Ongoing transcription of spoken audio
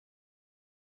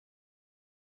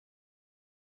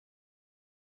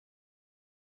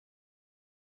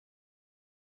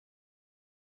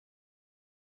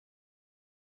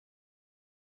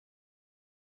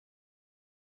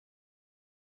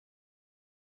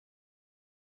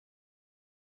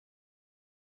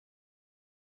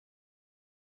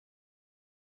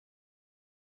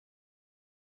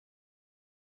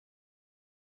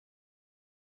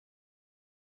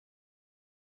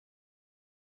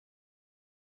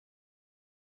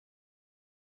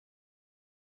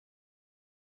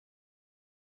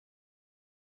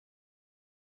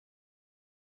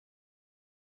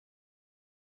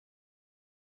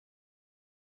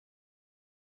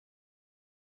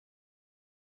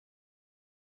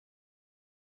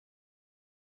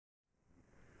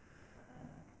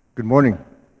Good morning.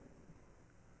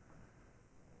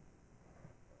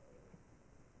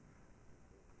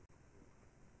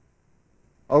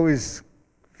 Always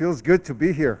feels good to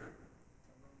be here.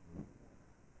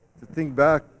 To think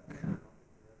back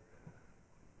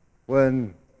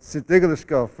when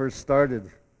Tiazilkiyapi first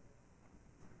started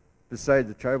beside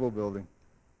the tribal building,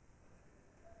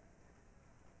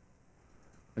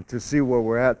 and to see where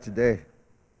we're at today.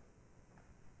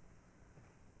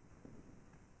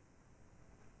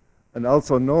 And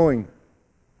also knowing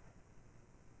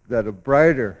that a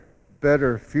brighter,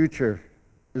 better future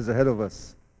is ahead of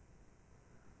us.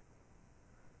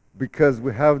 Because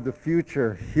we have the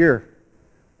future here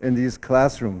in these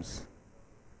classrooms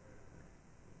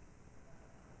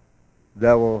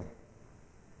that will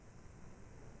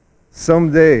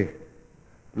someday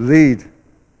lead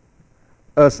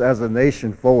us as a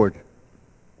nation forward.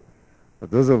 For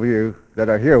those of you that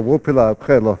are here,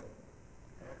 Woglakapi.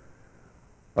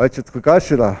 Anpe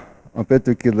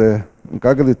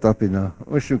Wicawotapi na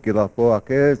Wicawotapi po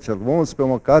ake chalvons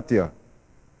pemokatia.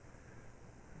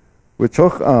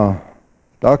 Wichoch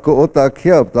Lakota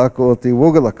kiab Lakota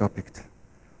Woglakapi.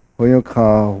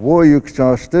 Hoyekiyapi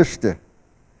Woyukchasteste.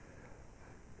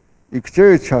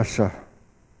 Ikiciyuskinpi.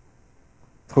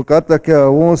 Trokata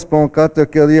kia wons pemokatia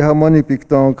kia lihamani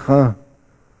pikton ka.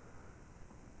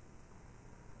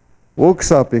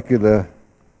 Wocekiye Eyapi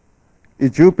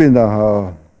Ijupina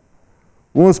ha.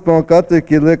 Uns pancate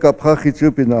que le caprachi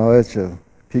Ijupina ha echel.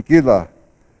 Pikila.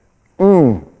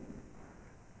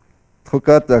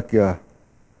 Trocata kia.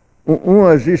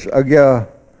 Agish agia.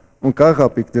 Carra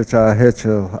picte cha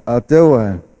echel.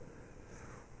 Atewan.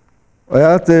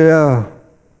 Ayate ya.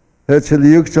 Echel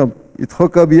yukcham.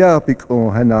 Itrokabia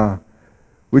pikon hena.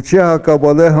 Wichia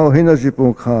kabaleho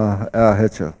hinajipunka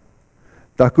echel.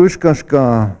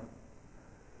 Takushkashka.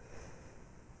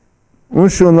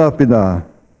 Unshunapina,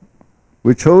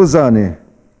 Wichozani,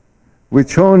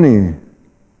 Wichoni,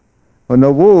 on a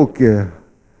woke,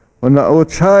 on a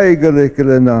ochai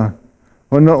galekelena,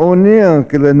 on a onian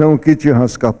kelenon kitchen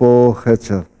haskapo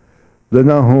hetcher, the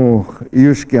naho,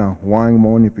 Yushkian, wang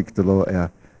moni pictolo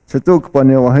air, Chetuk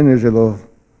panel henegelo,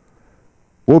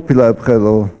 Wopila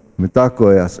prelo,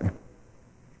 Mitako yase.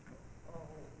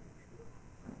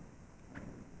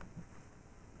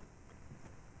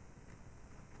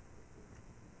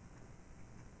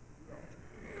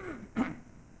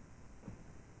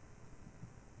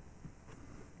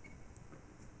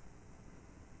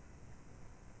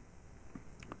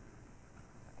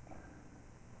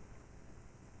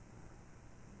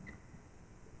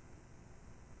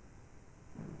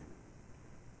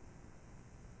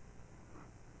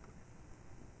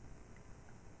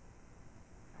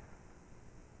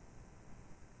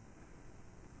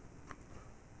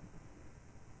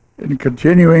 In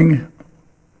continuing,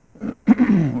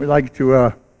 we'd like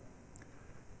to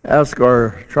ask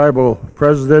our tribal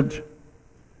president,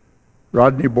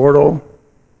 Rodney Bordo,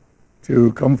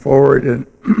 to come forward and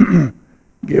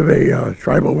give a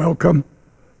tribal welcome.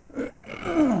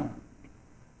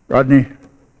 Rodney.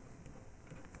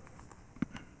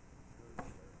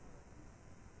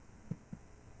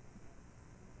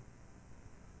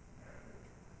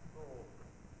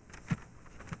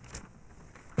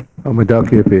 I wanted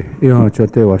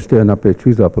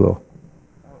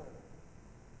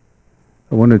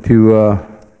to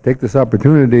take this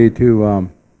opportunity to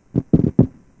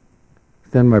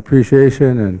extend my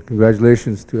appreciation and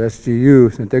congratulations to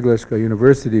SGU, Tiazilkiyapi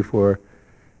University, for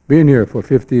being here for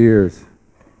 50 years.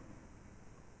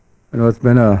 I know it's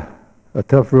been a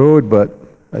tough road, but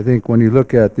I think when you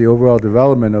look at the overall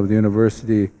development of the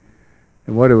university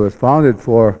and what it was founded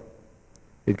for,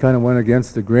 it kind of went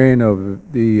against the grain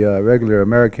of the regular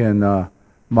American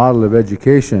model of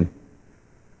education.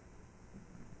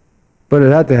 But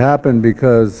it had to happen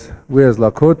because we as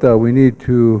Lakota, we need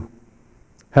to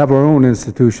have our own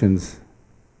institutions.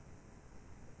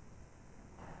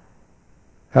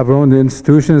 Have our own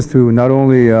institutions to not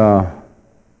only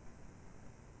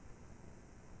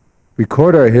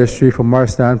record our history from our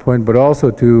standpoint, but also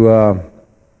to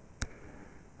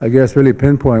I guess really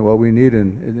pinpoint what we need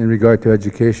in regard to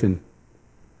education,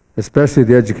 especially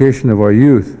the education of our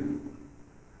youth.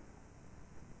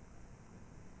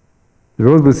 The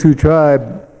Rosebud Sioux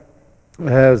tribe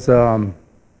has been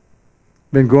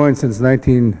going since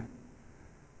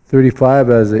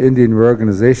 1935 as an Indian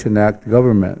Reorganization Act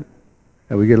government,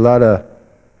 and we get a lot of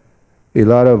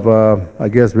I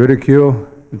guess ridicule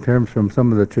in terms from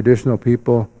some of the traditional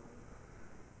people.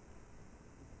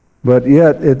 But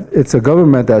yet, it's a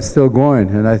government that's still going,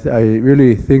 and I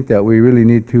really think that we really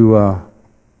need to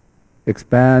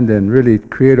expand and really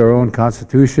create our own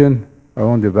constitution, our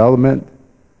own development,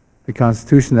 the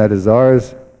Constitution that is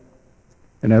ours.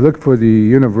 And I look for the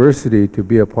university to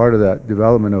be a part of that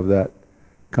development of that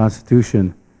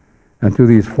Constitution. And through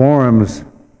these forums,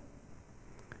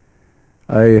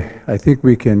 I think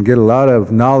we can get a lot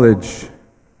of knowledge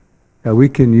that we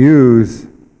can use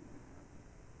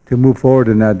to move forward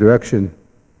in that direction.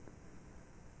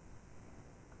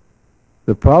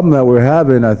 The problem that we're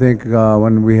having, I think,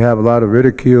 when we have a lot of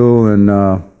ridicule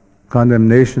and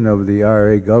condemnation of the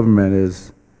IRA government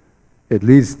is it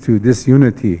leads to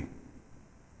disunity.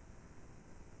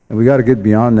 And we got to get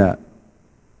beyond that.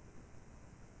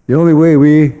 The only way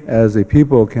we as a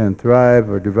people can thrive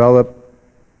or develop,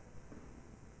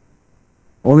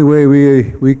 only way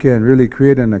we can really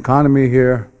create an economy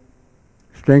here,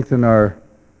 strengthen our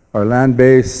land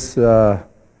base,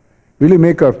 really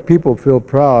make our people feel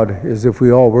proud is if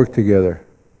we all work together.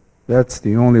 That's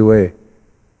the only way.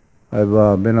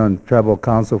 I've been on tribal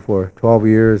council for 12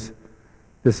 years.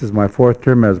 This is my 4th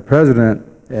term as president,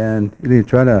 and really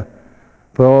trying to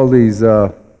put all these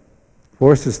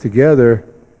forces together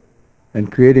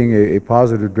and creating a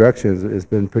positive direction has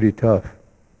been pretty tough.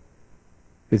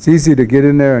 It's easy to get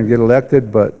in there and get elected,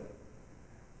 but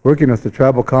working with the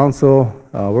tribal council,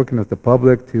 working with the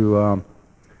public to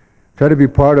try to be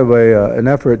part of an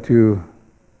effort to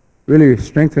really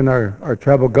strengthen our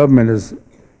tribal government is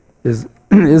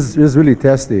really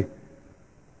testy.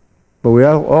 But we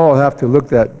all have to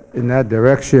look in that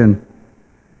direction,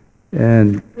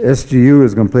 and SGU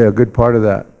is going to play a good part of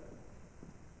that.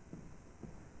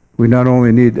 We not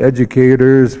only need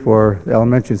educators for the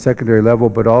elementary and secondary level,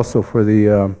 but also for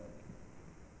the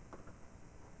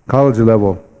college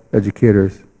level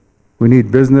educators. We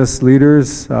need business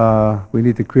leaders. We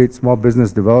need to create small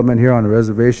business development here on the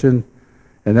reservation,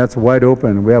 and that's wide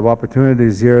open. We have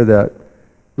opportunities here that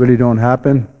really don't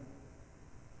happen.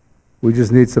 We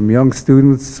just need some young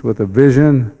students with a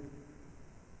vision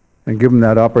and give them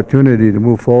that opportunity to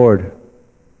move forward.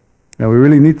 And we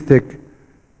really need to take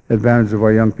advantage of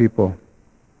our young people.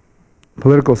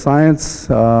 Political science,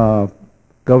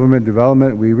 government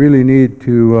development, we really need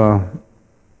to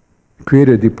create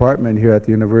a department here at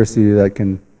the university that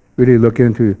can really look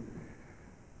into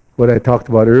what I talked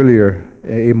about earlier,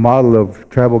 a model of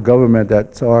tribal government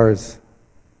that's ours,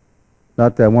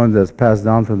 not that one that's passed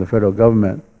down from the federal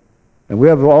government. And we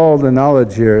have all the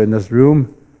knowledge here in this room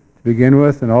to begin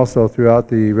with, and also throughout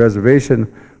the reservation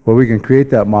where we can create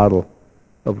that model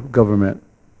of government.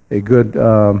 A good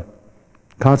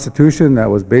constitution that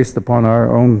was based upon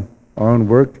our own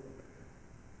work.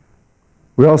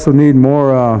 We also need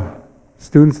more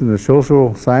students in the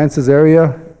social sciences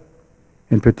area.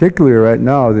 In particular right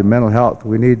now, the mental health.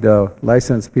 We need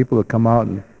licensed people to come out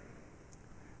and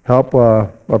help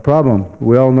our problem.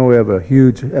 We all know we have a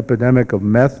huge epidemic of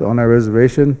meth on our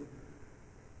reservation,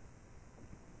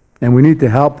 and we need to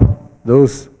help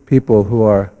those people who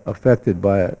are affected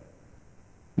by it.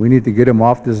 We need to get them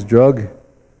off this drug.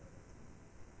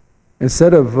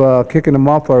 Instead of kicking them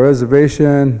off our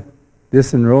reservation,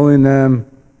 disenrolling them,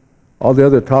 all the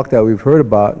other talk that we've heard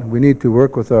about, we need to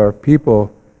work with our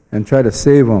people and try to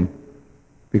save them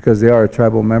because they are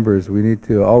tribal members. We need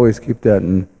to always keep that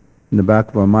in the back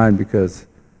of our mind because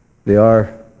they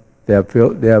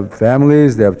have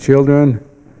families, they have children,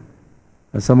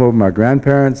 and some of them are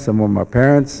grandparents, some of them are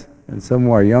parents, and some of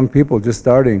them are young people just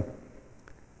starting.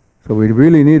 So we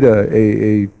really need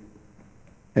a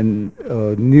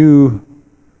new,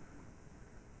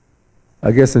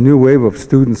 I guess, a new wave of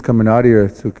students coming out here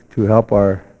to help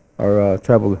our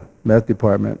tribal meth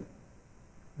department,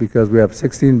 because we have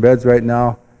 16 beds right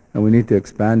now and we need to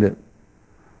expand it.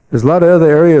 There's a lot of other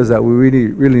areas that we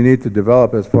really need to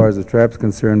develop as far as the tribe's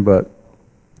concerned, but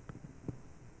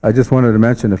I just wanted to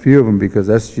mention a few of them because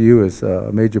SGU is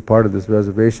a major part of this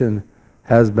reservation,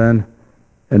 has been,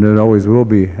 and it always will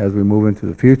be as we move into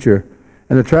the future.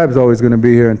 And the tribe's always going to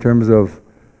be here in terms of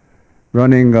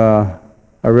running our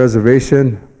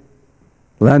reservation.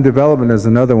 Land development is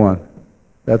another one.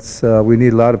 That's we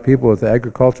need a lot of people with an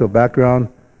agricultural background.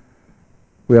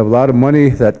 We have a lot of money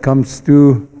that comes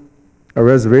through our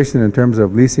reservation in terms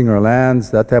of leasing our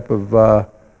lands, that type of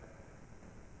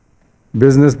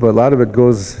business, but a lot of it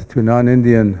goes to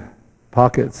non-Indian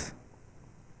pockets.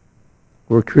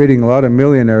 We're creating a lot of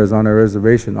millionaires on our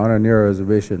reservation, on our near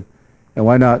reservation. And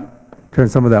why not turn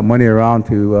some of that money around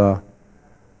to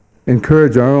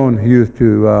encourage our own youth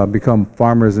to become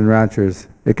farmers and ranchers?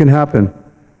 It can happen.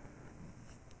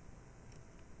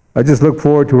 I just look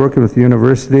forward to working with the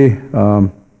university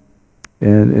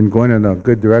and going in a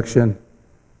good direction.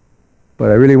 But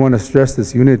I really want to stress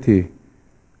this unity.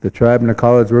 The tribe and the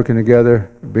college working together,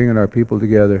 bringing our people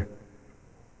together.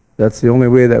 That's the only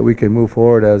way that we can move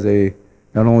forward as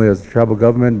not only as a tribal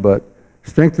government, but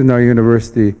strengthen our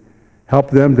university, help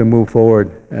them to move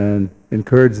forward and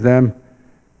encourage them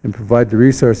and provide the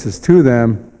resources to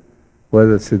them,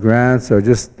 whether it's the grants or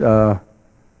just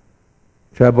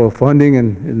tribal funding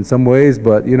in some ways,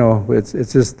 but you know,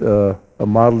 it's just a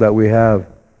model that we have.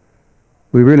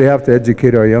 We really have to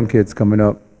educate our young kids coming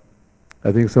up.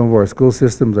 I think some of our school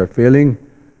systems are failing.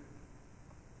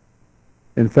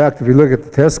 In fact, if you look at the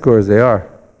test scores, they are.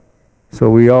 So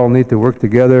we all need to work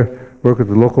together, work with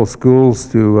the local schools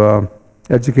to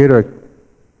educate our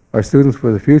students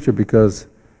for the future, because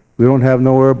we don't have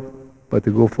nowhere but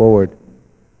to go forward.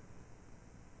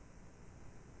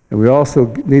 And we also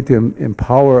need to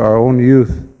empower our own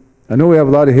youth. I know we have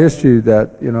a lot of history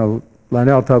that, you know,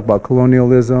 Lionel talked about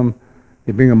colonialism.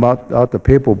 They bring out the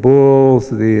papal bulls,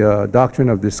 the doctrine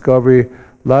of discovery, a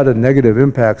lot of negative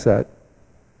impacts that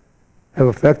have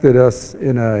affected us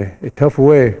in a tough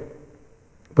way.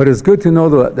 But it's good to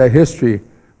know that history,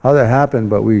 how that happened,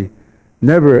 but we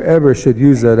never ever should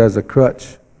use that as a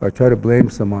crutch or try to blame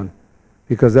someone,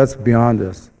 because that's beyond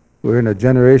us. We're in a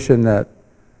generation that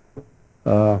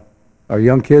our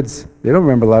young kids, they don't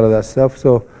remember a lot of that stuff.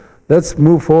 So let's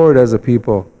move forward as a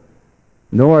people.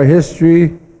 Know our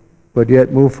history, but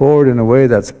yet move forward in a way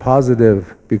that's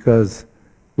positive, because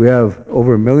we have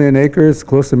over 1 million acres,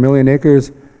 close to 1 million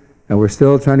acres, and we're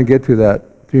still trying to get to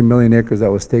that 3 million acres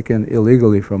that was taken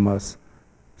illegally from us.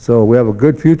 So we have a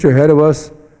good future ahead of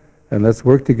us, and let's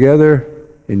work together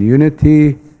in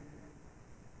unity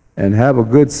and have a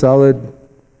good, solid,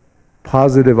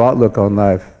 positive outlook on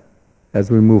life as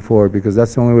we move forward, because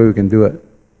that's the only way we can do it.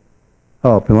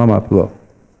 Oh, Pilama Pilo.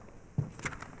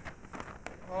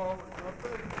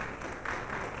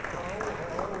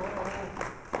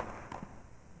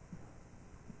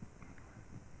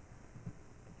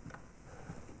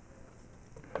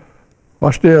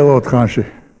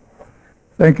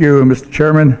 Thank you, Mr.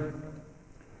 Chairman.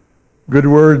 Good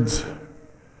words,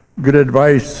 good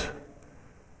advice,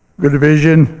 good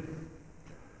vision.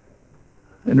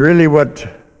 And really what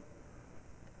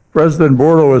President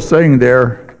Bordo was saying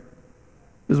there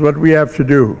is what we have to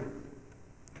do.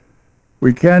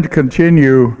 We can't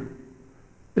continue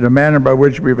in a manner by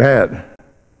which we've had.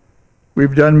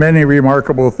 We've done many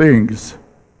remarkable things,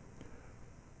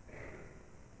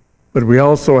 but we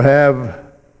also have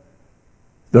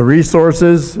the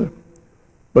resources,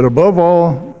 but above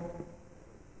all,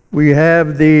 we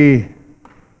have the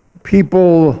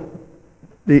people,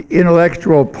 the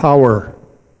intellectual power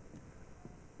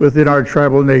within our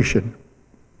tribal nation.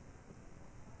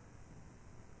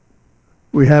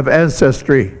 We have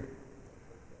ancestry.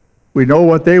 We know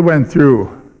what they went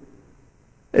through.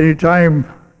 Anytime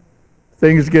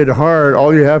things get hard,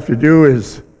 all you have to do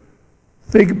is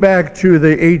think back to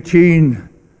the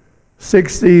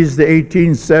 1860s, the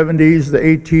 1870s, the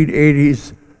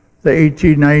 1880s, the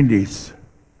 1890s.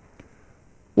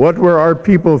 What were our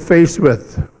people faced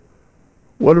with?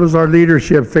 What was our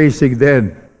leadership facing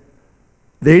then?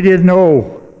 They didn't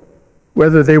know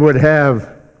whether they would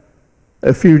have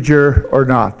a future or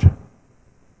not.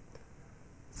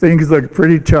 Things looked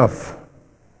pretty tough.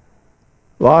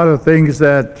 A lot of things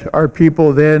that our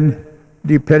people then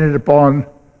depended upon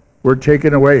were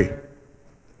taken away.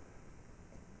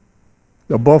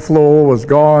 The buffalo was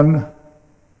gone.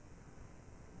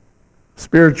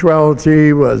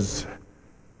 Spirituality was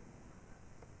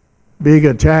being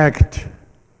attacked.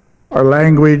 Our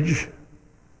language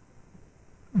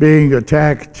being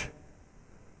attacked.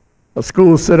 A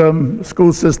school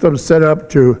system set up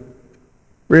to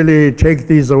really take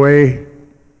these away,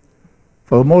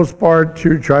 for the most part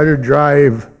to try to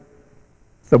drive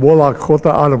the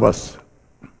Lakota out of us.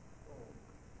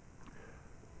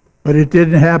 But it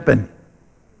didn't happen.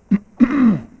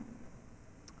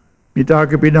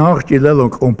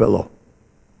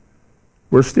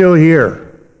 We're still here.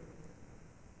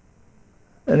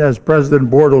 And as President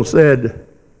Bordo said,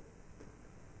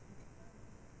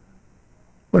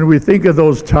 when we think of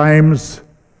those times,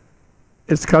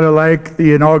 it's kind of like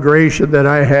the inauguration that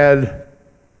I had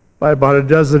by about a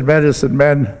dozen medicine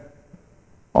men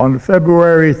on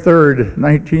February 3rd,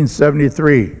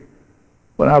 1973,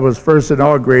 when I was first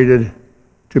inaugurated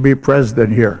to be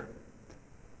president here.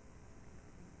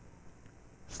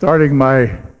 Starting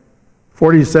my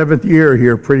 47th year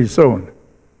here pretty soon.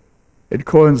 It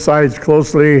coincides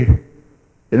closely.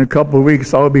 In a couple of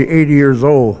weeks, I'll be 80 years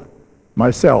old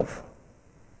myself.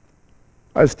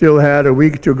 I still had a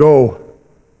week to go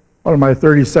on my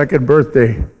 32nd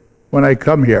birthday when I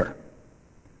come here.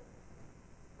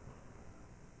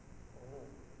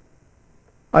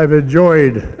 I've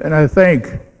enjoyed, and I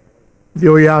thank the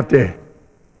Oyate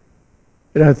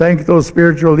And I thank those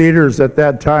spiritual leaders at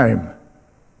that time.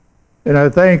 And I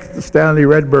thank Stanley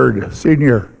Redbird,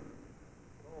 Sr.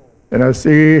 And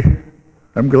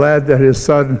I'm glad that his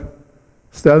son,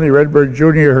 Stanley Redbird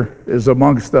Jr., is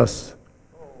amongst us.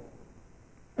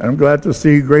 And I'm glad to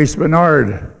see Grace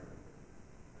Menard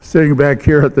sitting back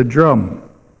here at the drum.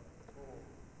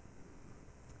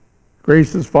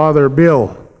 Grace's father,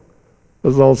 Bill,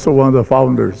 was also one of the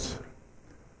founders,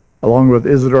 along with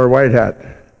Isidore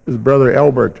Whitehat. His brother,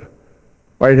 Albert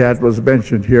Whitehat, was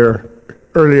mentioned here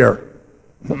earlier.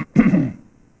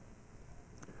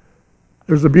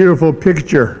 There's a beautiful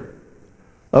picture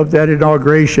of that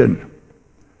inauguration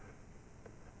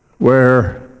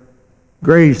where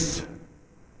Grace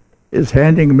is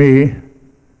handing me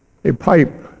a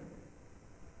pipe,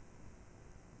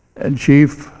 and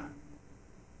Chief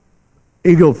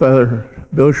Eagle Feather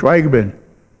Bill Schweigman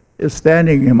is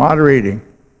standing and moderating,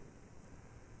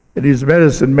 and these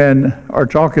medicine men are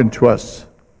talking to us.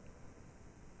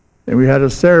 And we had a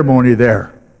ceremony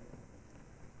there.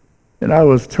 And I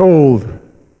was told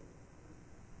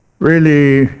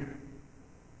really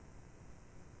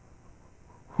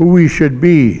who we should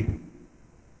be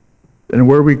and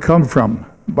where we come from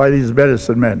by these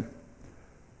medicine men,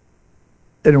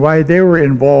 and why they were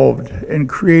involved in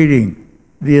creating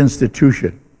the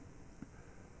institution.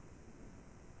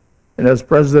 And as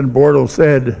President Bordo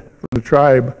said for the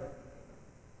tribe,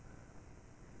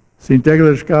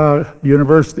 Sinteglishka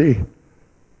University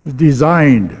is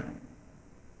designed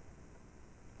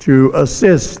to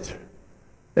assist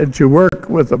and to work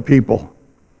with the people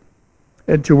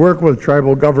and to work with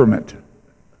tribal government,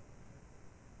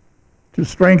 to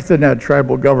strengthen that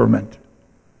tribal government,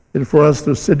 and for us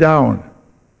to sit down.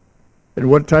 And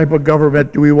what type of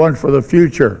government do we want for the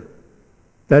future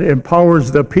that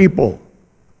empowers the people,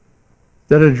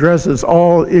 that addresses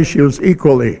all issues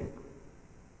equally,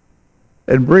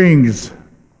 and brings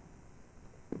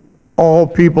all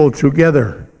people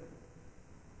together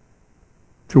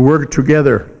to work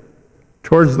together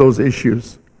towards those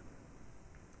issues?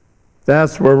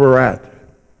 That's where we're at.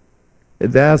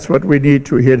 And that's what we need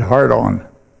to hit hard on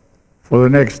for the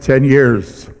next 10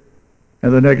 years,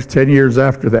 and the next 10 years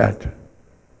after that,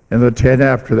 and the 10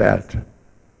 after that,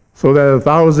 so that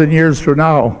 1,000 years from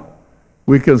now,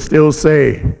 we can still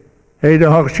say, hey,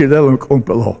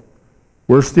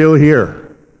 we're still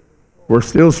here. We're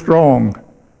still strong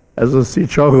as a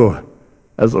Sichago,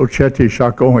 as Ocheti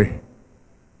Shakoi.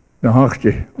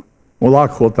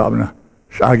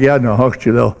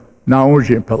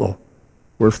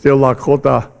 We're still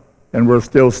Lakota, and we're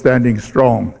still standing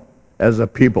strong as a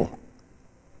people.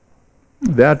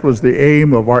 That was the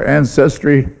aim of our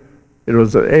ancestry. It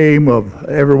was the aim of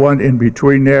everyone in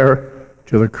between there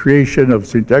to the creation of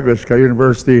Sinteglishka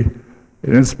University.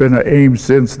 And it's been an aim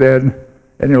since then,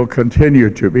 and it will continue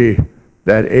to be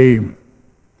that aim.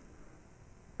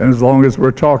 And as long as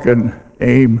we're talking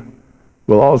aim,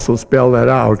 we'll also spell that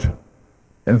out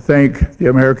and thank the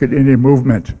American Indian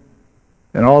Movement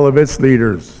and all of its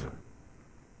leaders,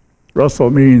 Russell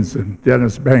Means and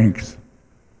Dennis Banks,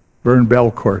 Vern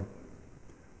Belcourt,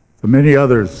 the many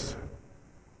others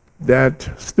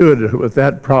that stood with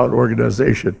that proud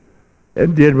organization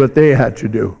and did what they had to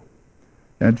do,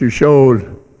 and to show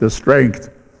the strength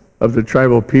of the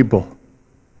tribal people.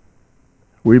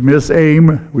 We miss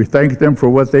AIM, we thank them for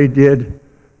what they did,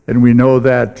 and we know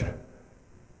that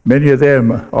many of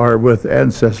them are with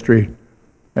Ancestry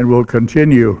and will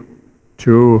continue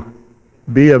to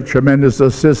be of tremendous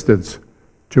assistance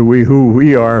to who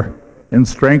we are in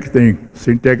strengthening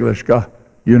Sinteglishka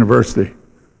University.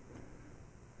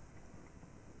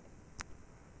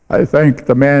 I thank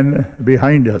the man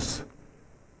behind us,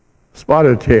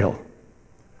 Spotted Tail.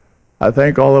 I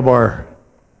thank all of our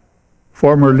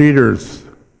former leaders,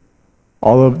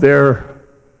 all of their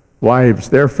wives,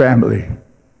 their family,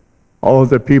 all of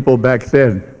the people back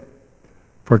then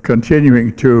for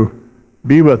continuing to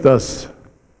be with us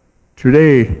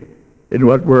today in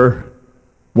what we're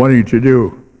wanting to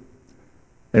do.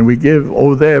 And we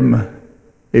owe them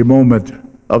a moment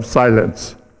of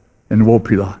silence in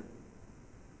Wopila.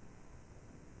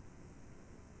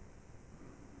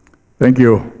 Thank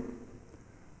you.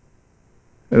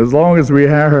 And as long as we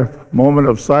have a moment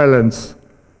of silence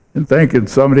in thanking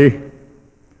somebody,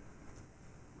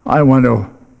 I want to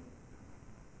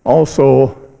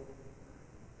also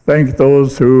thank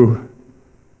those who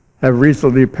have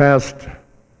recently passed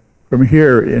from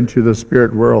here into the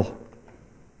spirit world.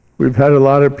 We've had a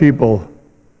lot of people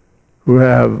who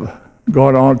have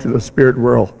gone on to the spirit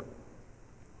world.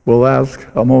 We'll ask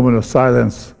a moment of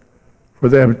silence for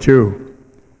them too.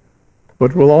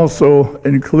 But we'll also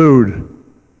include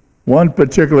one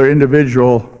particular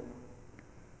individual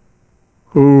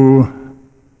who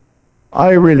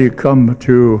I really come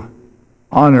to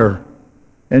honor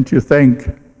and to thank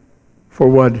for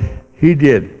what he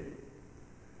did.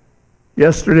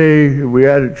 Yesterday, we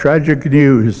had tragic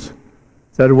news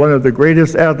that one of the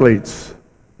greatest athletes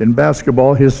in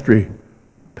basketball history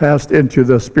passed into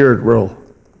the spirit world,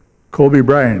 Kobe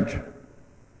Bryant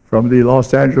from the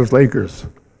Los Angeles Lakers,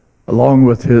 along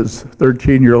with his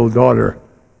 13-year-old daughter,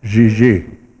 Gigi.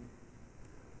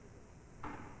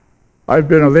 I've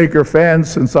been a Laker fan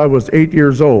since I was 8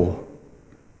 years old,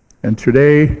 and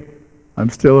today I'm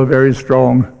still a very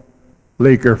strong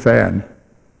Laker fan.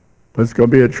 But it's going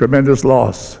to be a tremendous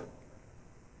loss.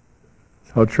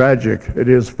 How tragic it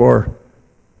is for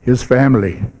his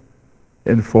family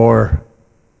and for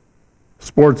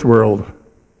sports world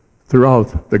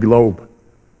throughout the globe.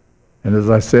 And as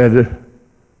I said,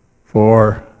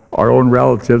 for our own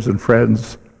relatives and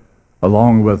friends,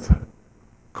 along with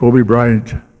Kobe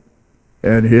Bryant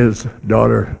and his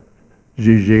daughter,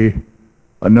 Gigi,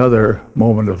 another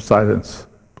moment of silence,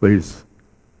 please.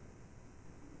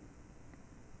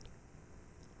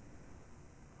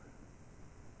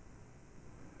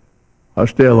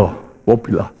 Hastelo,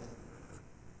 Wopila.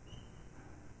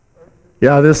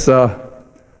 Yeah,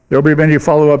 there'll be many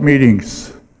follow-up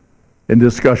meetings and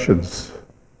discussions.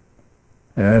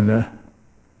 And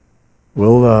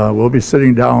we'll be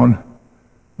sitting down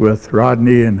with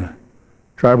Rodney and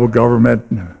tribal government,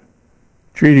 and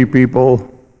treaty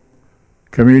people,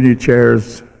 community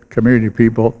chairs, community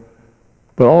people,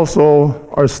 but also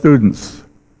our students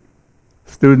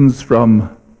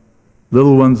from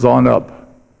little ones on up.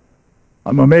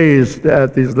 I'm amazed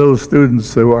at these little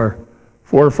students who are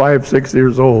 4, 5, 6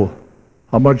 years old,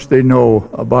 how much they know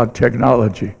about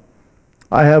technology.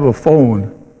 I have a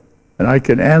phone, and I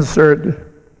can answer it,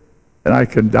 and I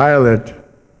can dial it,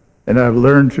 and I've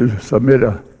learned to submit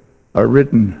a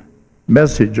written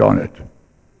message on it.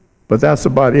 But that's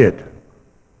about it.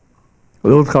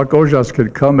 Little Kakojas can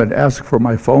come and ask for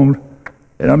my phone,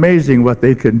 and amazing what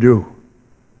they can do.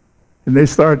 And they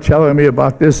start telling me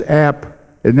about this app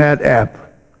and that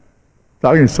app.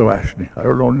 Talking so actually, I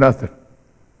don't know nothing.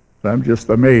 But I'm just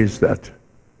amazed at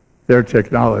their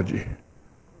technology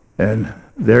and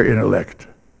their intellect.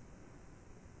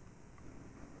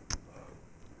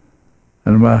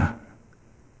 And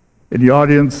in the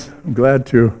audience, I'm glad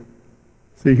to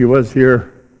see he was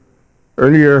here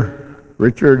earlier,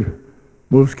 Richard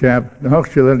Movescamp.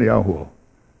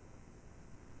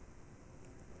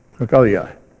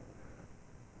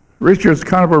 Richard's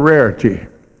kind of a rarity.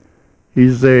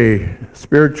 He's a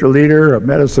spiritual leader, a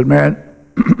medicine man,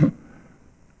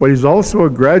 but he's also a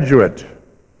graduate,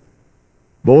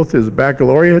 both his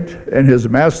baccalaureate and his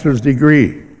master's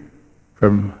degree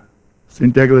from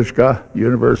Teglishka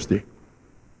University.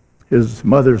 His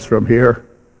mother's from here.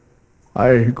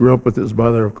 I grew up with his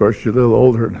mother, of course, she's a little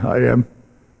older than I am,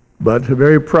 but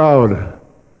very proud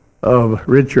of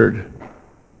Richard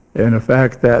and the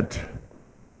fact that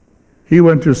he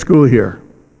went to school here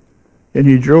and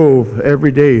he drove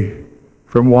every day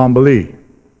from Wanbli.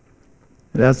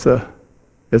 It's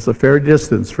a fair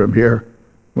distance from here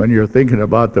when you're thinking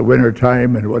about the winter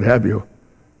time and what have you.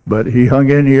 But he hung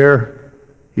in here.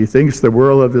 He thinks the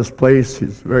world of this place.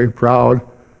 He's very proud,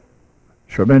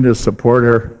 tremendous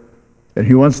supporter, and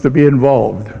he wants to be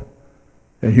involved.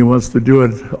 And he wants to do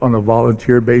it on a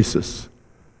volunteer basis.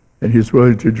 And he's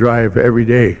willing to drive every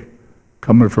day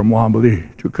coming from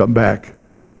Wanbli to come back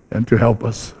and to help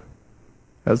us.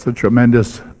 That's a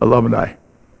tremendous alumni.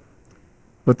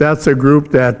 But that's a group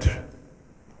that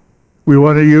we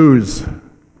want to use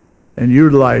and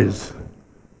utilize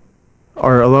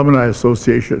our Alumni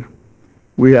Association.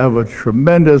 We have a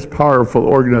tremendous, powerful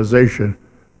organization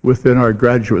within our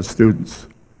graduate students,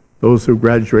 those who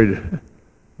graduated,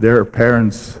 their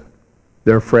parents,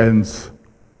 their friends.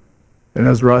 And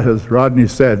as Rodney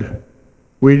said,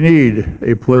 we need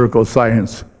a political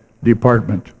science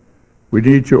department. We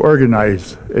need to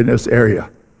organize in this area.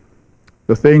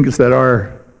 The things that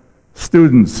our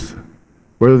students,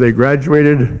 whether they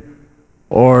graduated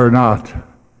or not,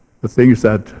 the things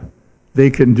that they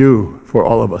can do for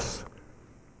all of us.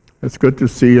 It's good to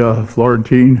see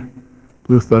Florentine,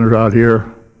 Blue Thunder out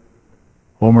here,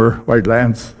 Homer, White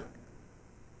Lance,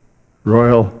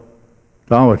 Royal,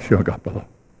 and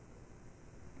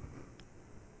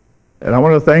I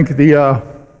want to thank the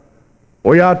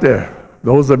Oyate,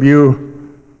 those of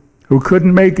you who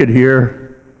couldn't make it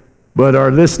here but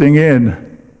are listening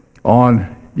in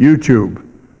on YouTube.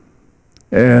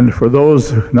 And for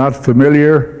those not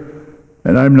familiar,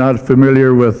 and I'm not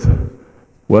familiar with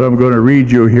what I'm going to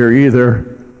read you here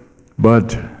either,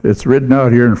 but it's written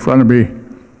out here in front of me.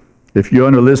 If you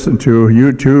want to listen to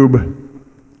YouTube,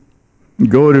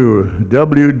 go to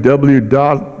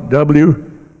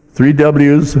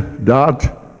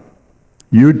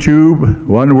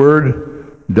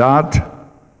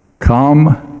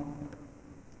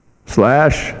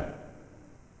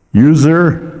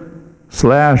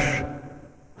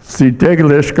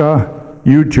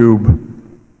YouTube,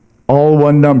 all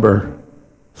one number,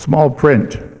 small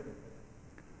print.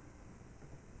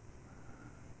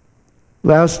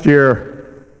 Last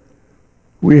year,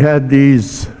 we had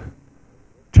these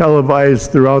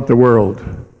televised throughout the world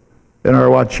in our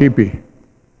Wocekiye.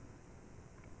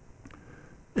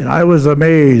 And I was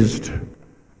amazed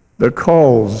the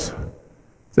calls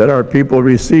that our people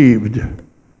received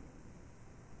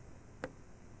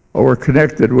or were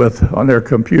connected with on their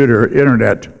computer,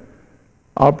 internet,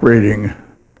 operating.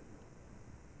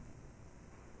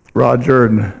 Roger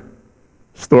and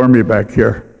Stormy back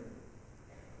here.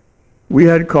 We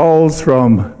had calls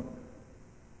from,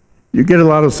 you get a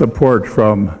lot of support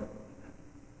from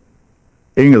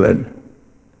England,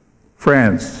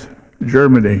 France,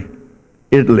 Germany,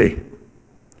 Italy.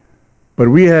 But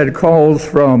we had calls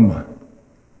from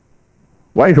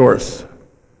Whitehorse,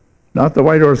 not the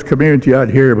Whitehorse community out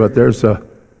here, but there's a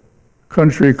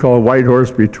country called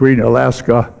Whitehorse between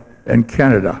Alaska and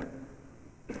Canada.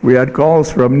 We had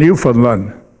calls from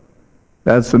Newfoundland,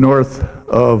 that's the north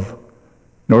of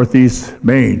northeast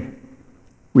Maine.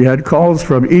 We had calls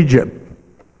from Egypt.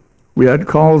 We had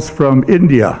calls from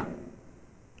India.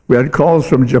 We had calls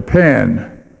from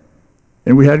Japan.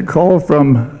 And we had calls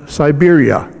from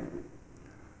Siberia.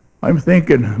 I'm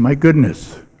thinking, my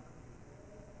goodness,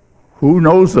 who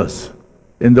knows us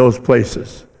in those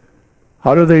places?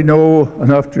 How do they know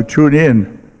enough to tune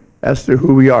in as to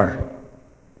who we are?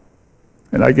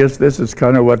 And I guess this is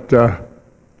kind of what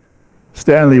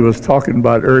Stanley was talking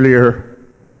about earlier,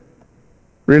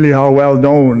 really how well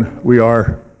known we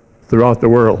are throughout the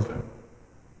world.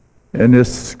 And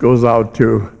this goes out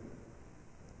to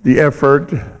the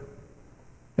effort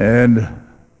and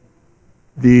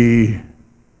the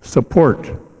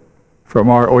support from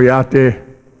our Oyate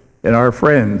and our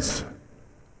friends,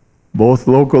 both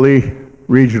locally,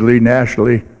 regionally,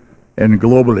 nationally, and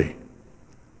globally.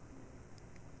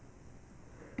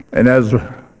 And as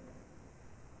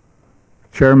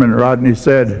Chairman Rodney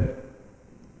said,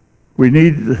 we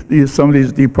need some of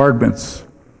these departments.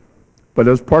 But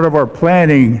as part of our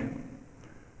planning,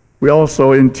 we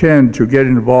also intend to get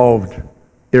involved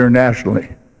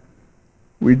internationally.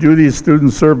 We do these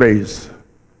student surveys,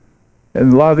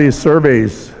 and a lot of these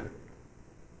surveys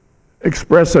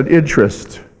express an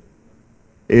interest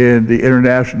in the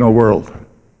international world.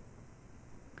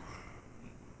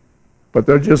 But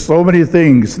there are just so many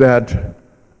things that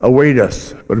await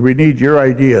us, but we need your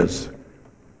ideas.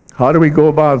 How do we go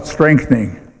about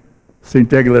strengthening St.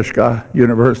 Teglishka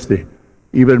University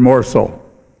even more so?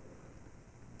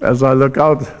 As I look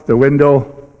out the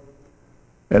window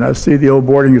and I see the old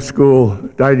boarding school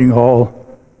dining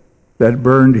hall that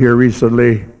burned here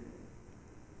recently,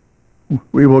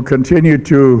 we will continue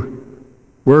to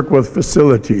work with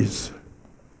facilities,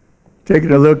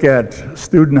 taking a look at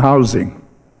student housing,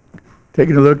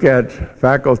 taking a look at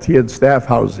faculty and staff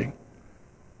housing.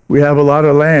 We have a lot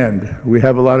of land. We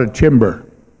have a lot of timber.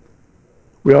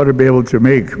 We ought to be able to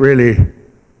make really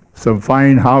some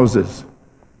fine houses,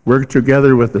 work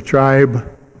together with the tribe,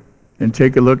 and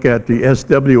take a look at the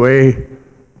SWA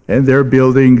and their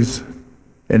buildings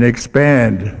and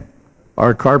expand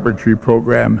our carpentry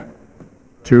program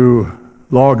to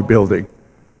log building.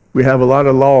 We have a lot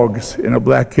of logs in the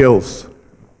Black Hills.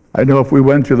 I know if we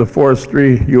went to the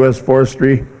forestry, U.S.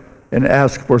 Forestry, and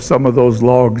asked for some of those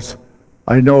logs,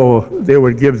 I know they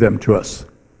would give them to us.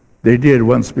 They did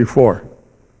once before.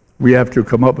 We have to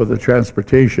come up with the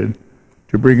transportation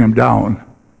to bring them down,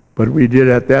 but we did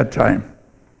at that time.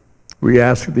 We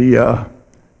asked the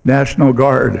National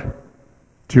Guard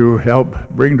to help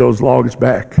bring those logs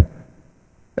back,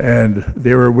 and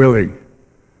they were willing.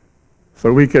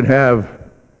 So we can have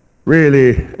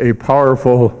really a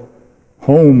powerful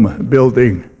home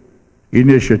building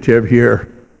initiative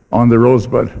here on the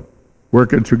Rosebud,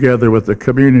 working together with the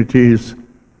communities,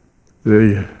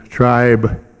 the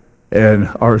tribe, and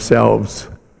ourselves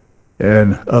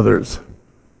and others.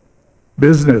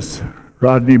 Business,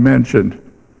 Rodney mentioned,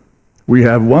 we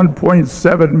have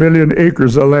 1.7 million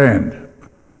acres of land.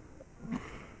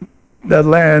 That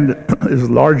land is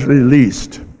largely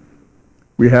leased.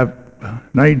 We have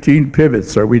 19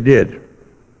 pivots, or we did.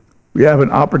 We have an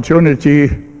opportunity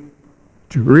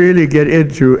to really get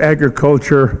into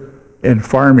agriculture and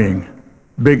farming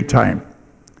big time.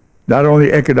 not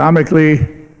only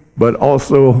economically, but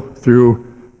also through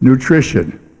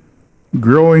nutrition,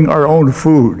 growing our own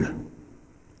food,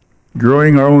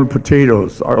 growing our own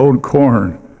potatoes, our own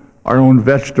corn, our own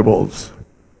vegetables,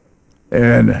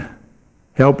 and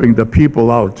helping the people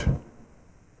out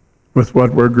with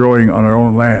what we're growing on our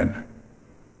own land.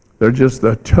 There are just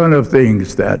a ton of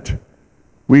things that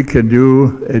we can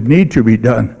do and need to be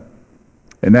done.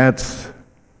 And that's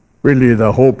really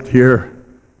the hope here.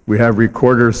 We have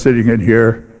recorders sitting in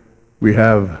here.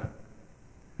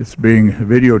 It's being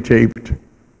videotaped.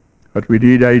 But we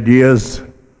need ideas.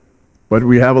 But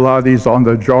we have a lot of these on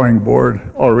the drawing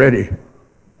board already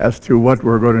as to what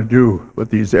we're going to do with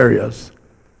these areas.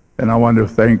 And I want to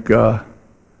thank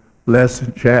Les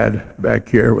and Chad back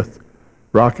here with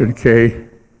Rock and Kay,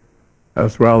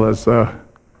 as well as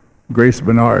Grace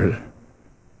Bernard.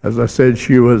 As I said,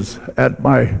 she was at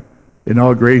my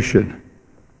inauguration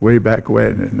way back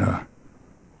when, and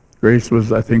Grace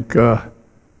was, I think,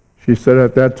 she said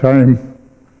at that time,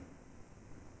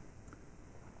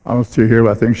 I was still here,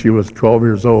 I think she was 12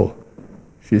 years old.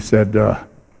 She said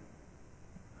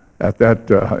at that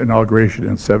inauguration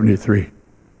in '73.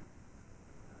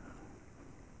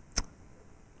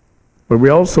 But we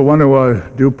also want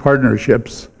to do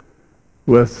partnerships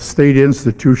with state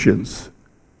institutions.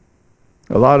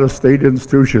 A lot of state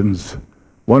institutions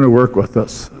want to work with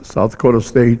us. South Dakota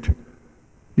State,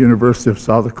 University of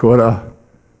South Dakota,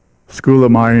 School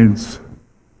of Mines,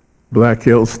 Black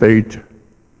Hills State.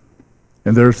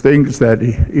 And there's things that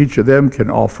each of them can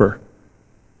offer.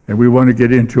 And we want to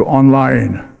get into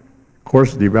online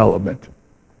course development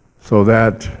so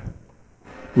that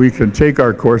we can take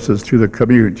our courses to the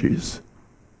communities.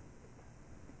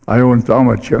 Ione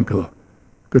Thaumachiunkel,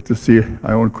 good to see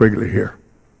Ione Quigley here.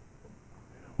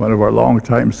 One of our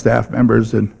longtime staff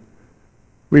members, and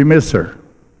we miss her,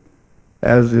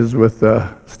 as is with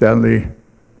Stanley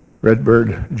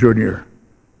Redbird Jr.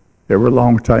 They were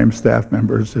longtime staff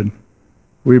members, and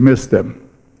we miss them.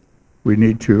 We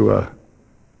need to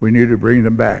bring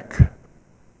them back.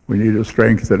 We need to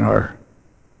strengthen our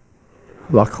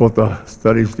Lakota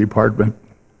Studies Department.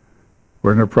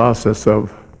 We're in the process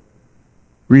of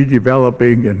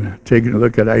redeveloping and taking a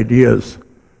look at ideas,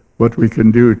 what we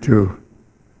can do to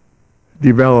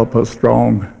develop a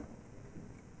strong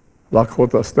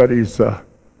Lakota Studies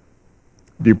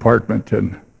department,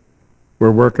 and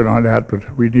we're working on that,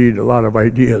 but we need a lot of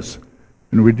ideas,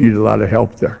 and we need a lot of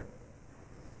help there.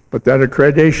 But that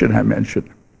accreditation I mentioned,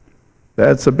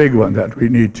 that's a big one that we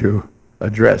need to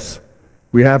address.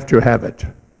 We have to have it.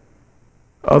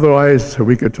 Otherwise,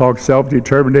 we could talk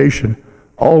self-determination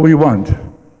all we want,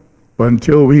 but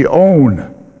until we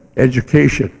own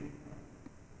education,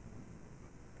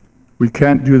 we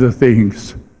can't do the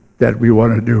things that we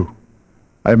want to do.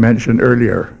 I mentioned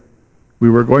earlier, we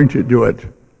were going to do it,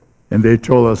 and they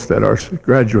told us that our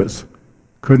graduates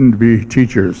couldn't be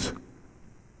teachers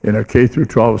in a K through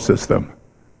 12 system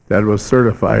that was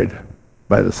certified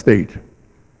by the state.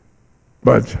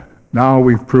 But now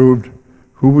we've proved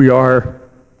who we are,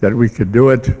 that we can do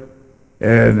it,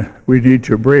 and we need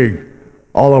to bring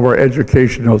all of our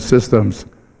educational systems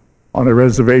on a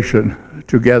reservation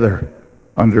together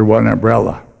under one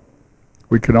umbrella.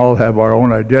 We can all have our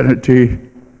own identity,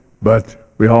 but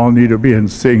we all need to be in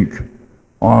sync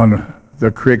on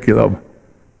the curriculum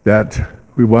that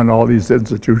we want all these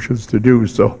institutions to do,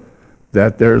 so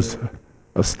that there's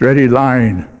a steady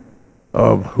line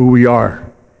of who we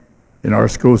are in our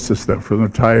school system from the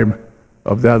time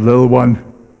of that little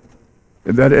one.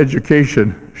 And that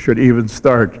education should even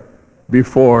start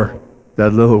before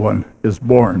that little one is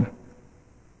born.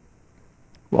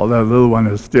 While that little one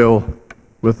is still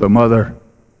with the mother,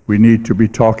 we need to be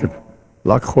talking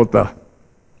Lakota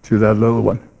to that little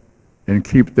one and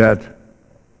keep that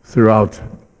throughout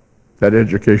that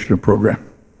educational program.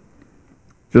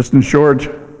 Just in short,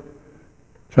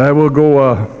 so I will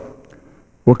go,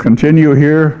 we'll continue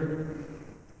here,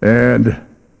 and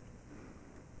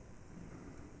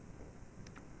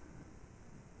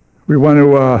we want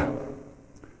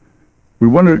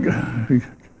to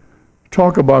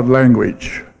talk about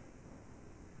language.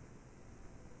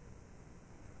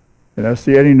 And I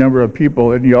see any number of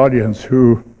people in the audience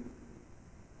who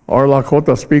are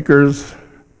Lakota speakers,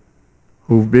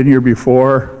 who've been here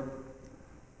before,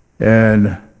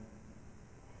 and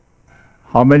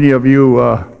how many of you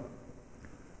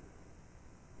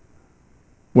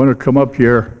want to come up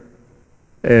here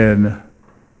and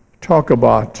talk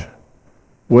about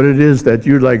what it is that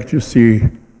you'd like to see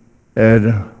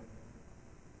and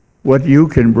what you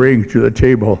can bring to the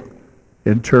table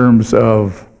in terms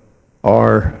of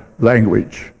our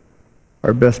language,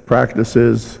 our best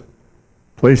practices,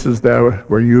 places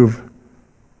where you've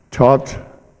taught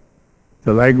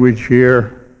the language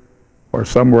here or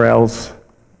somewhere else,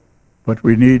 but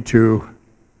we need to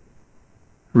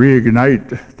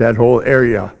reignite that whole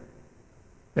area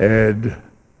and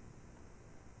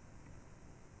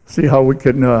see how we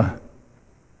can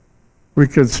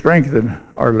strengthen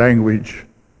our language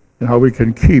and how we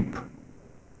can keep.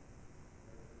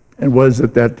 And what is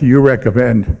it that you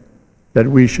recommend that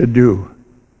we should do,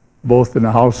 both in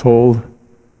the household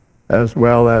as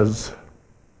well as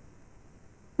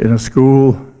in a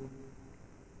school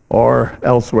or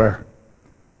elsewhere?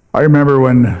 I remember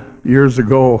when, years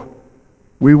ago,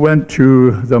 we went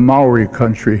to the Maori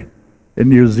country in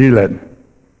New Zealand,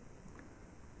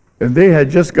 and they had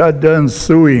just got done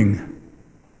suing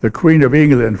the Queen of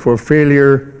England for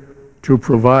failure to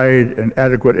provide an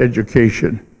adequate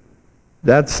education.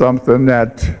 That's something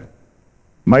that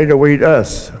might await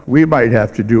us. We might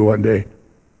have to do one day.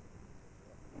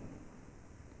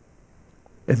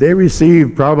 And they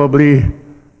received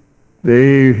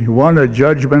they won a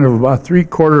judgment of about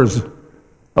 $750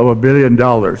 million.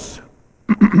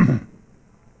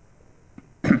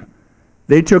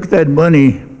 They took that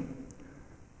money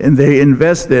and they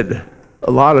invested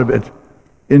a lot of it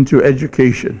into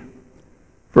education.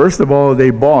 First of all, they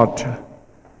bought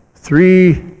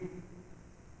 3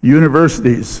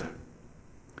 universities,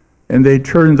 and they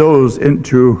turned those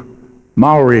into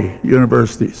Maori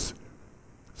universities.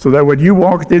 So that when you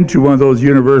walked into one of those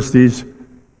universities,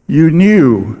 you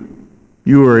knew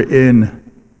you were in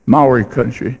Maori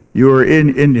country, you were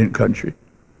in Indian country.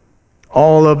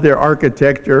 All of their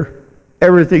architecture,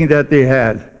 everything that they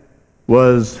had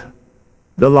was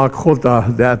the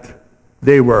Lakota that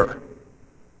they were.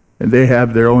 And they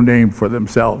have their own name for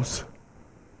themselves.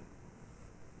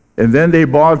 And then they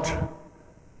bought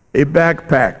a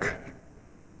backpack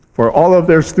for all of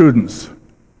their students.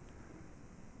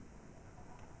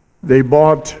 They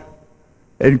bought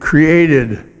and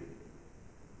created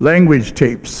language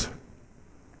tapes.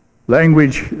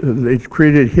 They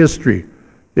created history.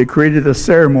 They created the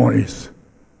ceremonies.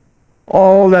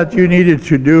 All that you needed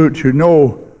to do to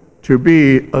know to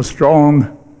be a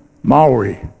strong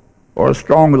Maori or a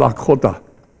strong Lakota.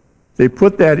 They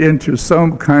put that into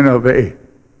some kind of a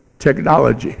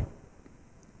technology.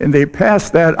 And they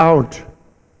passed that out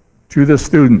to the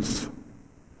students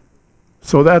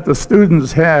so that the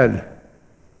students had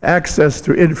access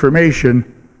to information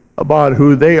about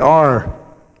who they are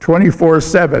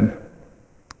 24/7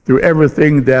 through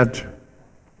everything that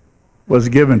was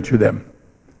given to them.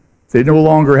 They no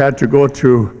longer had to go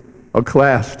to a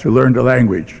class to learn the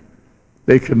language.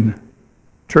 They can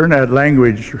turn that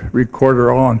language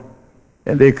recorder on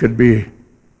and they could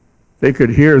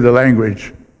hear the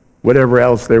language, whatever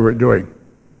else they were doing.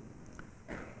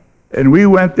 And we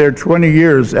went there 20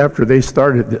 years after they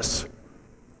started this.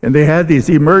 And they had these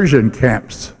immersion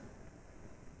camps.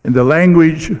 And the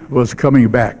language was coming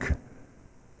back.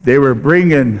 They were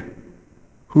bringing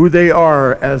who they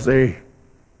are as a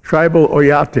tribal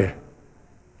Oyate.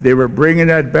 They were bringing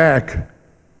that back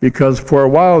because for a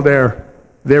while there,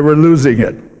 they were losing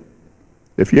it.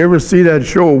 If you ever see that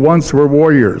show, Once Were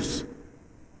Warriors,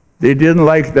 they didn't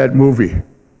like that movie.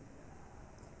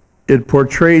 It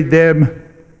portrayed them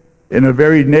in a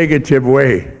very negative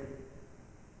way.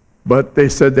 But they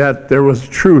said that there was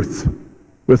truth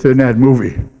within that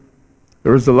movie.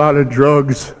 There was a lot of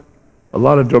drugs, a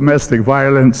lot of domestic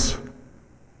violence,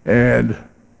 and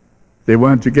they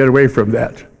wanted to get away from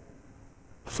that.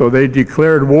 So they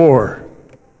declared war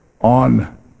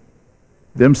on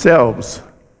themselves,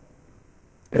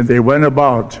 and they went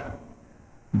about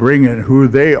bringing who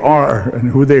they are and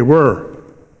who they were.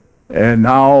 And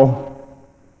now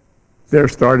they're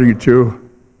starting to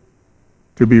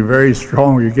be very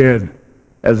strong again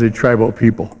as a tribal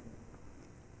people.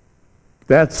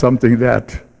 That's something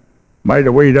that might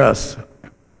await us.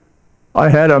 I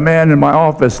had a man in my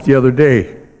office the other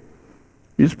day.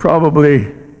 He's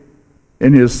probably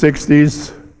in his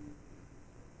 60s.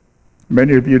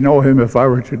 Many of you know him if I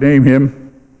were to name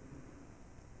him.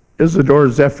 Isidore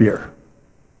Zephyr.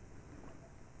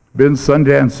 Been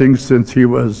sundancing since he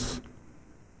was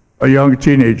a young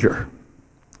teenager.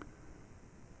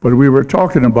 But we were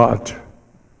talking about,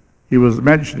 he was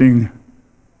mentioning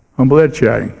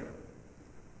Bldg,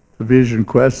 the vision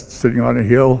quest sitting on a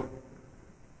hill.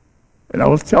 And I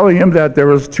was telling him that there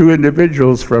was 2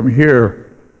 individuals from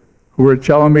here who were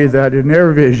telling me that in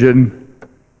their vision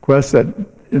quest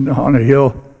on a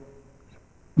hill,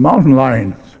 mountain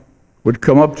lions would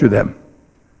come up to them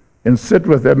and sit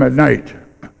with them at night.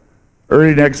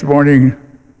 Early next morning,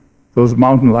 those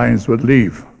mountain lions would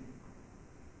leave.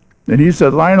 And he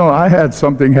said, Lionel, I had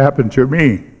something happen to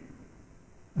me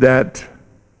that,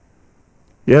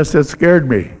 yes, it scared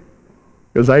me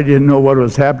because I didn't know what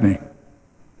was happening.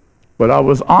 But I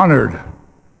was honored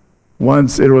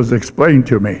once it was explained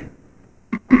to me.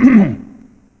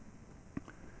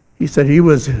 He said he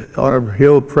was on a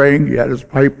hill praying, he had his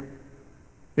pipe,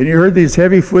 and he heard these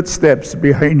heavy footsteps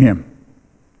behind him.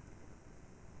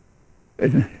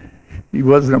 And he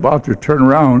wasn't about to turn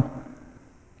around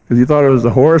because he thought it was a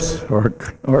horse or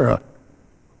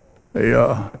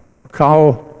a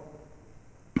cow.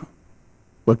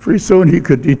 But pretty soon he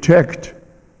could detect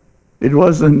it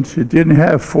didn't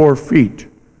have 4 feet.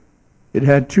 It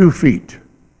had 2 feet.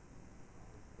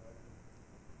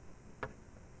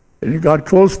 And he got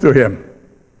close to him.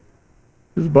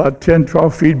 It was about 10,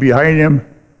 12 feet behind him,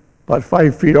 about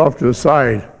 5 feet off to the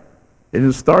side. And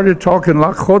it started talking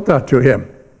Lakota to him.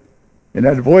 And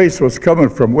that voice was coming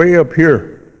from way up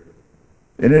here.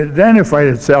 And it identified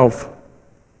itself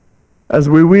as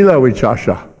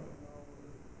Wicawotapi.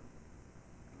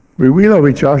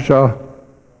 Wicawotapi,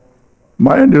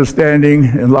 my understanding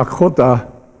in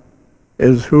Lakota,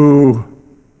 is who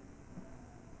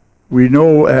we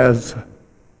know as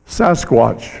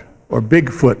Sasquatch or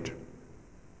Bigfoot.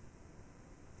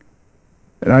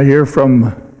 And I hear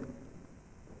from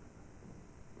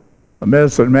a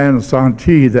medicine man in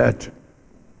Santee that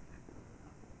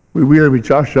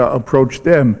Wicawotapi approached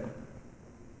them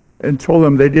and told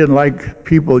them they didn't like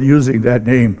people using that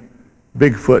name,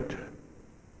 Bigfoot,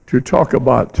 to talk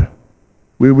about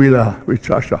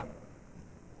Wicawotapi.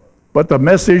 But the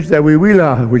message that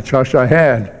Wicawotapi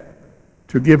had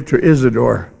to give to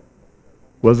Isidore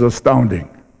was astounding.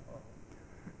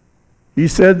 He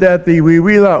said that the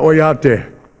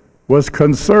Wicawotapi was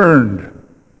concerned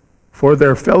for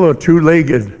their fellow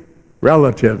two-legged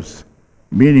relatives,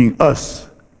 meaning us.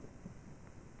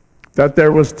 That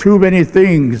there was too many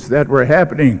things that were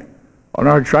happening on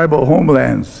our tribal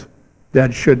homelands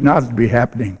that should not be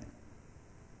happening.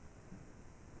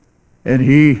 And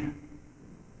he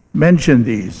mentioned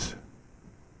these.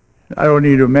 I don't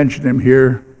need to mention them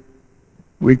here.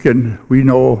 We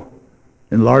know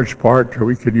in large part, or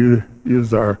we can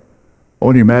use our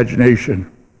own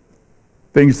imagination,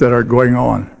 things that are going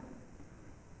on.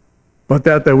 But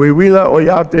that the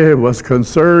Wicawotapi was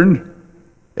concerned,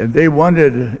 and they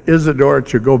wanted Isidore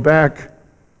to go back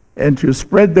and to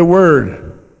spread the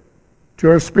word to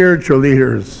our spiritual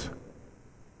leaders,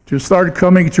 to start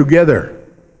coming together,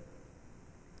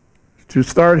 to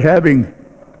start having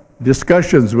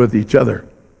discussions with each other,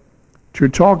 to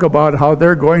talk about how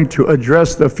they're going to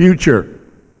address the future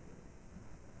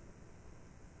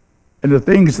and the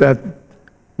things that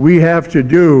we have to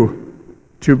do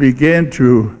to begin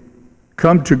to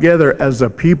come together as a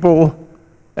people,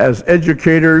 as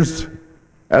educators,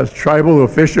 as tribal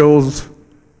officials,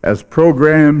 as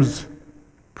program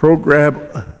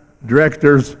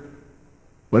directors,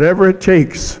 whatever it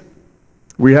takes.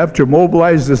 We have to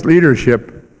mobilize this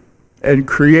leadership and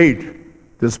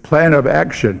create this plan of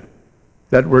action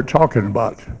that we're talking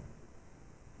about.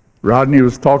 Rodney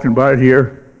was talking about it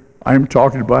here. I'm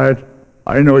talking about it.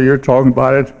 I know you're talking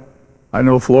about it. I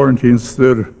know Florentine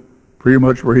stood pretty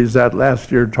much where he's at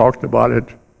last year, talked about it.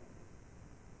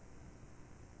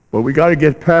 But we got to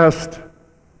get past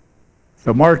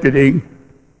the marketing,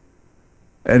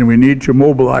 and we need to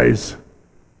mobilize.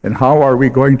 And how are we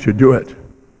going to do it?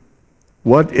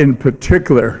 What in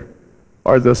particular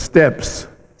are the steps,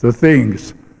 the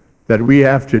things that we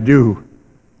have to do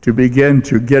to begin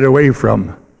to get away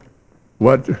from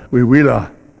what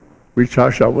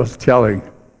Wicawotapi was telling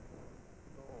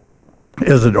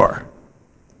Isidore?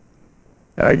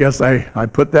 And I guess I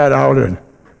put that out, and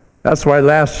that's why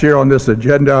last year on this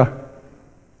agenda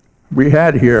we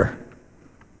had here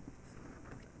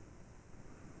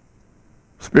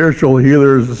spiritual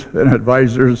healers and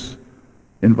advisors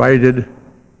invited.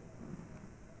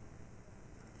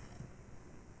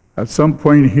 At some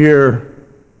point here,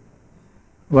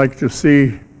 I'd like to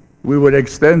see we would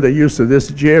extend the use of this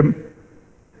gym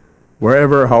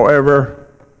wherever, however.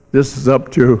 This is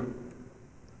up to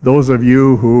those of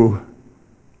you who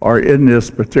are in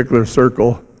this particular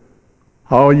circle,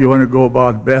 how you want to go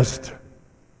about best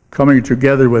coming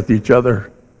together with each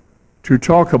other to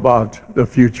talk about the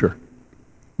future.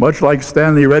 Much like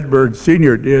Stanley Redbird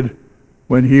Sr. did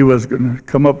when he was going to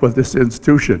come up with this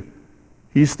institution.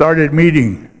 He started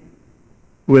meeting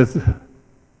with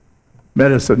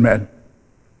medicine men,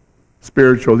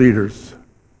 spiritual leaders,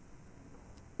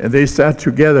 and they sat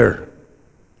together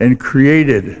and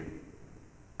created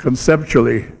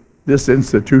conceptually this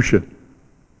institution.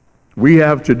 We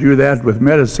have to do that with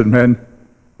medicine men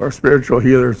or spiritual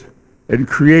healers and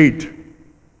create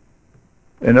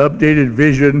an updated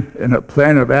vision and a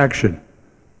plan of action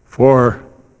for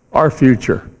our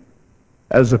future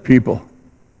as a people.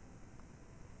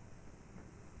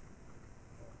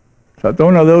 Sa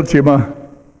tona l'ultima,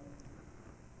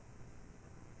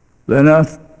 lena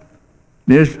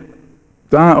nis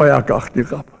ta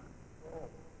Hoyekiyapi.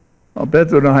 Al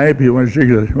beto na Eyapi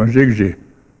Wocekiye.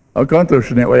 Al kanto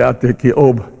shne Hoyekiyapi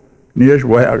ob nis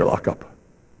Woglakapi.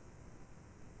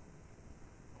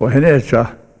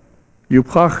 Hohenecha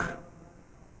yupach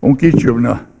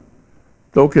Ikiciyuskinpi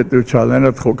toke tu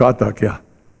chalena trokata kia.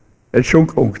 Et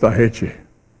shunk ta hechi.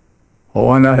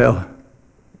 Hoana hel.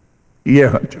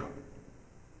 Yehanju.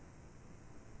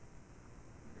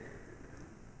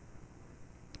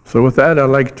 So with that, I'd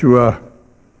like to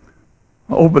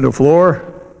open the floor,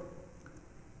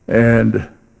 and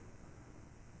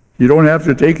you don't have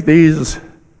to take these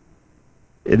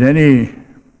in any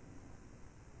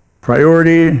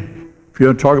priority. If you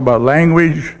want to talk about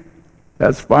language,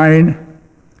 that's fine.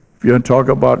 If you want to talk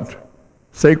about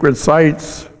sacred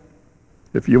sites,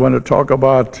 if you want to talk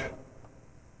about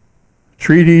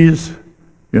treaties,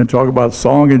 you want to talk about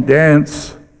song and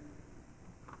dance,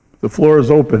 the floor is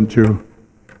open to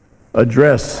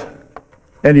address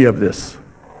any of this.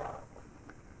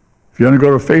 If you want to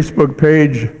go to Facebook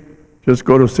page, just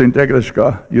go to St.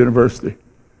 Teglishka University.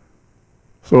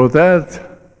 So with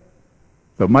that,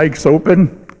 the mic's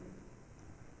open.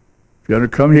 If you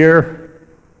want to come here,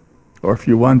 or if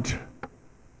you want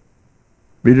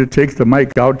me to take the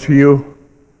mic out to you,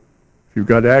 if you've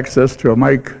got access to a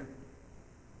mic,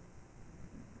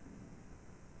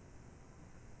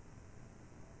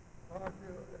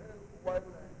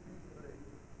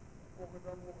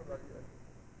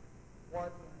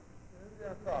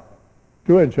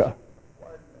 do it, ja.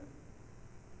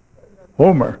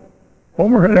 Homer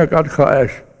hena kat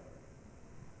khaesh.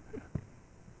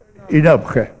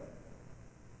 Inapche.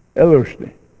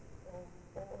 Elushni.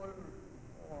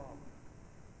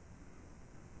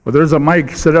 Well, there's a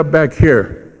mic set up back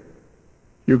here.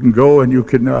 You can go and you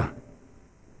can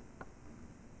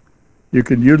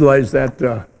utilize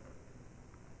that.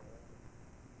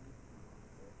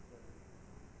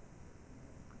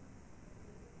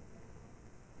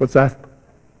 What's that?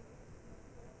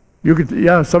 You could,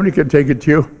 yeah, somebody can take it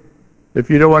to you. If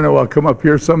you don't want to come up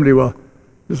here, somebody will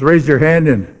just raise your hand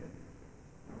and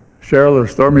Cheryl or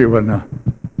Stormy will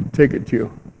take it to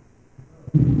you.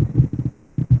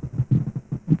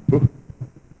 Ooh.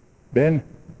 Ben?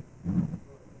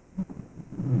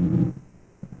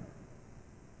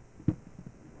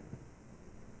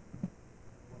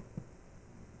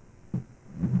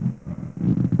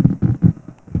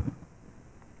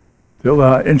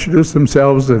 They'll introduce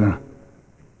themselves and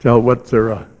tell what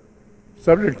their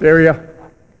subject area.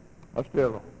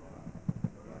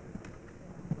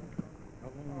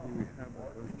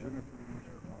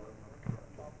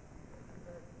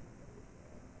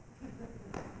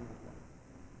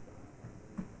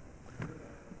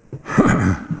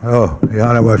 Oh,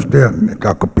 Yana was there,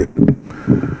 Wicawotapi.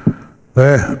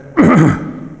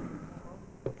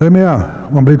 Let me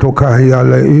Wanbli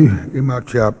Ikiciyuskinpi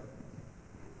Eyapi.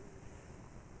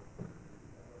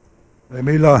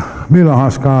 Mila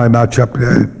Hoyekiyapi Eyapi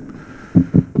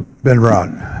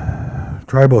Benrod,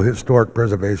 Tribal Historic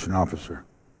Preservation Officer.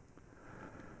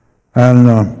 And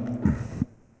I'm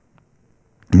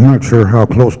not sure how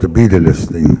close to be to this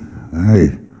thing.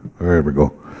 Hey, there we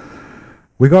go.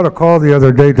 We got a call the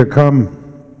other day to come.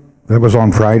 That was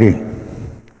on Friday,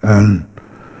 and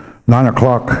 9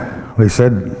 o'clock. They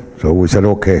said, so we said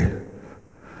okay.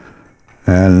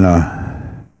 And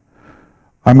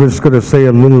I'm just going to say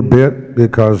a little bit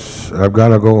because I've got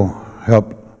to go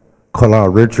help call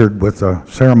out Richard with a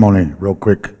ceremony real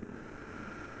quick.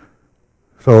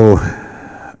 So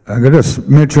I'm going to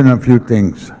mention a few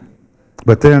things,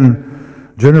 but then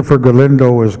Jennifer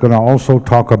Galindo is going to also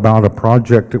talk about a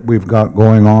project that we've got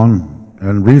going on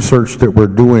and research that we're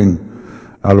doing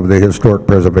out of the Historic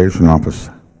Preservation Office.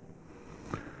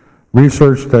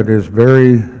 Research that is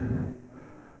very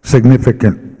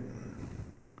significant,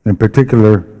 in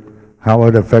particular how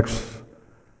it affects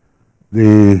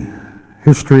the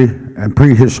history and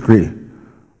prehistory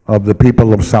of the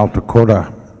people of South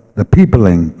Dakota, the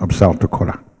peopling of South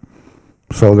Dakota.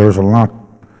 So there's a lot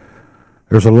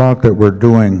that we're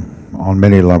doing on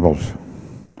many levels.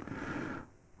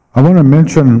 I want to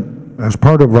mention, as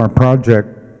part of our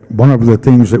project, one of the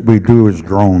things that we do is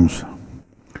drones.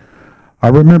 I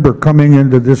remember coming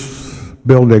into this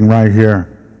building right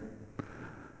here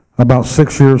about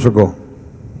 6 years ago,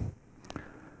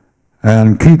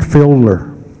 and Keith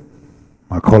Fielder,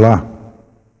 my kola,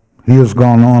 he has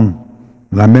gone on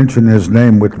And I mention his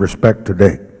name with respect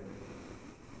today.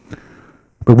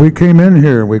 But we came in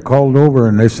here, we called over,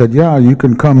 and they said, yeah, you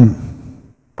can come,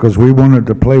 because we wanted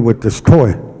to play with this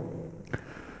toy.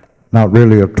 Not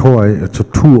really a toy, it's a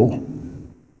tool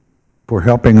for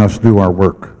helping us do our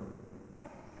work.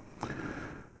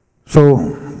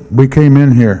 So we came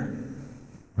in here,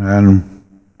 and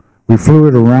we flew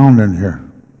it around in here.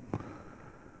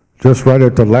 Just right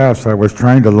at the last, I was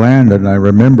trying to land, and I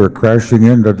remember crashing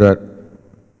into that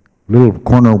little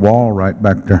corner wall right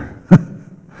back there.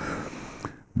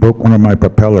 Broke one of my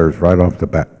propellers right off the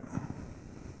bat.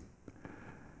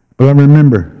 But I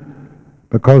remember,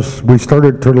 because we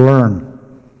started to learn,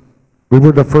 we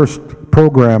were the first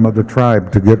program of the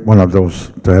tribe to get one of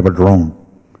those, to have a drone.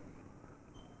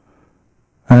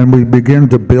 And we began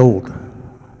to build.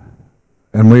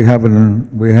 And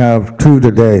we have two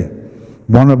today.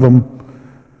 One of them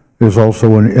is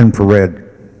also an infrared.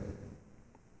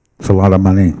 It's a lot of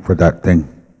money for that thing.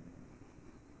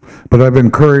 But I've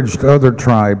encouraged other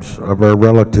tribes of our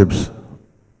relatives.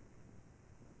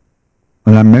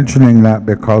 And I'm mentioning that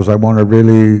because I want to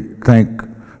really thank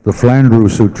the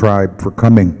Flandrusu tribe for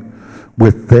coming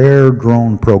with their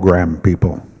drone program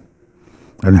people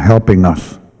and helping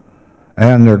us,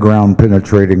 and their ground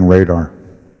penetrating radar.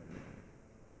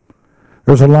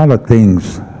 There's a lot of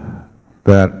things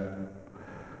that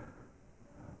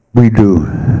we do,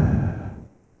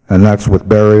 and that's with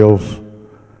burials,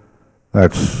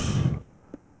 that's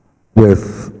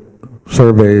with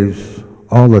surveys,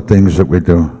 all the things that we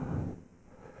do.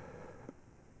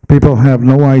 People have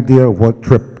no idea what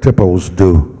TIPOs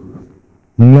do.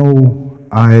 No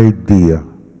idea.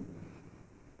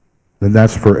 And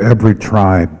that's for every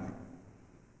tribe.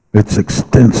 It's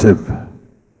extensive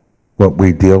what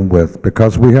we deal with,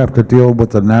 because we have to deal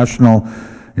with the National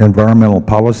Environmental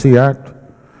Policy Act.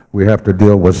 We have to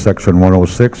deal with Section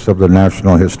 106 of the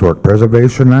National Historic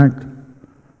Preservation Act,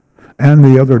 and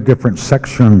the other different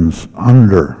sections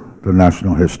under the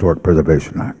National Historic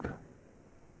Preservation Act.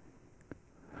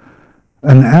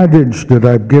 An adage that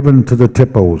I've given to the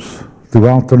TIPOs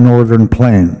throughout the Northern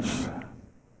Plains,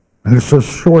 and it's a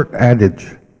short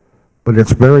adage, but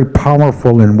it's very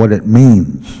powerful in what it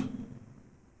means.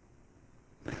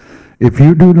 If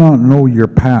you do not know your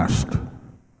past,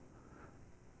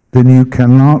 then you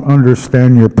cannot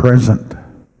understand your present,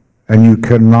 and you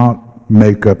cannot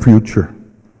make a future.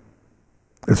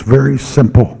 It's very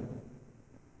simple.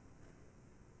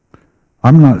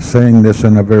 I'm not saying this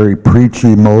in a very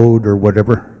preachy mode or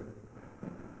whatever.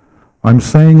 I'm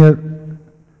saying it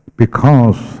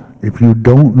because if you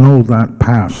don't know that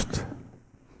past,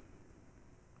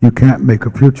 you can't make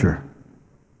a future.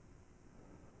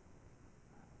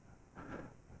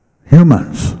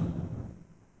 Humans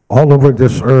all over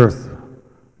this earth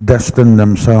destine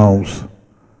themselves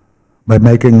by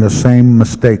making the same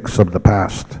mistakes of the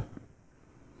past.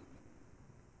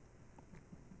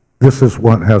 This is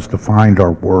what has defined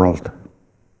our world.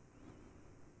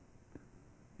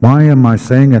 Why am I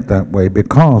saying it that way?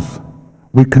 Because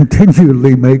we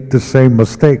continually make the same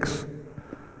mistakes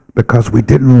because we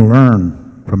didn't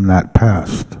learn from that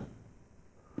past.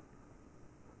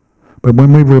 But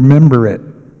when we remember it,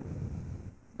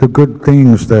 the good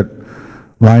things that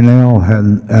Lionel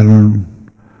and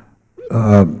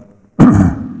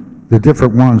the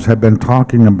different ones have been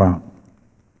talking about,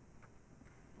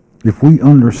 if we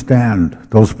understand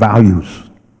those values,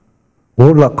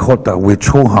 Lakota,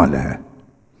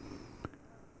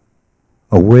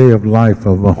 a way of life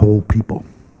of a whole people.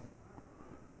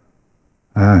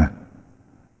 Now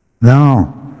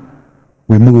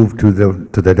we move to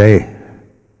the day,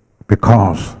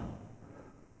 because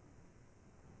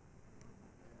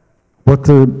what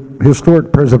the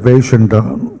Historic Preservation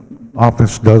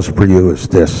Office does for you is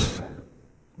this.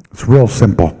 It's real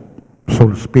simple, so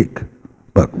to speak,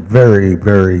 but very,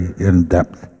 very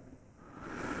in-depth.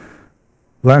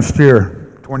 Last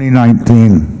year,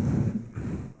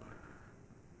 2019,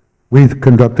 we've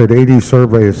conducted 80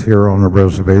 surveys here on the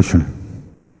reservation.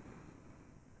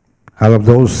 Out of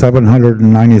those,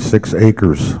 796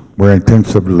 acres were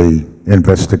intensively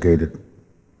investigated.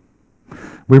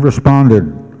 We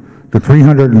responded to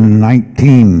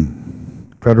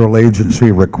 319 federal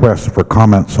agency requests for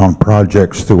comments on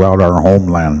projects throughout our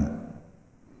homeland.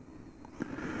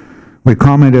 We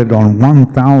commented on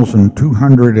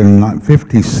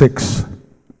 1,256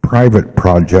 private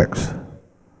projects.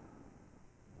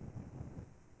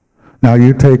 Now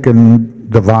you take and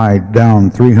divide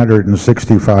down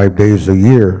 365 days a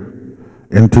year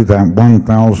into that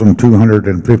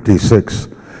 1,256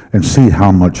 and see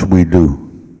how much we do.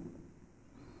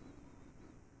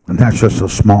 And that's just a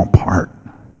small part.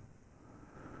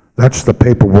 That's the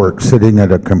paperwork, sitting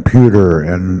at a computer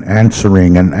and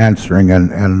answering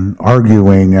and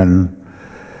arguing and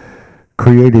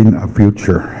creating a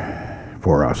future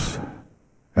for us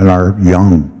and our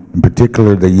young, in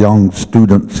particular the young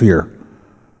students here.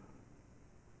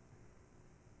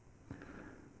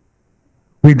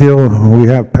 We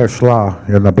have Peshla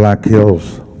in the Black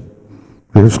Hills,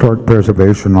 the Historic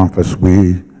Preservation Office.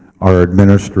 We are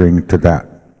administering to that,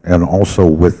 and also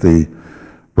with the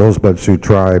Rosebud Sioux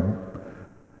Tribe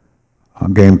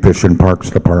Game Fish and Parks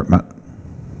Department.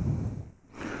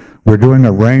 We're doing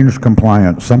a range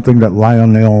compliance, something that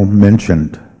Lionel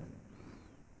mentioned.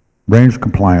 Range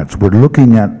compliance. We're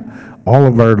looking at all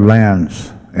of our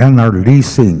lands and our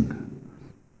leasing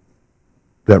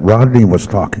that Rodney was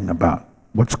talking about.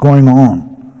 What's going on?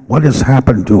 What has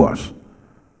happened to us?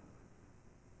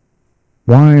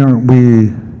 Why aren't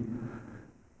we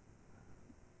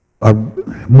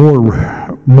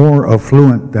more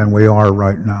affluent than we are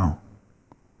right now?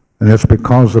 And it's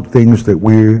because of things that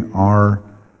we are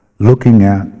looking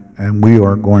at and we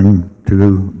are going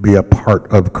to be a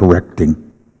part of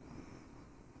correcting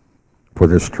for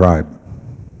this tribe.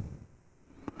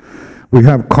 We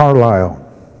have Carlisle.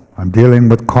 I'm dealing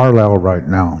with Carlisle right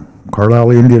now,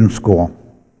 Carlisle Indian School,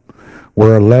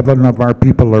 where 11 of our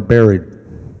people are buried.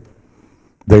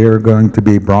 They are going to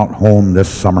be brought home this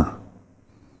summer.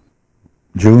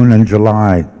 June and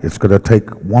July, it's going to take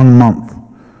 1 month,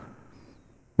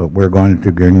 but we're going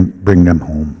to bring them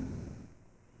home.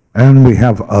 And we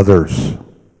have others.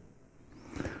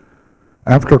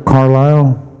 After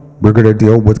Carlisle, we're going to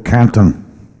deal with Canton.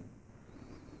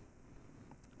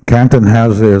 Canton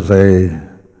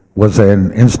was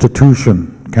an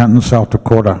institution, Canton, South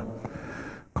Dakota,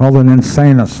 called an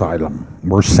insane asylum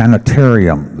or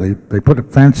sanitarium. They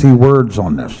put fancy words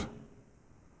on this.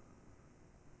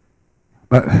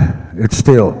 But it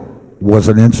still was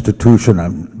an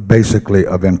institution basically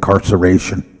of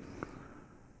incarceration.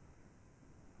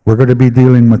 We're going to be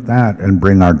dealing with that and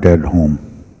bring our dead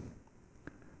home.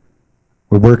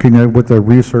 We're working with a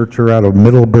researcher out of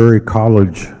Middlebury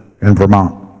College in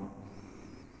Vermont.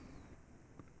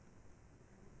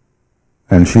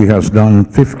 And she has done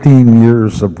 15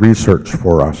 years of research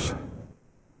for us.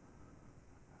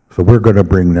 So we're going to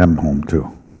bring them home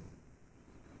too.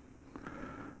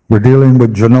 We're dealing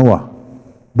with Genoa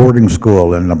boarding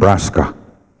school in Nebraska.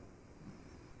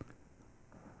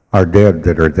 Our dead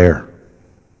that are there.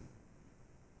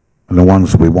 And the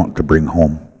ones we want to bring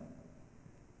home.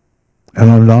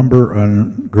 And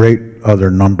a great other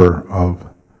number of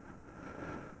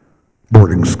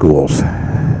boarding schools.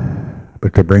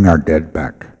 But to bring our dead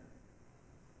back.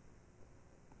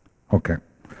 Okay.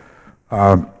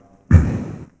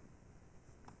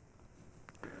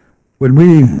 When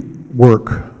we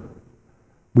work,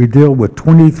 we deal with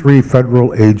 23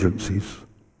 federal agencies.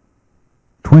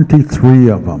 23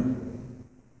 of them.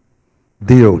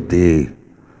 DOD,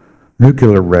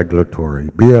 Nuclear Regulatory,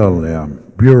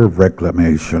 BLM, Bureau of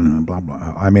Reclamation, blah,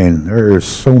 blah. I mean, there are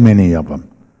so many of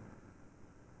them.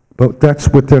 But that's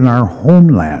within our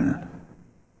homeland.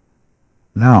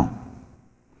 Now,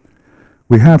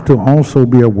 we have to also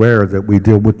be aware that we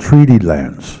deal with treaty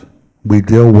lands. We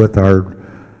deal with our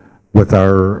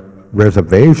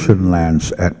reservation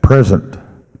lands at present,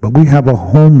 but we have a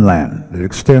homeland that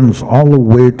extends all the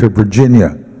way to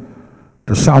Virginia,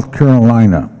 to South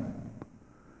Carolina,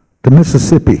 to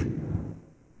Mississippi,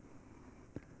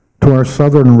 to our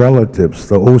southern relatives,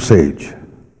 the Osage,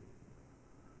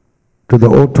 to the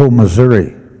Oto,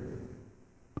 Missouri,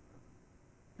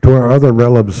 to our other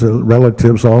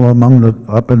relatives all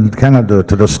up in Canada,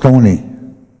 to the Stony.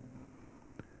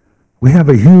 We have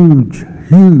a huge,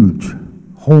 huge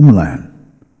homeland.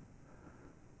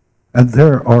 And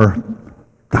there are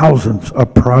thousands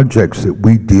of projects that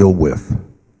we deal with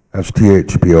as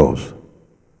THPOs.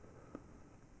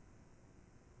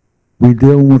 We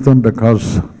deal with them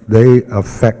because they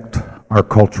affect our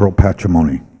cultural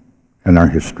patrimony and our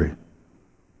history.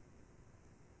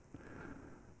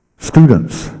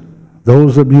 Students,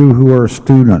 those of you who are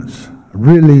students,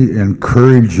 really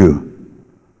encourage you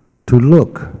to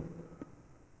look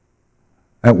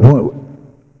at what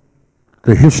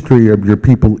the history of your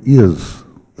people is,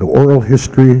 the oral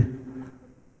history,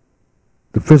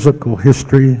 the physical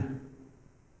history,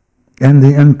 and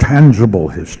the intangible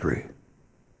history.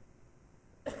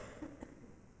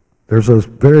 There's a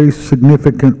very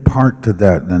significant part to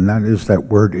that, and that is that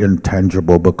word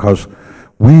intangible, because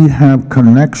we have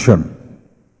connection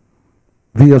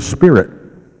via spirit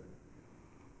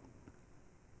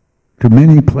to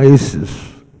many places,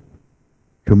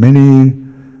 to many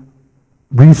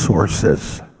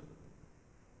resources.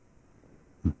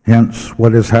 Hence,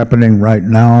 what is happening right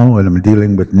now, and I'm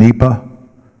dealing with NEPA,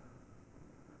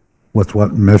 with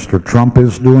what Mr. Trump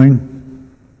is doing,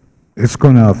 it's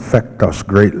going to affect us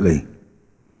greatly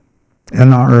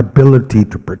in our ability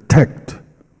to protect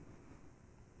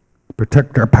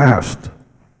our past,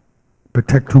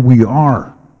 protect who we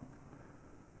are,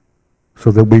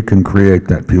 so that we can create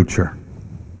that future.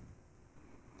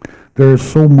 There is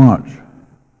so much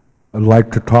I'd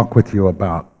like to talk with you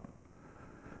about,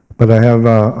 but I have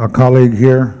a colleague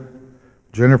here,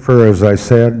 Jennifer, as I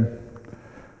said.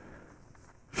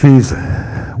 She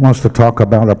wants to talk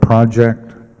about a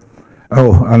project.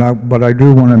 Oh, but I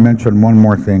do want to mention one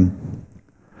more thing,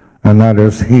 and that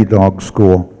is He Dog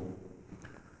School.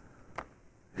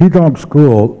 He Dog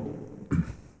School,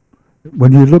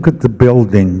 when you look at the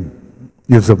building,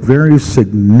 is a very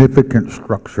significant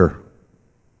structure.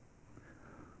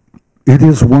 It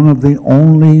is one of the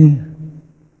only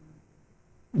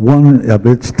one of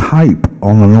its type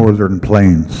on the Northern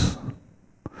Plains.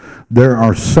 There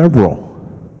are several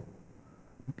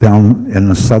down in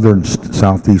the southern,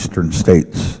 southeastern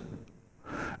states,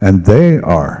 and they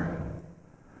are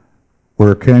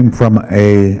where it came from.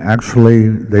 Actually,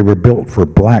 they were built for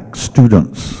black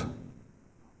students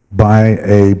by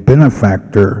a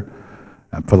benefactor,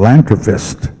 a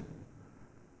philanthropist,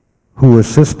 who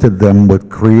assisted them with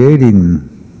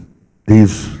creating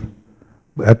these,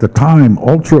 at the time,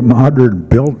 ultra-modern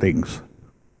buildings.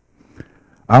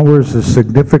 Ours is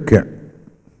significant.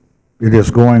 It is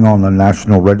going on the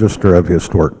National Register of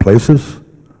Historic Places.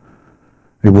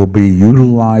 It will be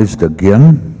utilized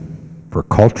again for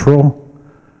cultural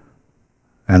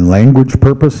and language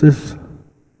purposes.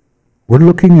 We're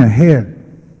looking ahead.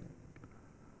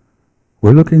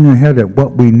 We're looking ahead at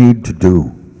what we need to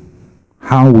do,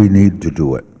 how we need to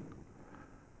do it.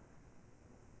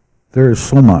 There is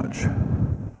so much,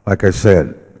 like I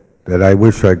said, that I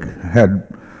wish I had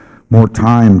more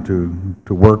time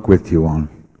to work with you on,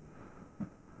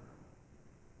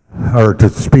 or to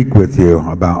speak with you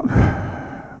about.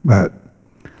 But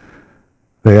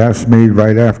they asked me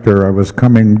right after I was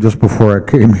coming, just before I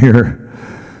came here,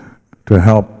 to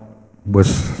help with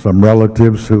some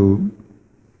relatives who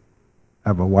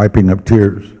have a wiping of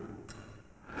tears.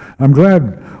 I'm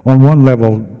glad on one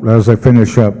level, as I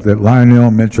finish up, that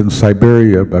Lionel mentioned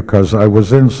Siberia, because I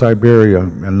was in Siberia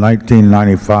in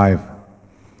 1995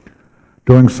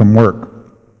 doing some work.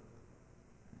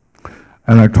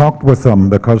 And I talked with them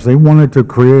because they wanted to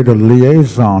create a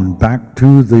liaison back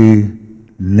to the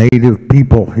native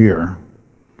people here.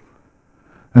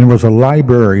 And there was a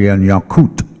library in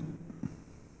Yakut.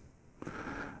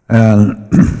 And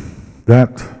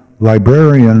that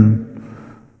librarian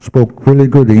spoke really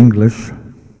good English,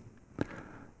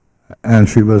 and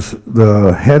she was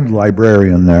the head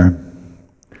librarian there.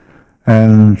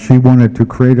 And she wanted to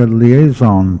create a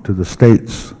liaison to the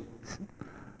states,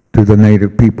 to the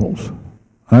native peoples.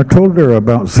 I told her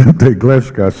about Sinte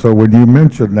Gleshka, so when you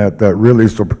mentioned that, that really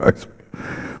surprised me,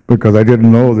 because I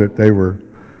didn't know that they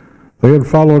had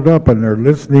followed up and they're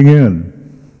listening in.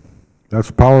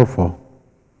 That's powerful.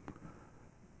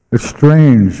 It's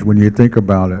strange when you think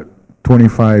about it,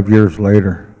 25 years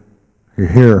later, you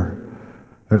hear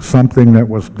that something that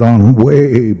was done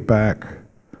way back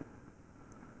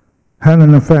had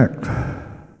an effect,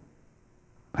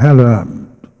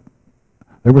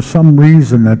 there was some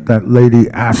reason that lady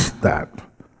asked that.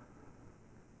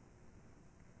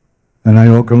 And I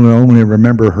can only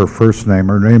remember her first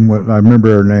name. I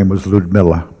remember her name was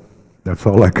Ludmilla. That's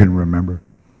all I can remember.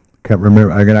 Can't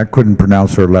remember, I couldn't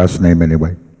pronounce her last name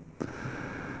anyway.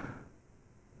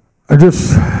 I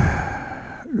just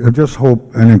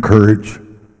hope and encourage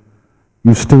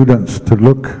you students to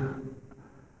look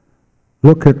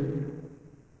at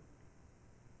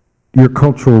your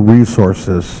cultural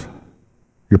resources,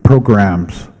 your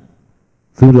programs,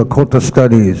 through Lakota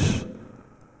studies,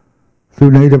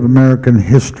 through Native American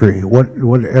history,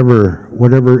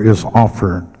 whatever is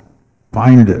offered,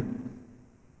 find it.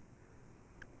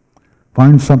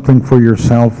 Find something for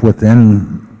yourself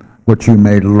within what you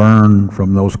may learn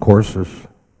from those courses.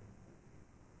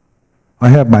 I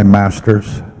have my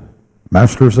Masters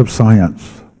of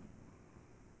Science.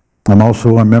 I'm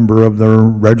also a member of the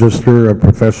Register of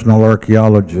Professional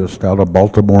Archaeologists out of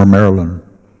Baltimore, Maryland.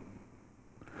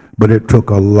 But it took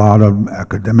a lot of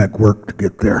academic work to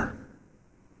get there.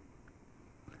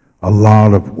 A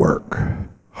lot of work,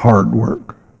 hard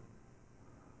work.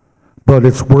 But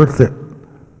it's worth it,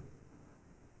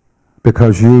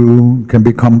 because you can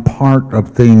become part of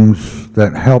things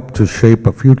that help to shape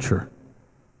a future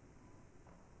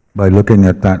by looking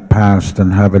at that past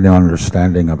and having an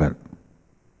understanding of it.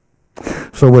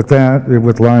 So with that,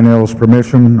 with Lionel's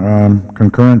permission,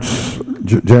 concurrence,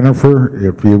 Jennifer,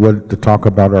 if you would, to talk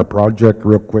about our project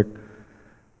real quick.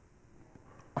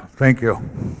 Thank you.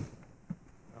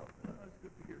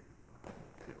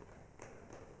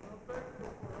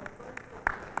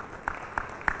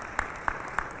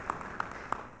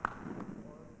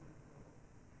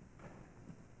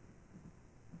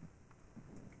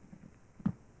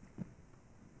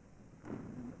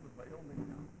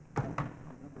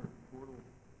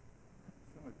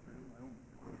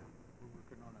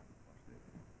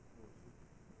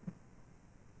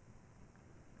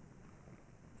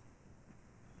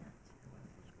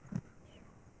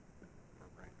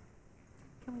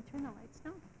 Can we turn the lights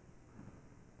down?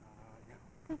 Yeah.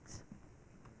 Thanks.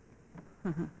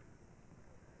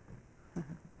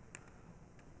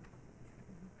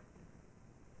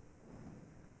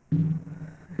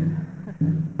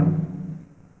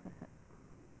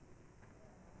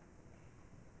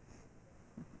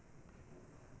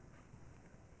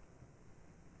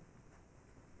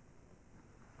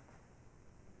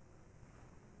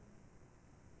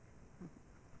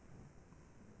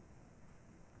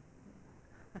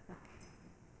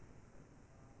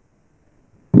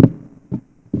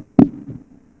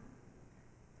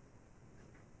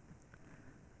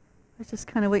 I was just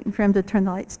kind of waiting for him to turn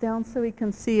the lights down so we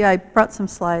can see. I brought some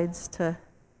slides to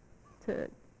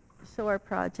show our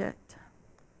project.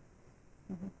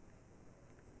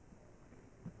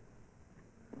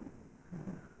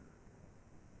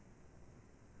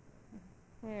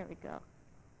 There we go.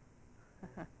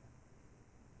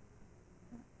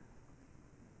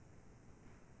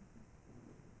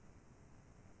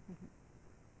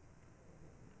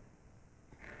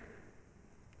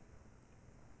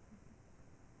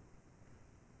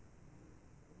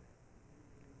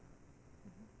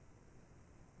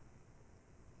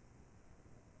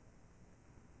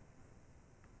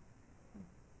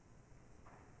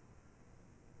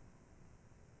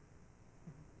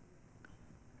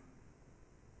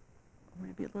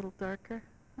 Maybe a little darker.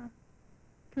 Huh?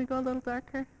 Can we go a little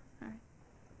darker? All right.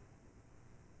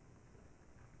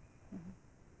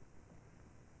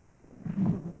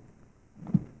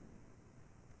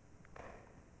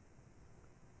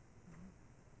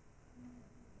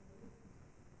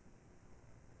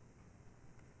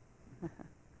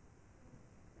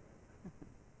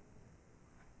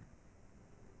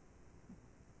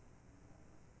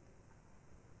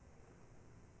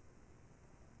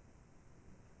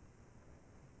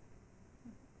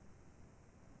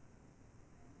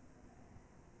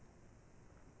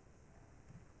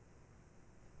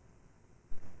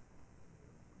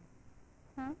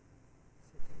 Huh?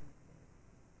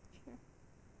 Sure.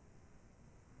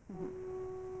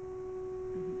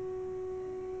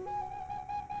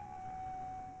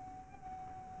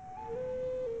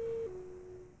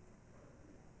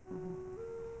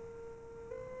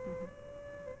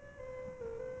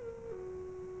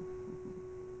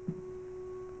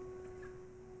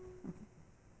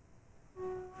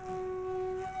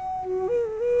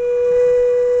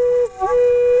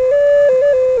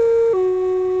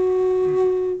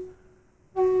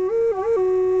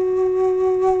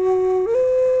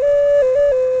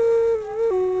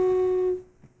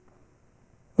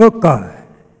 Okay.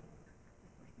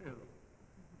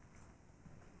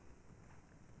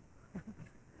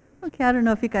 Okay, I don't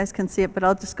know if you guys can see it, but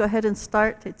I'll just go ahead and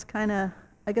start. It's kind of,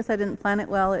 I guess I didn't plan it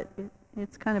well.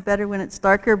 It's kind of better when it's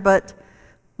darker, but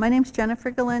my name's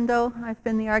Jennifer Galindo. I've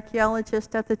been the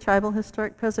archaeologist at the Tribal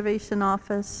Historic Preservation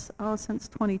Office since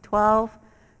 2012.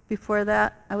 Before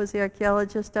that, I was the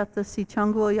archaeologist at the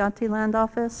Sichungu Oyate Land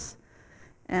Office.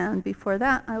 And before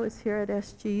that, I was here at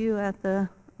SGU at the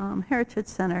Heritage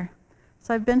Center.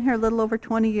 So I've been here a little over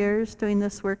 20 years doing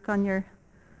this work on your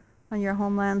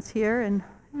homelands here, and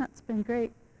yeah, it's been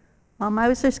great. I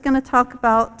was just going to talk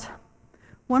about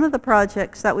one of the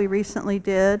projects that we recently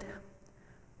did,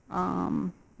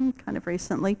 kind of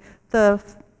recently.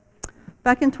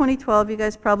 Back in 2012, you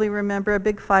guys probably remember a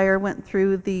big fire went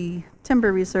through the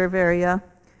timber reserve area,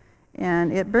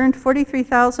 and it burned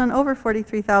over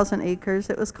 43,000 acres.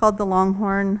 It was called the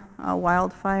Longhorn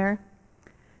wildfire.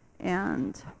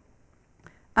 And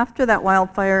after that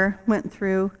wildfire went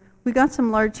through, we got some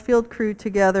large field crew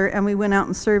together and we went out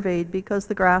and surveyed because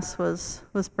the grass was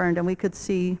burned and we could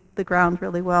see the ground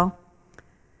really well.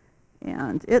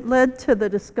 And it led to the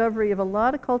discovery of a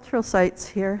lot of cultural sites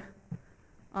here.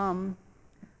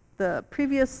 The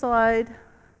previous slide,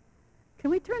 can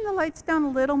we turn the lights down a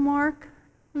little more?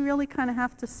 We really kind of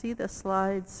have to see the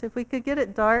slides. If we could get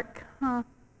it dark, huh?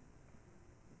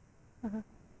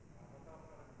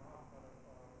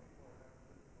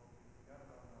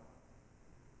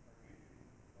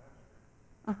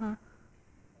 Uh-huh.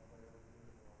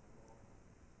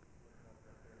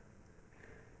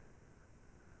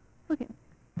 Okay.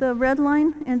 The red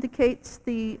line indicates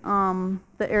the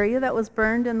area that was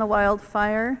burned in the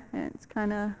wildfire, and it's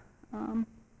kind of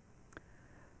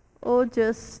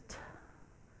just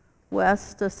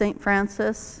west of St.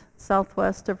 Francis,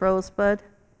 southwest of Rosebud.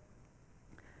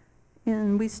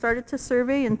 And we started to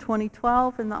survey in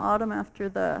 2012 in the autumn after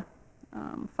the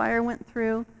fire went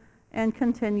through, and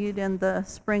continued in the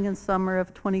spring and summer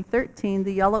of 2013.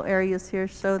 The yellow areas here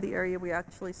show the area we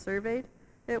actually surveyed.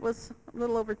 It was a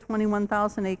little over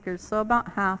 21,000 acres, so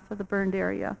about half of the burned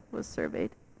area was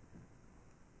surveyed.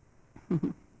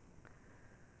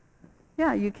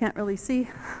 Yeah, you can't really see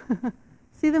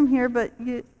them here, but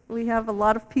we have a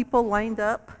lot of people lined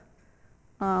up,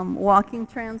 walking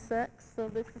transects. So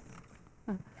this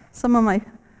is some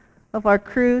of our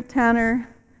crew, Tanner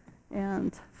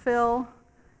and Phil,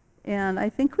 and I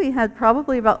think we had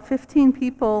probably about 15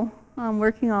 people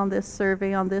working on this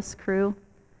survey on this crew.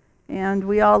 And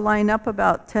we all line up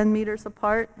about 10 meters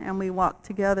apart, and we walk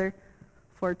together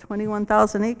for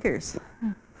 21,000 acres.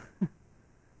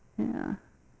 Yeah.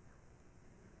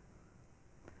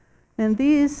 And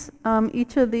these,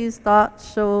 each of these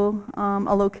dots show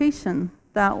a location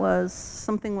that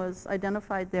something was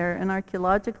identified there, an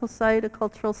archaeological site, a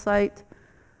cultural site,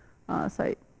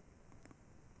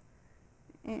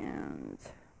 And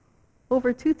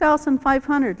over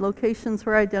 2,500 locations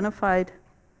were identified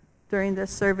during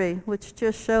this survey, which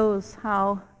just shows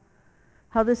how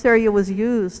this area was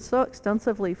used so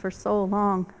extensively for so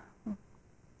long.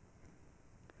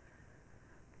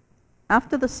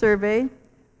 After the survey,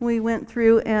 we went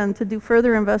through and to do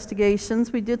further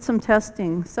investigations, we did some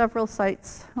testing. Several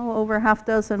sites, over half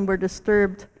dozen, were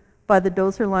disturbed by the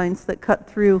dozer lines that cut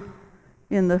through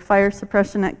in the fire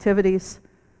suppression activities.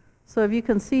 So if you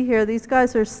can see here, these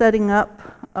guys are setting up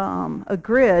a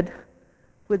grid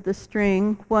with the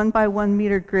string, 1 by 1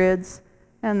 meter grids,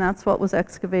 and that's what was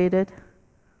excavated.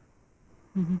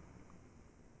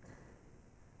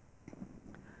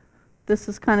 This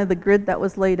is kind of the grid that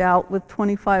was laid out with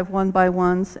 25 1 by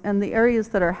 1s, and the areas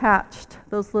that are hatched,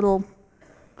 those little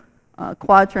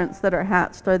quadrants that are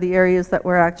hatched, are the areas that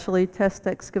were actually test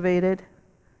excavated.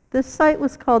 This site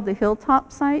was called the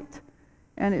Hilltop site,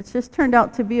 and it's just turned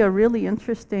out to be a really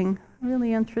interesting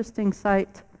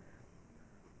site.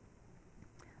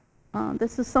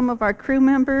 This is some of our crew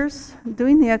members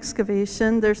doing the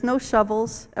excavation. There's no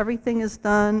shovels. Everything is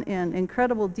done in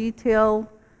incredible detail.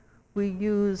 We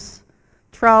use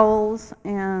trowels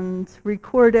and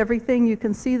record everything. You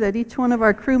can see that each one of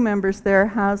our crew members there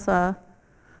has a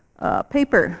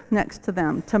paper next to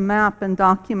them to map and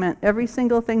document every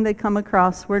single thing they come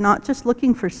across. We're not just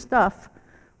looking for stuff.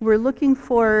 We're looking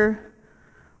for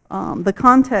the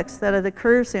context that it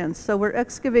occurs in. So we're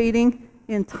excavating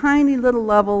in tiny little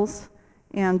levels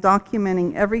and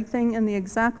documenting everything in the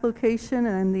exact location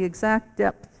and the exact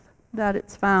depth that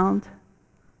it's found.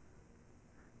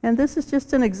 And this is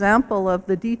just an example of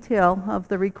the detail of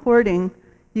the recording.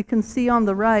 You can see on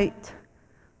the right,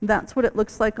 that's what it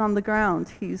looks like on the ground.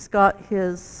 He's got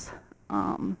his,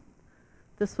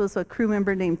 this was a crew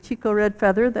member named Chico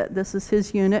Redfeather, this is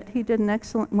his unit. He did an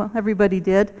excellent, well, everybody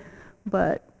did,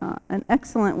 but an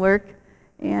excellent work.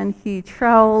 And he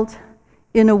troweled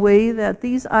in a way that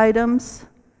these items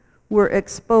were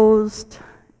exposed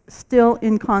still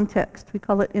in context. We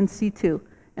call it in situ.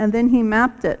 And then he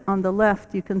mapped it on the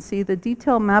left. You can see the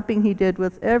detailed mapping he did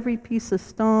with every piece of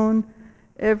stone,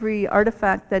 every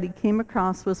artifact that he came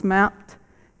across was mapped,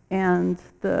 and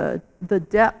the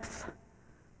depth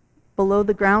below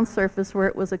the ground surface where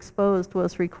it was exposed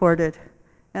was recorded.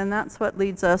 And that's what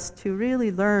leads us to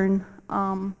really learn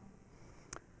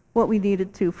what we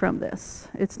needed to from this.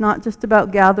 It's not just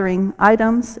about gathering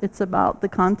items, it's about the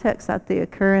context that they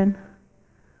occur in.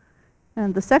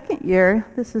 And the second year,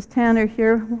 this is Tanner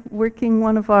here working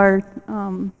one of our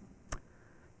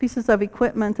pieces of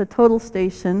equipment, a total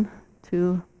station,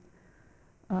 to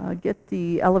get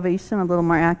the elevation a little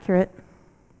more accurate.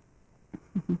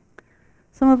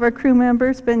 Some of our crew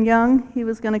members, Ben Young, he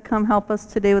was going to come help us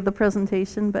today with the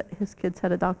presentation, but his kids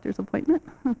had a doctor's appointment.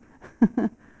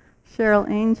 Cheryl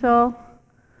Angel,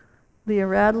 Leah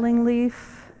Rattling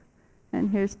Leaf, and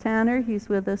here's Tanner. He's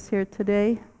with us here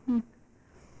today.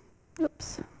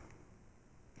 Oops.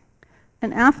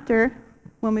 And after,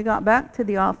 when we got back to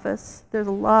the office, there's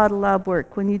a lot of lab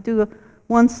work. When you do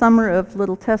one summer of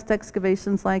little test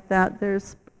excavations like that,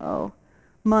 there's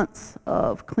months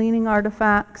of cleaning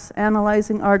artifacts,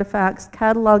 analyzing artifacts,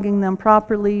 cataloging them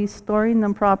properly, storing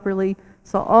them properly,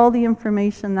 so all the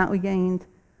information that we gained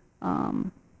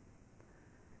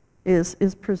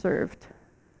is preserved.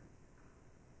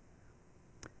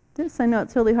 This, I know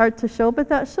it's really hard to show, but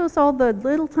that shows all the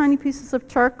little tiny pieces of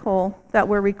charcoal that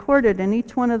were recorded in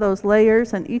each one of those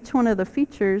layers and each one of the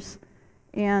features.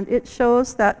 And it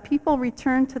shows that people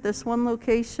returned to this one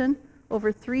location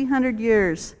over 300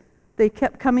 years. They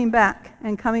kept coming back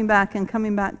and coming back and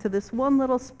coming back to this one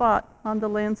little spot on the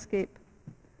landscape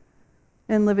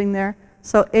and living there.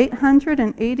 So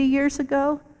 880 years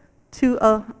ago to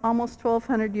almost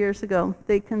 1,200 years ago,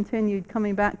 they continued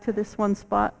coming back to this one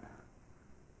spot.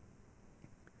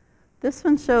 This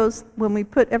one shows when we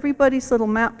put everybody's little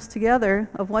maps together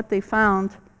of what they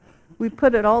found, we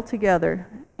put it all together.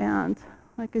 And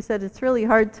like I said, it's really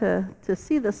hard to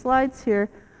see the slides here,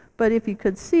 but if you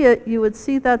could see it, you would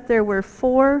see that there were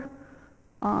 4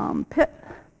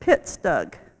 pits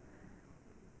dug.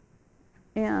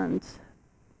 And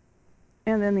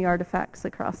then the artifacts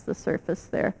across the surface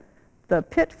there. The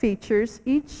pit features,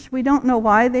 each, we don't know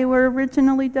why they were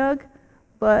originally dug,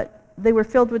 but they were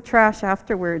filled with trash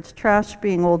afterwards. Trash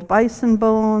being old bison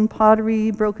bone,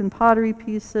 pottery, broken pottery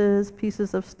pieces,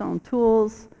 pieces of stone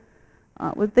tools.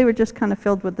 They were just kind of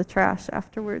filled with the trash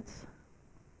afterwards.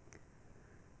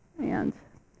 And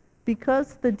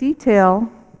because the detail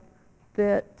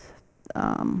that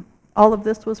all of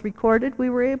this was recorded, we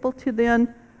were able to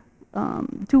then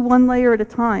do one layer at a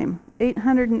time.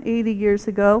 880 years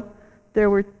ago, there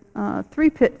were 3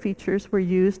 pit features were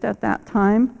used at that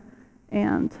time,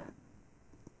 and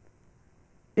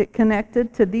it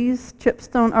connected to these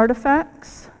chipstone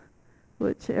artifacts,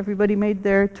 which everybody made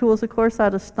their tools, of course,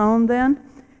 out of stone then.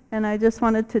 And I just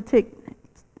wanted to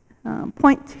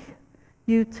point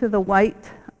you to the white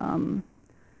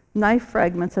knife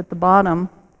fragments at the bottom.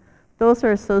 Those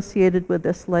are associated with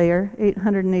this layer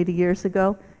 880 years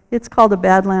ago. It's called a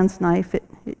Badlands knife. It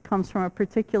comes from a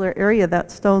particular area.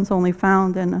 That stone's only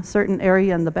found in a certain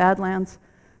area in the Badlands.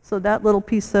 So that little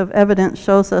piece of evidence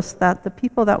shows us that the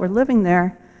people that were living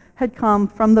there had come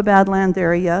from the Badland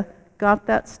area, got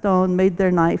that stone, made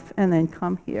their knife, and then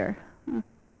come here.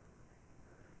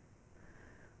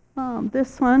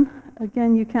 This one,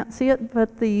 again, you can't see it, but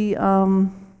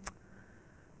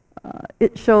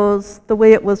it shows the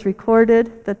way it was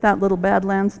recorded, that little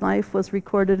Badlands knife was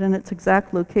recorded in its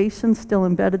exact location, still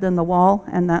embedded in the wall,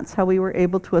 and that's how we were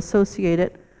able to associate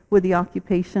it with the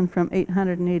occupation from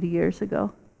 880 years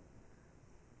ago.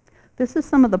 This is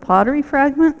some of the pottery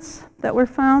fragments that were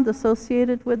found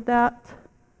associated with that.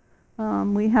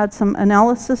 We had some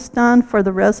analysis done for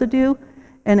the residue,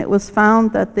 and it was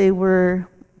found that they were,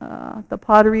 the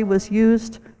pottery was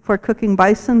used for cooking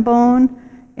bison bone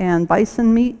and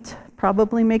bison meat,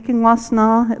 probably making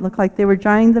wasna. It looked like they were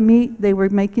drying the meat. They were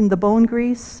making the bone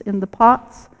grease in the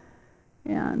pots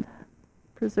and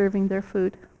preserving their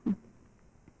food.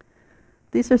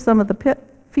 These are some of the pit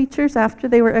features after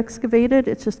they were excavated.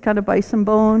 It's just kind of bison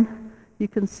bone. You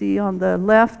can see on the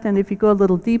left, and if you go a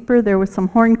little deeper, there were some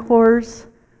horn cores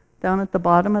down at the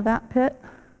bottom of that pit.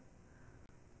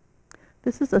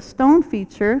 This is a stone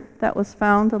feature that was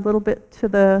found a little bit to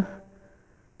the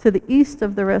east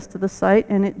of the rest of the site,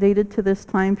 and it dated to this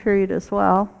time period as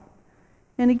well.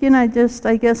 And again, I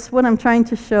guess what I'm trying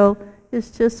to show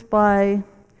is just by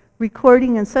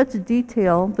recording in such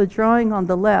detail, the drawing on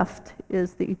the left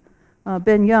is the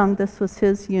Ben Young, this was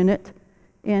his unit,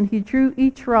 and he drew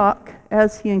each rock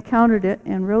as he encountered it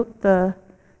and wrote the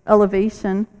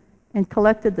elevation and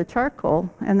collected the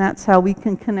charcoal, and that's how we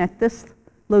can connect this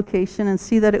location and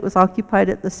see that it was occupied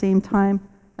at the same time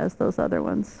as those other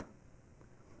ones.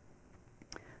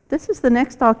 This is the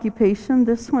next occupation.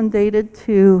 This one dated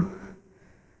to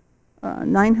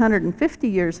 950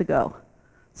 years ago.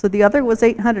 So the other was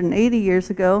 880 years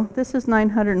ago. This is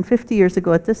 950 years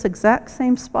ago at this exact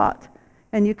same spot.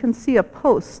 And you can see a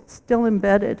post still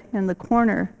embedded in the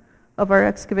corner of our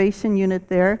excavation unit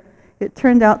there. It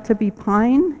turned out to be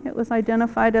pine. It was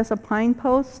identified as a pine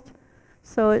post.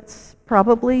 So it's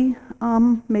probably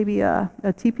maybe a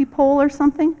teepee pole or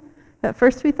something. At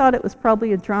first we thought it was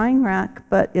probably a drying rack,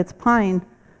 but it's pine.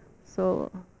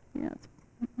 So yeah,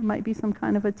 it might be some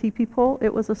kind of a teepee pole.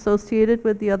 It was associated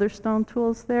with the other stone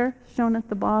tools there, shown at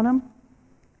the bottom.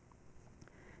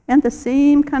 And the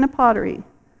same kind of pottery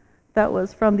that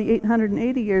was from the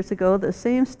 880 years ago, the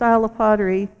same style of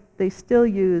pottery they still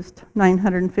used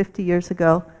 950 years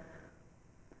ago.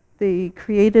 They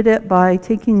created it by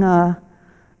taking a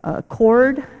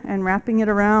cord and wrapping it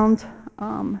around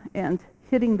and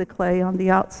hitting the clay on the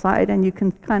outside, and you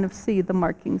can kind of see the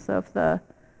markings of the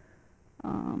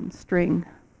string.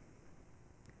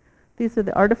 These are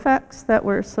the artifacts that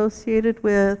were associated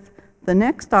with the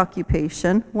next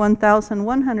occupation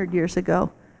 1,100 years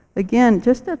ago. Again,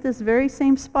 just at this very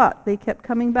same spot, they kept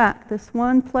coming back, this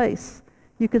one place.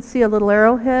 You could see a little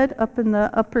arrowhead up in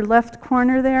the upper left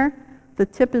corner there. The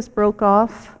tip is broke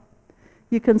off.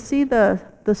 You can see the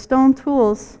stone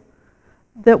tools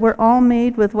that were all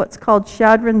made with what's called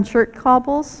shadron shirt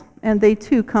cobbles, and they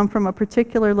too come from a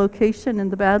particular location in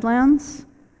the Badlands.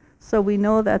 So we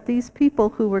know that these people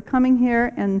who were coming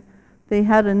here, and they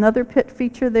had another pit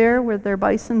feature there where their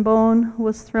bison bone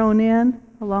was thrown in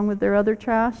along with their other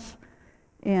trash.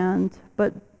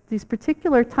 But these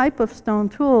particular type of stone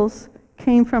tools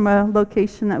came from a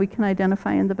location that we can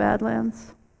identify in the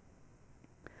Badlands.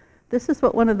 This is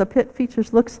what one of the pit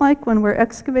features looks like when we're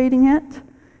excavating it.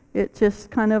 It's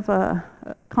just kind of a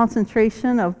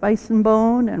concentration of bison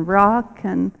bone and rock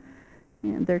and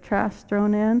their trash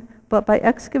thrown in. But by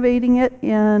excavating it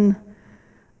in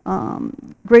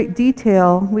great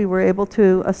detail, we were able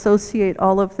to associate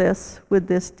all of this with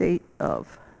this date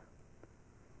of.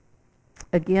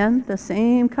 Again, the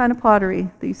same kind of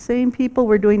pottery. These same people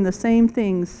were doing the same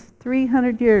things.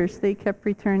 300 years they kept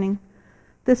returning.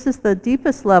 This is the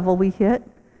deepest level we hit,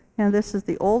 and this is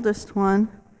the oldest one.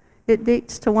 It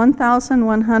dates to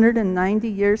 1,190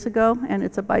 years ago, and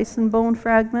it's a bison bone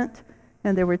fragment.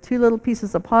 And there were two little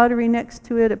pieces of pottery next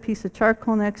to it, a piece of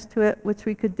charcoal next to it, which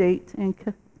we could date and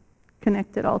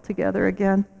connect it all together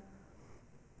again.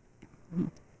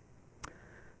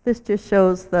 This just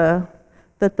shows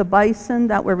that the bison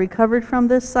that were recovered from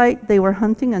this site, they were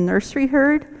hunting a nursery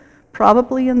herd,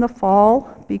 probably in the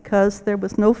fall, because there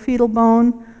was no fetal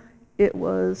bone. It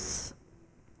was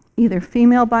either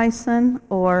female bison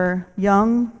or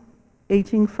young,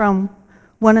 aging from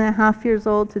 1.5 years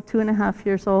old to 2.5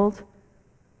 years old.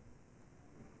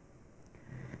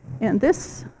 And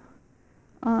this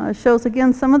shows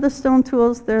again some of the stone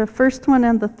tools. The first one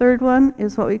and the third one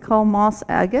is what we call moss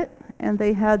agate, and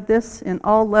they had this in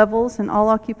all levels and all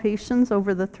occupations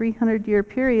over the 300-year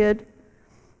period.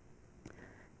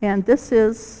 And this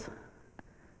is,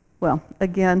 well,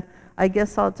 again, I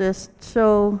guess I'll just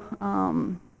show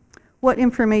what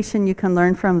information you can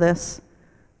learn from this.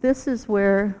 This is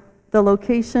where the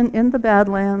location in the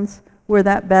Badlands where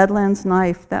that Badlands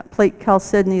knife, that plate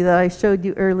chalcedony that I showed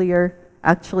you earlier,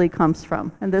 actually comes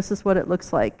from. And this is what it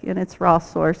looks like in its raw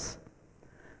source.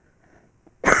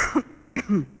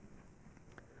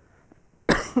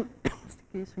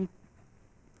 Excuse me.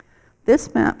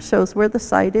 This map shows where the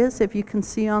site is. If you can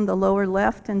see on the lower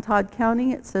left in Todd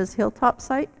County, it says Hilltop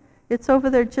Site. It's over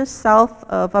there just south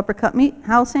of Upper Cut Meat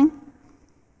Housing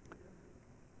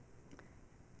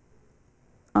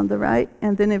on the right.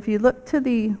 And then if you look to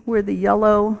where the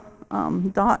yellow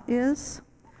dot is,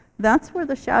 that's where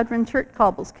the Shadron chert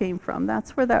cobbles came from.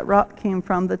 That's where that rock came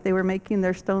from that they were making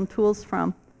their stone tools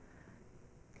from.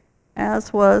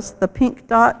 As was the pink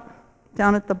dot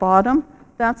down at the bottom.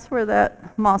 That's where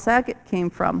that moss agate came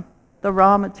from, the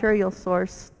raw material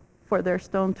source for their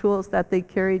stone tools that they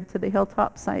carried to the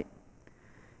Hilltop site.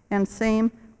 And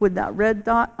same with that red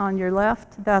dot on your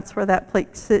left, that's where that plate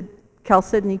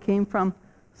chalcedony came from.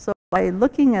 So by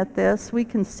looking at this, we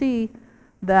can see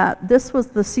that this was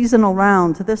the seasonal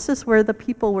round. This is where the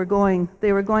people were going.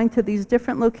 They were going to these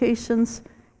different locations,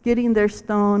 getting their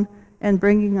stone and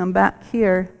bringing them back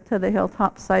here to the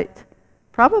Hilltop site,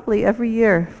 probably every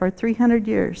year for 300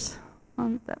 years.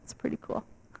 Oh, that's pretty cool.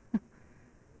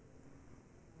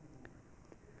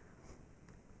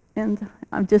 And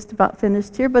I'm just about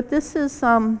finished here, but this is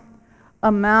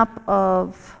a map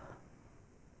of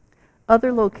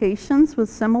other locations with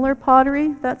similar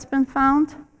pottery that's been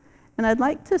found. And I'd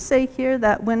like to say here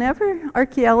that whenever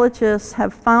archaeologists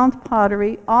have found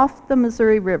pottery off the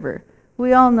Missouri River,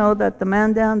 we all know that the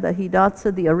Mandan, the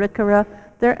Hidatsa, the Arikara,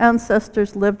 their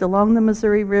ancestors lived along the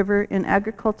Missouri River in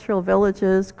agricultural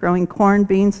villages, growing corn,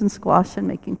 beans, and squash, and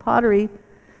making pottery.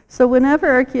 So whenever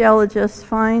archaeologists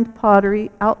find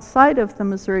pottery outside of the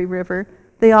Missouri River,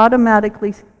 they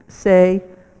automatically say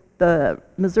the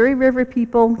Missouri River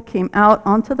people came out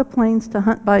onto the plains to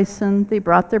hunt bison, they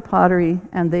brought their pottery,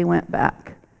 and they went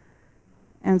back.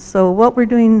 And so what we're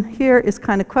doing here is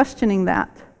kind of questioning that,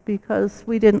 because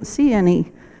we didn't see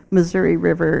any Missouri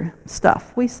River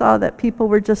stuff. We saw that people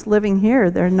were just living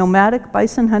here. They're nomadic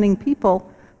bison hunting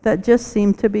people that just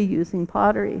seem to be using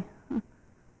pottery.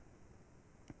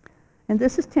 And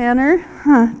this is Tanner.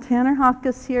 Tanner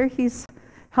Hawkus here. He's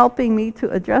helping me to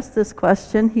address this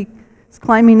question. He's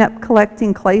climbing up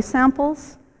collecting clay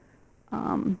samples.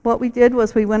 What we did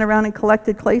was we went around and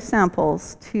collected clay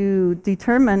samples to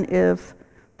determine if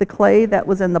the clay that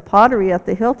was in the pottery at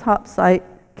the Hilltop site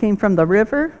came from the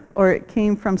river or it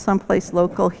came from someplace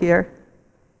local here.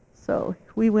 So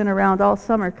we went around all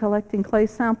summer collecting clay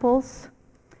samples.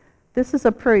 This is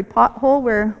a prairie pothole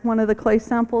where one of the clay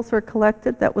samples were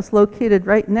collected that was located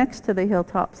right next to the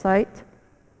hilltop site.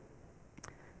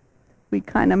 We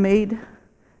kind of made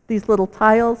these little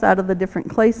tiles out of the different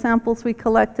clay samples we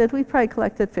collected. We probably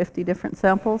collected 50 different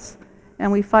samples, and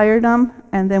we fired them,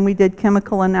 and then we did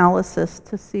chemical analysis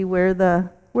to see where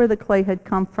the clay had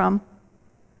come from.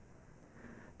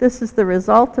 This is the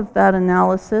result of that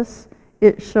analysis.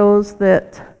 It shows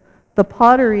that the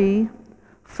pottery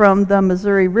from the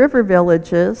Missouri River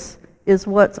villages is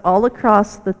what's all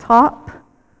across the top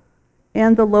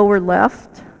and the lower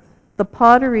left. The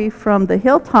pottery from the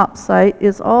hilltop site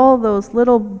is all those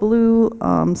little blue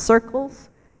circles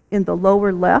in the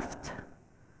lower left,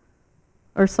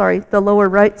 or sorry, the lower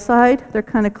right side. They're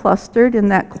kind of clustered in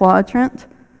that quadrant,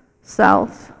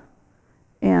 south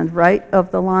and right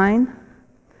of the line.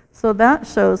 So that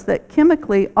shows that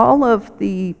chemically all of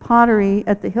the pottery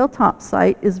at the hilltop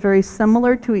site is very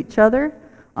similar to each other.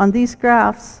 On these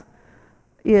graphs,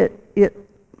 it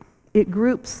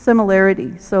groups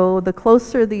similarity. So the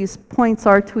closer these points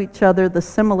are to each other, the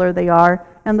similar they are,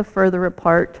 and the further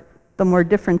apart, the more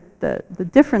different the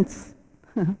difference.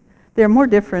 They're more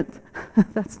different.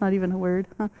 That's not even a word.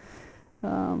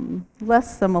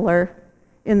 Less similar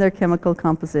in their chemical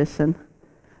composition.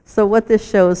 So what this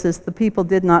shows is the people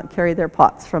did not carry their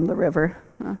pots from the river.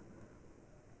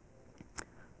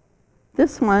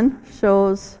 This one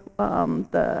shows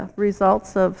the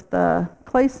results of the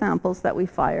clay samples that we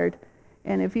fired.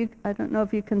 And I don't know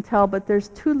if you can tell, but there's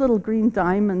two little green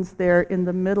diamonds there in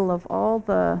the middle of all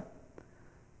the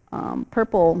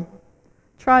purple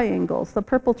triangles. The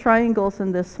purple triangles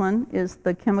in this one is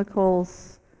the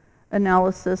chemicals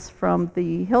analysis from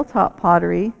the hilltop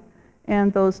pottery.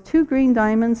 And those two green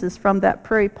diamonds is from that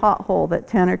prairie pothole that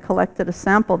Tanner collected a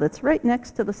sample that's right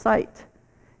next to the site.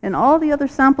 And all the other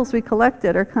samples we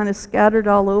collected are kind of scattered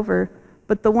all over,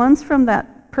 but the ones from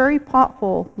that prairie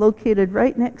pothole located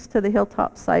right next to the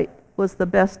hilltop site was the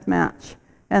best match.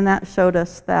 And that showed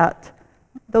us that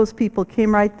those people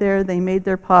came right there, they made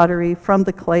their pottery from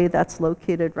the clay that's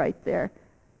located right there.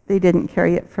 They didn't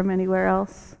carry it from anywhere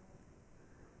else.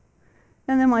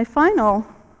 And then my final,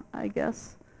 I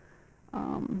guess,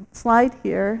 slide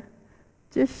here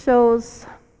just shows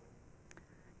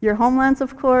your homelands,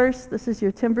 of course. This is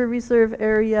your timber reserve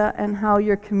area, and how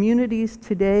your communities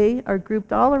today are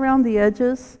grouped all around the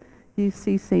edges. You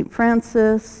see St.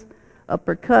 Francis,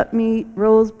 Upper Cutmeat,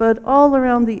 Rosebud, all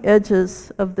around the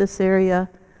edges of this area.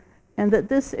 And that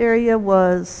this area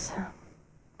was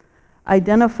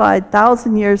identified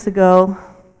 1,000 years ago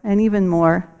and even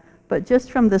more. But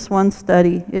just from this one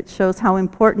study, it shows how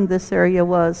important this area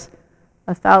was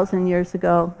 1,000 years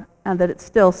ago, and that it's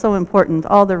still so important.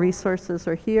 All the resources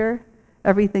are here.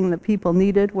 Everything that people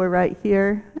needed were right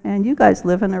here. And you guys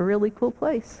live in a really cool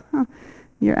place. Huh?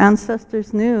 Your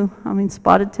ancestors knew. I mean,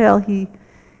 Spotted Tail,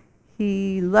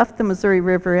 he left the Missouri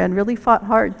River and really fought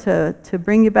hard to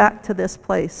bring you back to this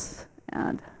place.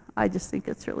 And I just think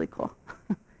it's really cool.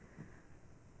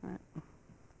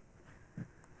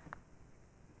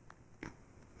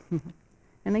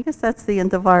 And I guess that's the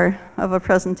end of our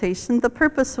presentation. The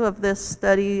purpose of this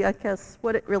study, I guess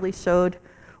what it really showed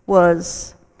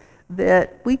was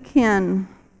that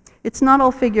it's not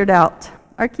all figured out.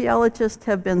 Archaeologists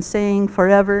have been saying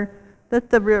forever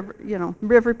that the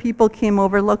river people came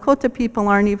over. Lakota people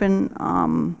aren't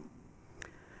even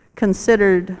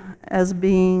considered as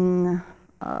being,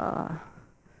 well,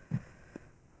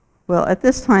 at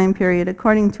this time period,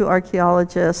 according to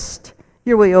archaeologists,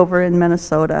 you're way over in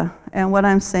Minnesota. And what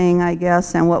I'm saying, I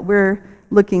guess, and what we're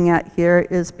looking at here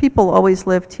is people always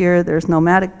lived here. There's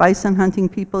nomadic bison hunting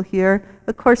people here.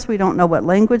 Of course, we don't know what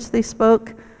language they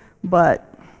spoke,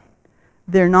 but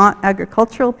they're not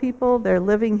agricultural people. They're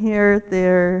living here.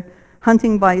 They're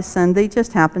hunting bison. They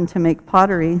just happen to make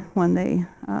pottery when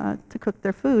to cook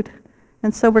their food.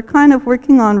 And so we're kind of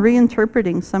working on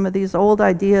reinterpreting some of these old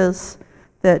ideas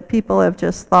that people have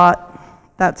just thought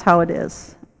that's how it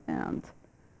is. And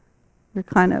we're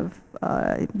kind of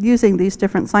using these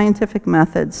different scientific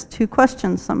methods to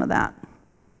question some of that.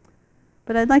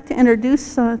 But I'd like to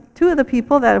introduce two of the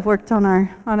people that have worked on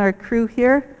our crew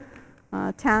here,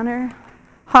 Tanner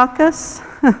Hawkus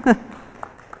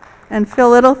and Phil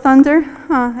Little Thunder.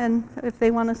 And if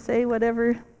they want to say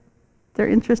whatever they're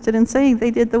interested in saying,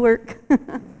 they did the work.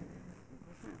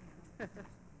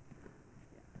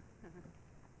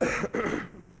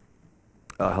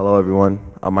 Hello, everyone.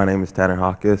 My name is Tanner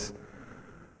Hawkus.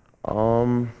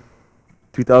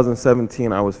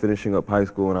 2017, I was finishing up high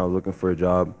school and I was looking for a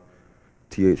job.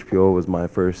 THPO was my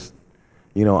first,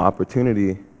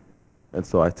 opportunity, and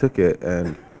so I took it,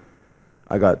 and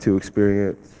I got to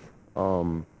experience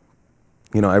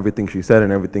you know, everything she said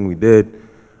and everything we did,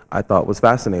 I thought was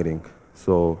fascinating.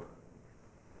 So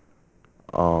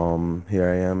here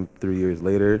I am 3 years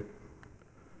later.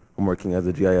 I'm working as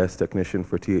a GIS technician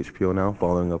for THPO now,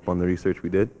 following up on the research we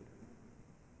did.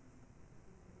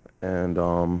 And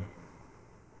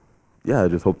yeah, I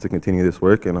just hope to continue this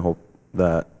work, and I hope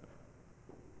that,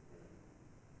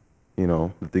 you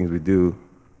know, the things we do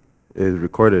is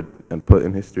recorded and put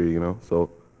in history, you know. So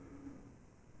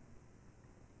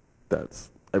that's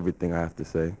everything I have to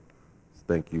say.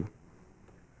 Thank you.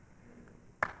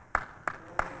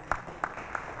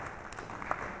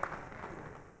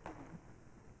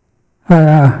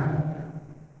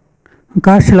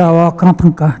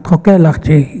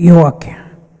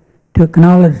 To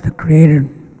acknowledge the Creator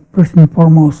first and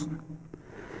foremost.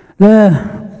 Le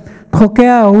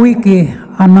trokea wiki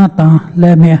anata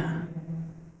le me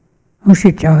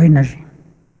ushichao energy.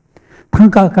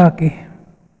 Trankakaki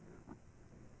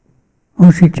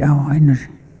ushichao energy.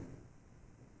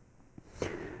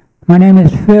 My name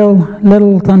is Phil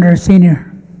Little Thunder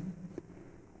Sr.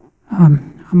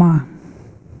 I'm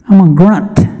a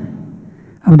grunt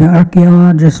of the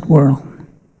archaeologist world.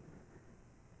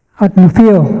 Out in the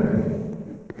field,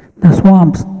 the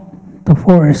swamps, the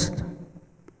forest,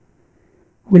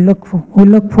 we look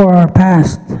for our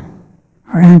past,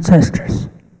 our ancestors.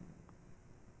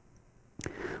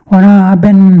 Well, I've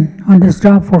been on this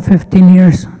job for 15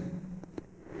 years,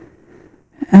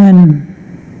 and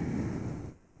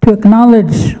to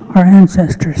acknowledge our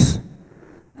ancestors,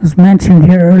 as mentioned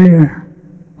here earlier,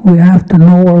 we have to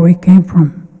know where we came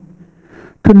from,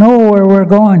 to know where we're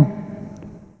going.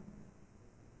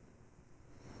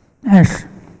 Yes.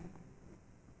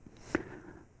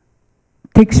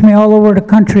 Takes me all over the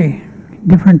country,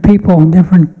 different people,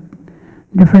 different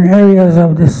areas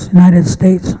of this United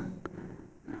States,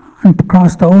 and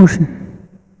across the ocean.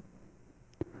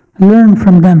 Learn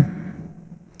from them.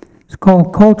 It's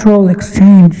called cultural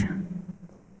exchange.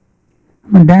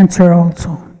 I'm a dancer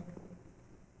also.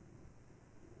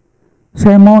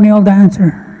 Ceremonial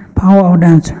dancer, powwow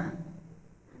dancer.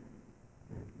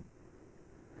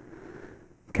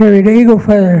 Carry the eagle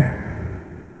feather,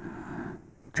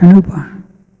 chanupa.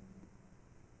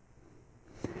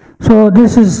 So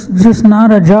this is just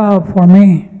not a job for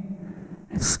me.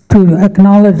 It's to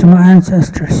acknowledge my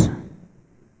ancestors,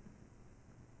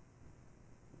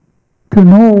 to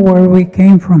know where we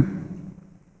came from.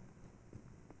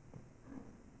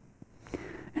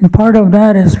 And part of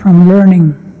that is from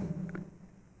learning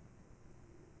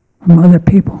from other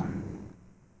people.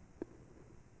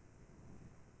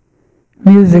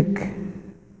 Music,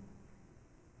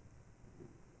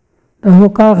 the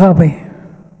Woglakapi,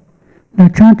 the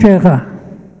chanchega.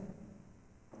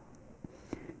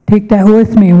 Take that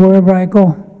with me wherever I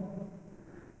go.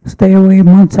 Stay away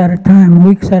months at a time,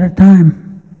 weeks at a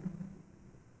time.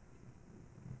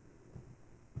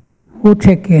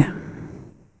 Wocekiye.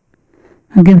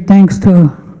 I give thanks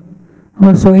to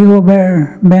Russell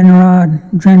Eaglebear, Ben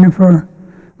Rod, Jennifer,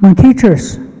 my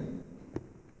teachers.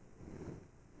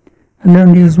 I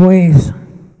learned these ways.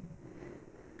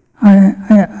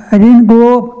 I didn't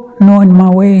grow up knowing my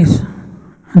ways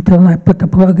until I put the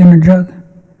plug in the jug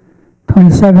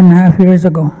 27.5 years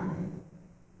ago.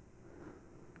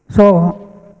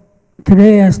 So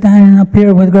today I'm standing up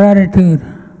here with gratitude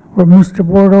for Mr.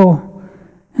 Bordeaux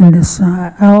and this.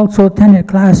 I also attended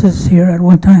classes here at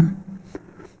one time.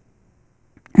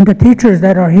 And the teachers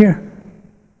that are here.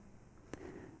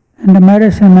 And the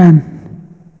medicine man.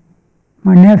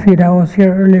 My nephew that was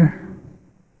here earlier.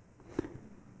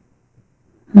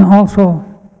 And also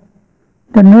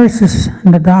the nurses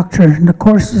and the doctors, and the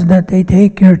courses that they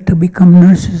take here to become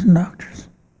nurses and doctors,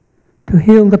 to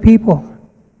heal the people,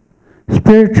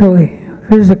 spiritually,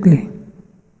 physically.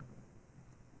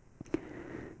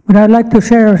 But I'd like to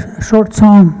share a short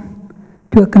song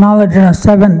to acknowledge the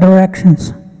 7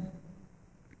 directions.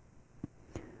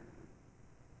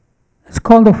 It's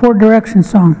called the 4 Directions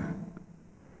song.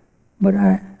 But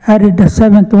I added the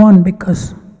 7th one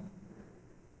because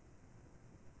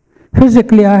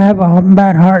physically I have a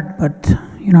bad heart, but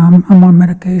you know, I'm on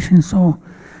medication, so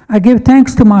I give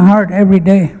thanks to my heart every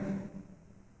day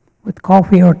with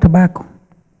coffee or tobacco.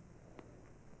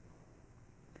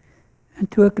 And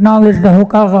to acknowledge the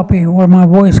Woglakapi, where my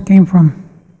voice came from.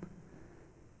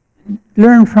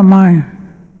 Learn from my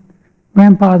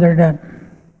grandfather that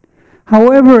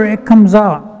however it comes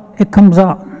out, it comes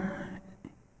out.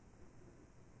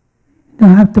 You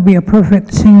don't have to be a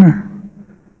perfect singer,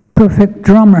 perfect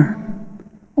drummer,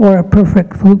 or a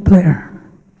perfect flute player.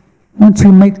 Once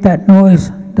you make that noise,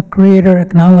 the Creator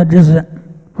acknowledges it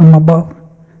from above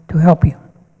to help you.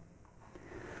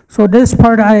 So this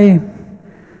part I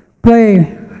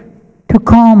play to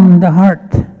calm the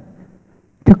heart,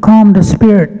 to calm the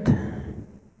spirit.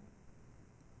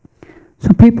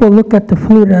 Some people look at the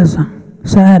flute as a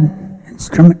sad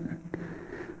instrument.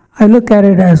 I look at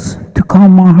it as to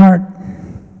calm my heart.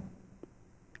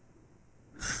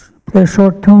 Play a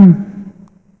short tune.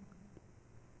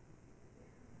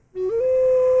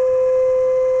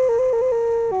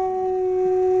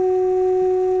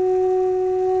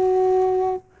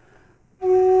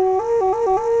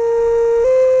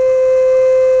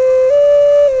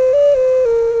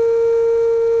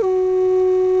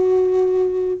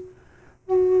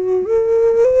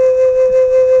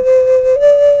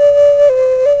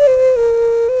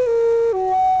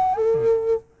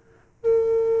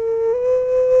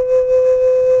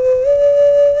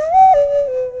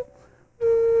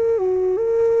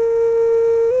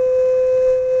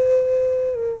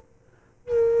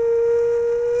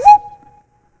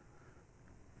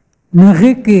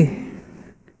 Nagiki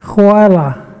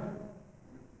Huala,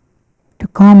 to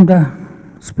calm the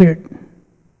spirit.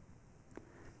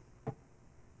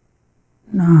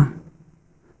 Na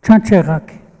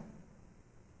Chancheraki.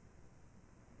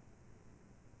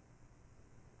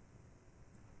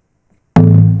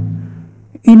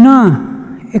 Ina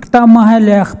ikta mahal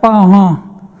akhpa ha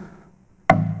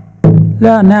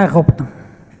la nagopta.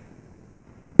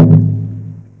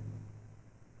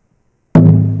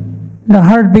 The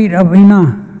heartbeat of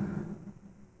Ina.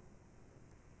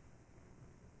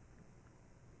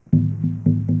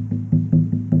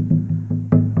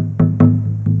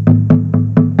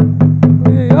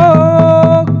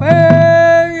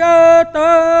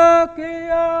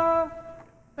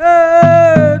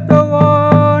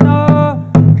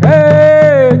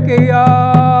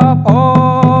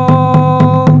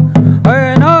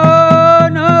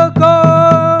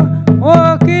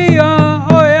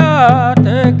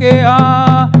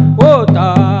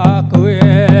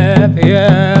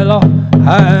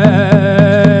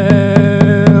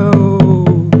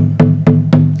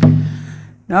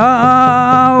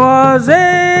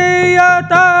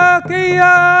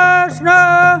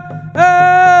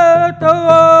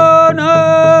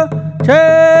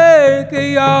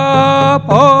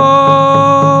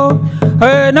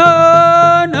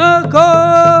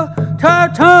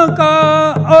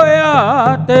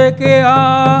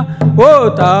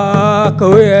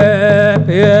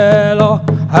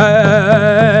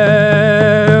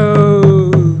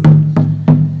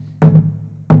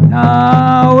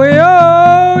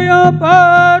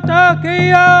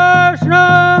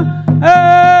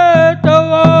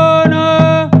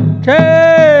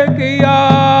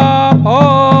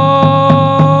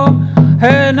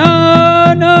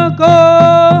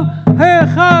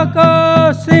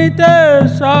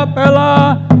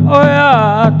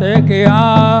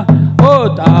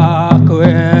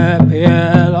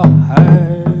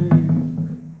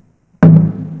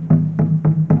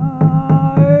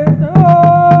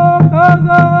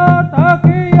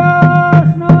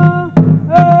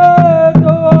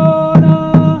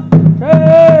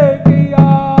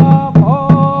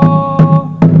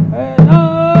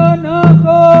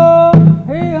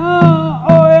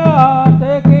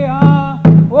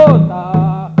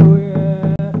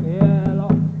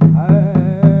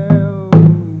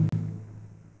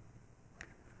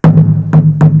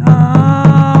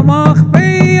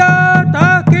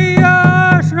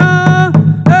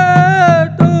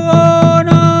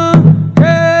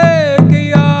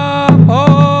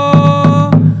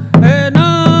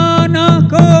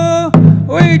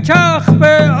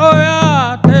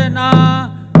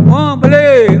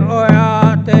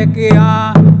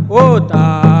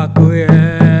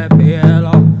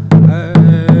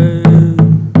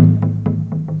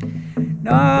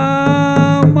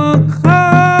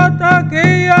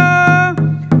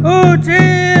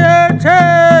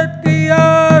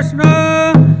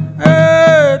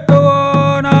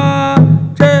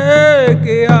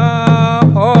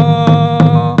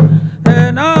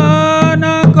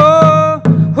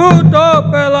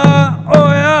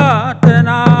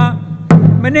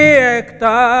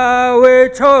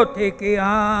 Wocekiye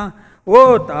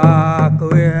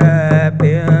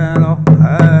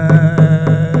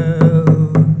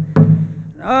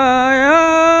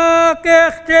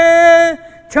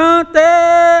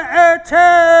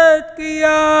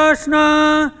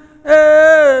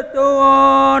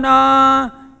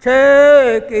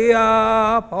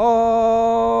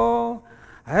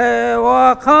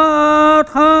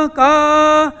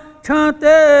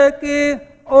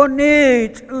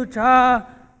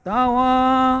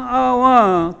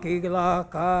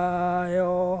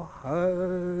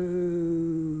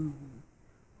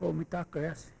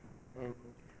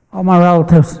All my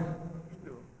relatives.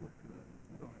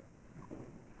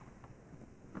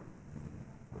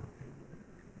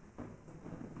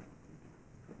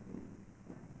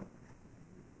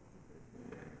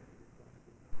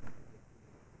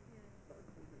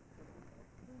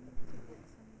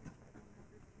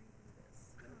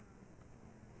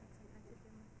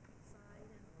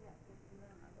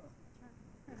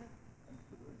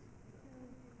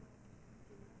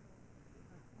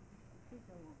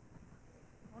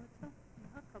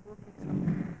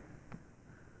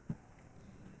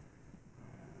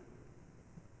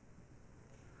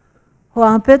 Ho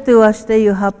Anpe tu ashte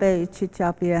yuhape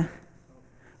Ikiciyuskinpi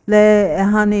le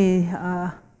ehani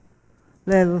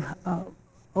le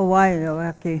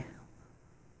Hoyekiyapi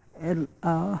el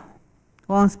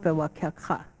Wanspe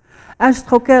Wakiyan. Ash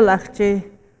troke lachje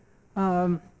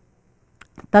takuma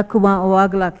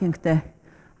Woglakapi.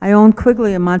 I own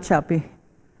Quigley and Machapi.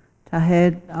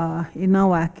 Tahed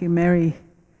inawaki Mary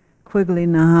Quigley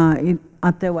naha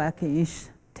atewaki ish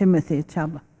Timothy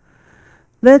chaba.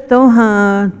 Let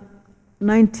doha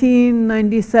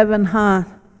 1997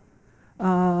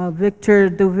 Victor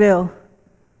Duville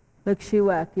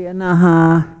Likshiwaki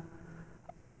naha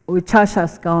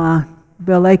Wichashaskawa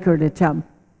Bldg de chab.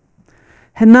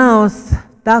 Hinaus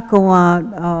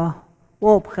dakawa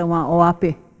wopkewa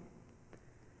oapi.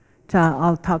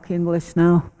 I'll talk English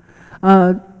now.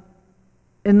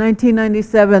 In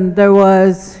 1997, there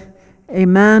was a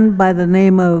man by the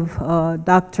name of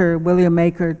Dr. William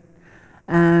Akert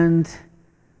and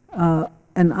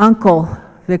an uncle,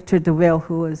 Victor Duville,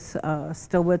 who is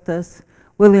still with us.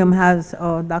 William has,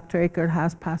 Dr. Akert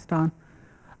has passed on.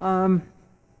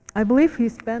 I believe he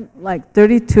spent like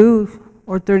 32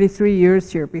 or 33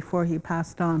 years here before he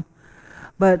passed on.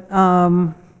 But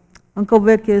Uncle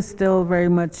Vic is still very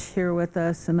much here with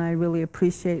us, and I really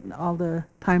appreciate all the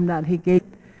time that he gave.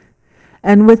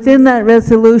 And within that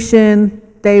resolution,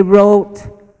 they wrote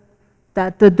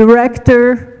that the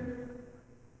director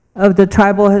of the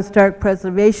Tribal Historic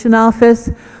Preservation Office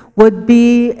would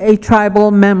be a tribal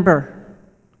member.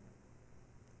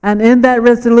 And in that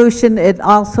resolution, it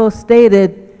also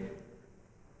stated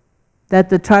that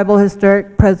the Tribal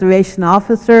Historic Preservation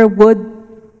Officer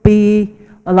would be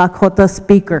a Lakota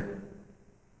speaker.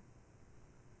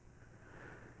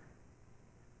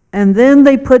 And then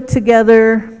they put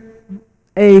together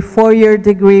a 4-year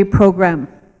degree program.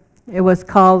 It was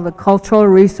called the Cultural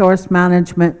Resource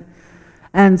Management.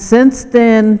 And since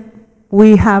then,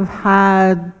 we have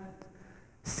had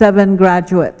 7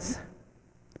 graduates.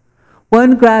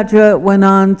 One graduate went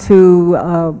on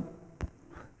to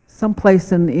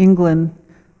someplace in England.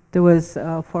 There was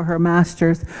for her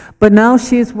master's. But now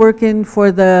she's working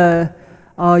for the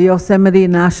Yosemite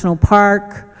National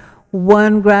Park.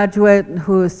 One graduate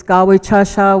who is Skawi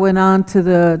Chasha went on to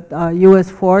the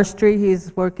U.S. Forestry.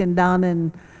 He's working down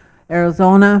in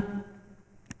Arizona.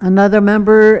 Another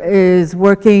member is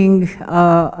working,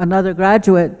 another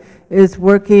graduate is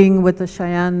working with the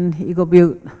Cheyenne Eagle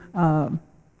Butte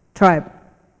tribe.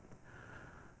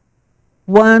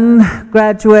 One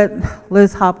graduate,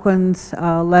 Liz Hopkins,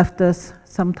 left us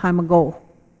some time ago.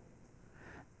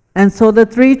 And so the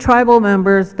 3 tribal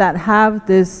members that have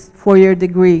this 4-year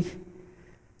degree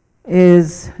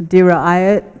is Dira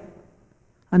Ayat,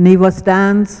 Aniva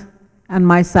Stans, and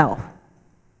myself.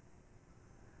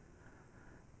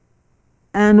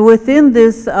 And within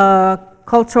this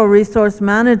cultural resource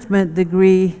management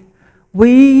degree,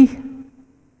 we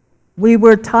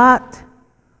were taught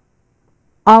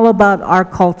all about our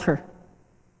culture.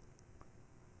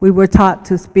 We were taught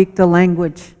to speak the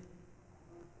language.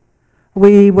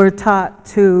 We were taught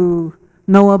to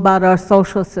know about our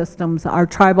social systems, our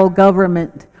tribal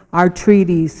government, our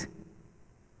treaties.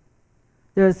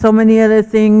 There are so many other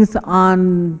things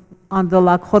on the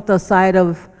Lakota side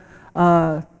of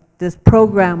this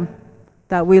program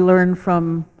that we learned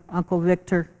from Uncle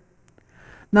Victor.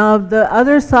 Now, the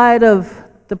other side of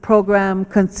the program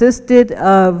consisted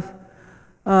of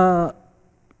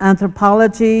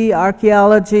anthropology,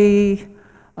 archaeology,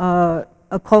 a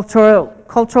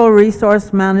cultural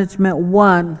resource management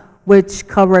 1, which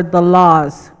covered the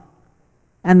laws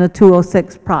and the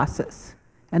 206 process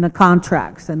and the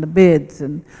contracts and the bids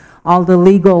and all the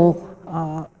legal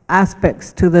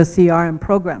aspects to the CRM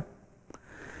program.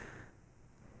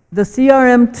 The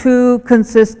CRM2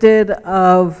 consisted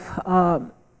of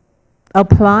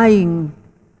applying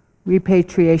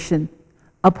repatriation,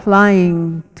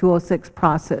 applying 206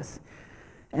 process,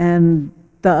 and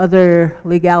the other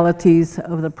legalities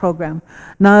of the program.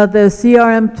 Now the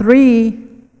CRM3,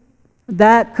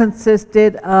 that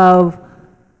consisted of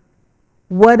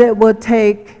what it would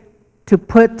take to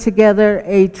put together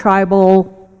a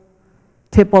tribal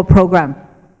TIPO program.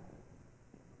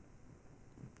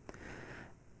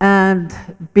 And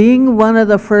being one of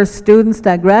the first students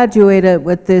that graduated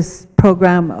with this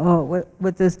program,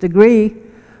 with this degree,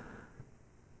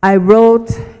 I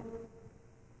wrote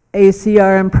a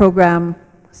CRM program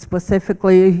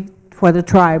specifically for the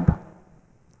tribe.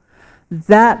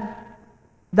 That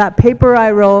paper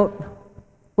I wrote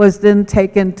was then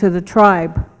taken to the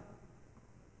tribe.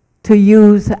 to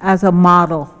use as a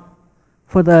model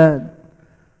for the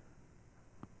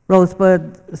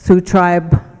Rosebud Sioux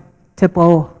Tribe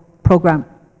TIPO program.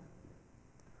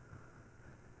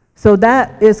 So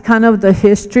that is kind of the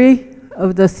history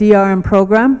of the CRM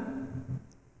program.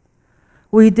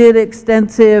 We did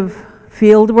extensive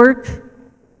field work.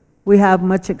 We have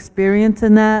much experience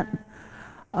in that.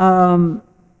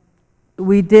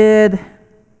 We did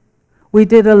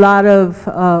a lot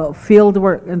of field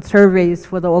work and surveys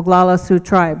for the Oglala Sioux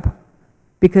Tribe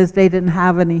because they didn't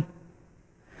have any.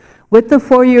 With the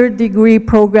 4-year degree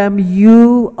program,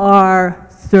 you are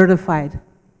certified.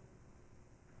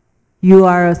 You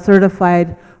are a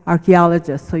certified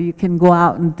archaeologist, so you can go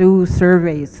out and do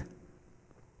surveys.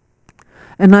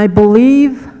 And I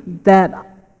believe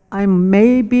that I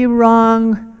may be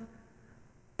wrong,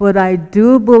 but I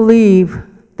do believe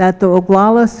that the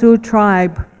Oglala Sioux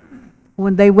Tribe,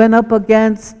 when they went up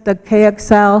against the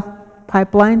KXL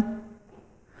pipeline,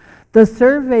 the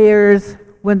surveyors,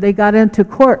 when they got into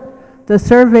court, the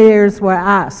surveyors were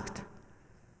asked,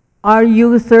 "Are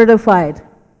you certified?"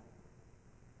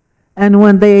 And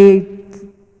when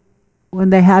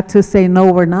they had to say,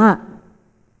 "No, we're not,"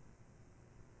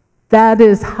 that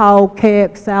is how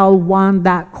KXL won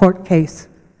that court case,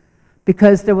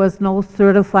 because there was no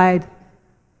certified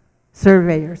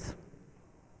surveyors.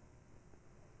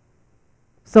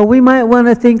 So we might want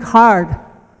to think hard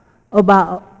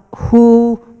about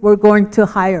who we're going to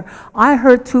hire. I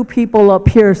heard 2 people up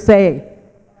here say,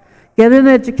 get an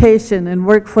education and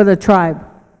work for the tribe.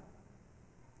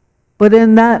 But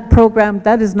in that program,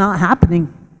 that is not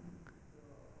happening.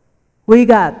 We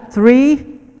got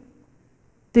 3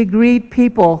 degreed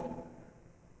people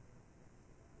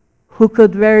who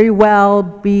could very well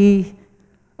be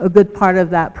a good part of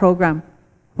that program.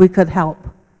 We could help.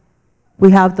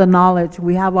 We have the knowledge.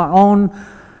 We have our own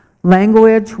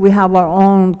language. We have our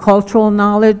own cultural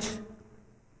knowledge.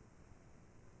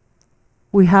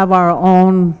 We have our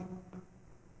own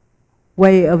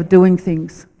way of doing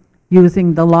things,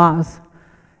 using the laws.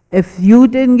 If you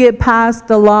didn't get past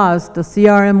the laws, the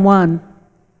CRM1,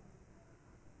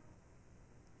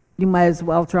 you might as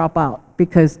well drop out,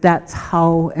 because that's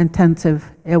how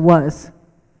intensive it was.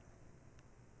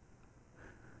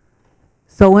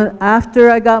 So after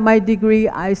I got my degree,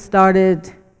 I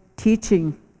started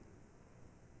teaching.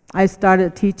 I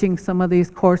started teaching some of these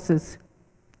courses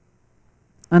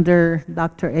under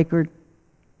Dr. Eckert.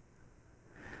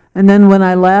 And then when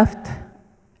I left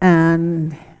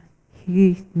and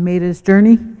he made his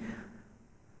journey,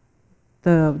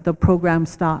 the program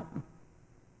stopped.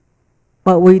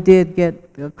 But we did get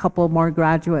a couple more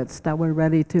graduates that were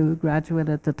ready to graduate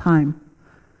at the time.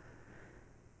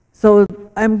 So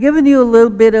I'm giving you a little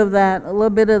bit of that, a little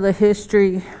bit of the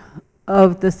history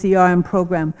of the CRM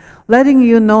program, letting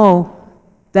you know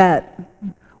that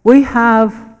we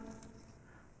have,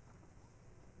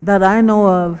 that I know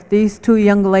of, these 2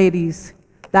 young ladies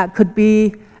that could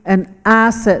be an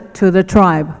asset to the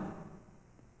tribe.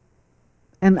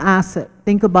 An asset.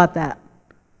 Think about that.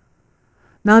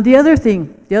 Now the other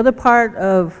thing, the other part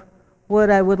of what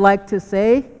I would like to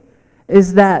say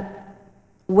is that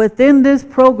within this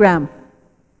program,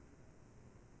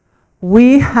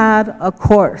 we had a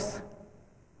course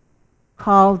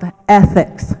called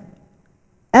ethics.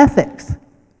 Ethics.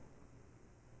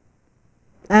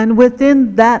 And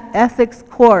within that ethics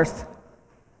course,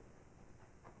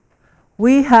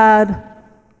 we had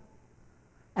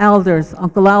elders,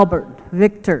 Uncle Albert,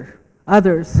 Victor,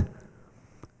 others,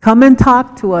 come and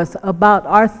talk to us about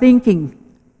our thinking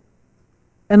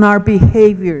and our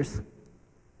behaviors,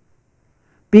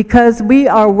 because we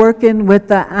are working with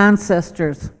the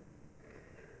ancestors.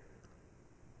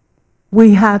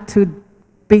 We had to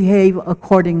behave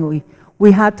accordingly.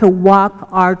 We had to walk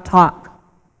our talk.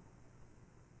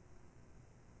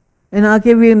 And I'll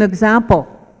give you an example.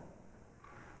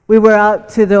 We were out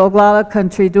to the Oglala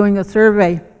country doing a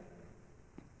survey,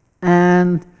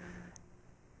 and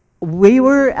we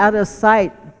were at a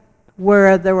site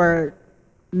where there were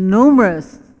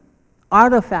numerous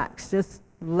artifacts just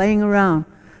laying around.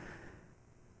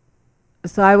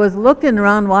 So I was looking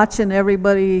around, watching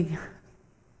everybody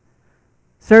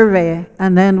survey,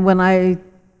 and then when I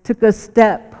took a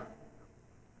step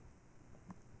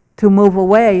to move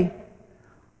away,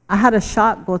 I had a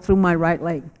shot go through my right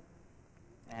leg.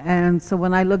 And so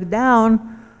when I looked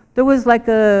down, there was like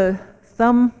a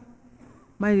thumb,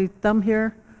 my thumb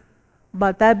here,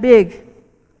 about that big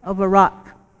of a rock.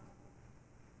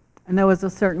 And there was a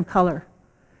certain color.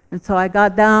 And so I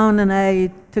got down and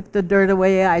I took the dirt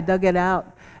away, I dug it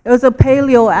out. It was a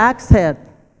paleo axe head.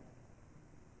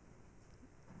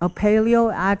 A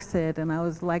paleo axe head, and I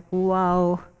was like,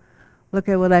 wow. Look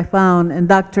at what I found. And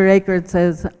Dr. Akert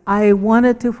says, I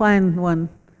wanted to find one.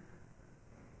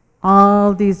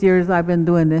 All these years I've been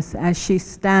doing this, and she's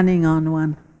standing on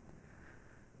one.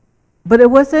 But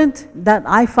it wasn't that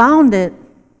I found it.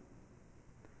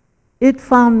 It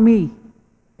found me.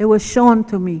 It was shown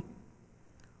to me.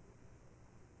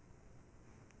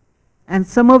 And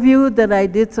some of you that I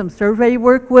did some survey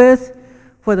work with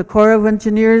for the Corps of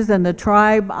Engineers and the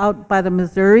tribe out by the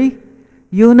Missouri,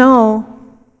 you know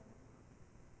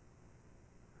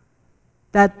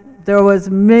that there was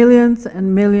millions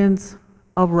and millions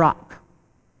of rock,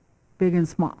 big and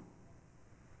small.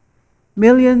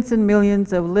 Millions and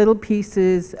millions of little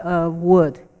pieces of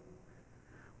wood.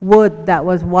 Wood that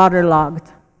was waterlogged.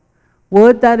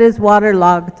 Wood that is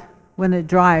waterlogged, when it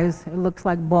dries, it looks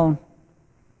like bone.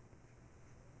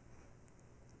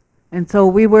 And so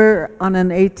we were on an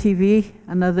ATV,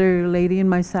 another lady and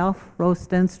myself, Rose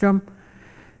Stenstrom,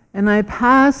 and I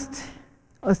passed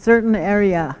a certain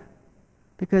area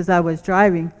because I was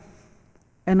driving,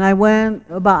 and I went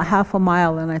about half a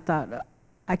mile, and I thought,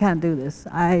 I can't do this.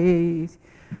 I'm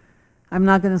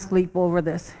not going to sleep over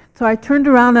this. So I turned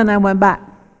around and I went back,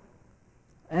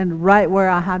 and right where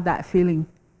I had that feeling.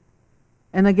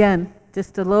 And again,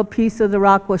 just a little piece of the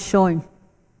rock was showing.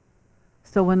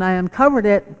 So when I uncovered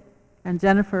it, and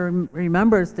Jennifer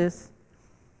remembers this,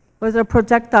 was a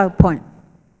projectile point.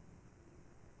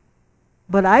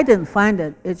 But I didn't find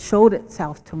it. It showed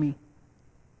itself to me.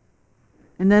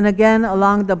 And then again,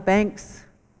 along the banks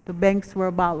were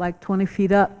about like 20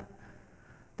 feet up.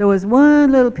 There was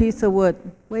one little piece of wood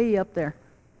way up there.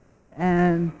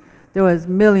 And there was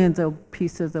millions of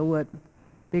pieces of wood,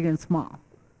 big and small.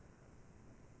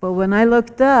 But when I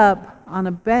looked up on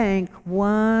a bank,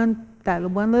 that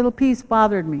one little piece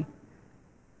bothered me.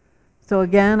 So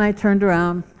again, I turned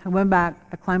around, I went back,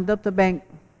 I climbed up the bank,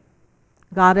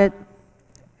 got it.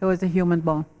 It was a human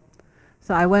bone.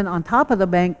 So I went on top of the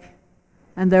bank,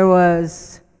 and there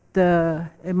was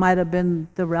it might have been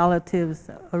the relatives,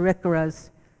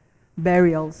 Arikara's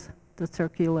burials, the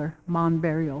circular mound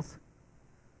burials.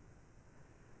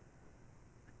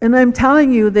 And I'm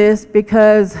telling you this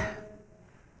because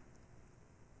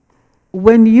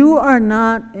when you are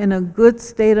not in a good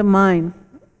state of mind,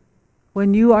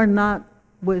 when you are not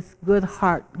with good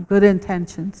heart, good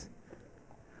intentions,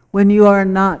 when you are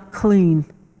not clean,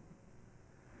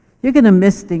 you're going to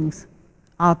miss things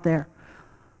out there.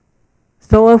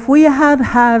 So if we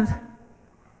had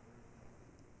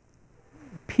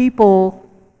people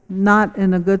not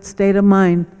in a good state of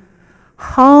mind,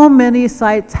 how many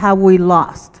sites have we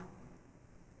lost?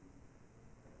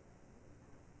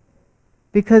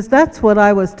 Because that's what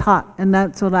I was taught, and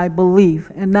that's what I believe,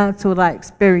 and that's what I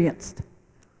experienced.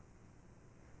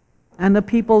 And the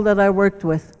people that I worked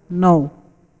with know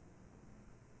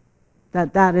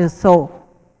that that is so.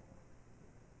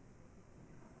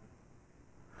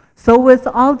 So with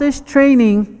all this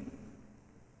training,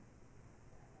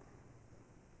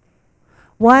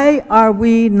 why are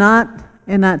we not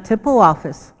in that TIPO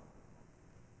office?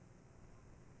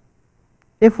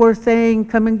 If we're saying,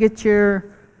 come and get your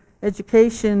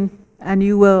education and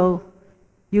you will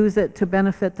use it to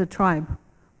benefit the tribe,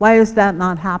 why is that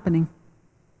not happening?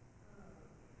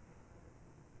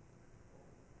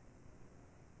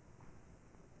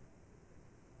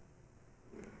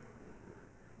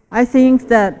 I think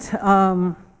that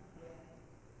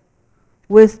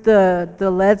with the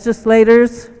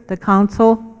legislators, the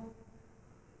council,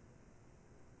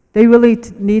 they really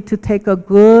need to take a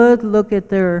good look at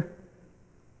their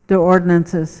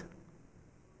ordinances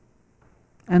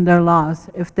and their laws.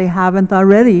 If they haven't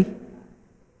already,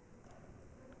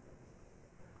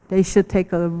 they should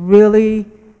take a really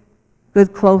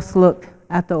good close look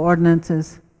at the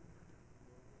ordinances.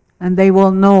 And they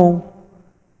will know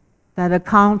that a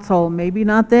council, maybe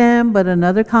not them, but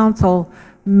another council,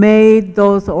 made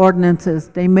those ordinances,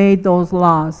 they made those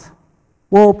laws,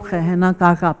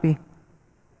 Woglakapi,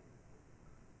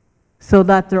 so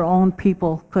that their own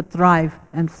people could thrive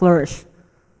and flourish.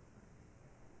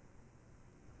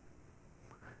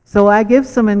 So I give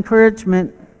some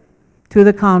encouragement to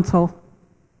the council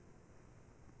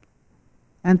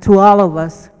and to all of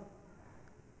us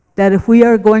that if we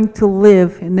are going to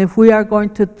live and if we are going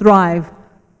to thrive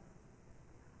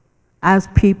as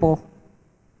people,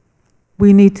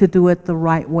 we need to do it the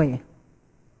right way.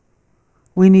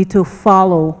 We need to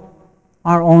follow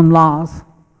our own laws.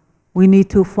 We need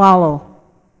to follow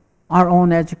our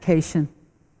own education.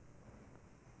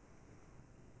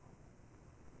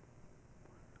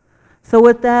 So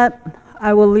with that,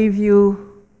 I will leave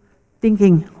you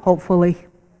thinking, hopefully.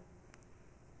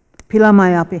 Pila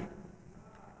Mayapi.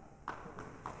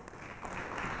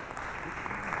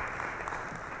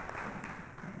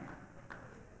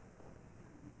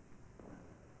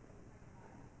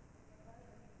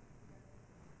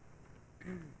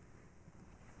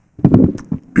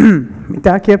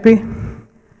 Ikiciyuskinpi.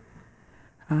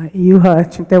 Iuha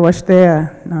chintewashtea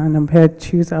na namped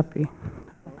chusapi.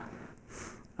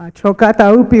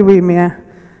 Chokata upi we mea.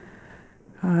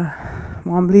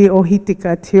 Wanbli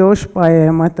ohitika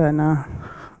tioshpae mata na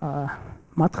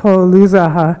matko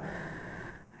luza ha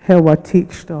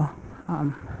hewatiksto.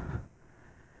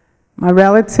 My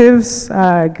relatives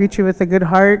greet you with a good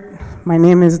heart. My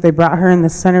name is, they brought her in the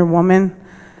center woman.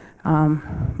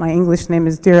 My English name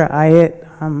is Dira Ayat.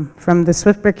 I'm from the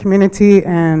Swiftbear community,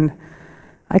 and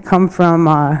I come from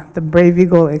the Brave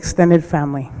Eagle extended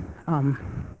family.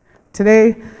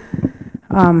 Today,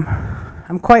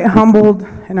 I'm quite humbled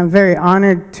and I'm very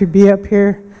honored to be up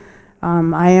here.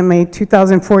 I am a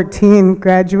 2014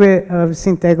 graduate of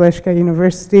Tiazilkiyapi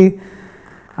University.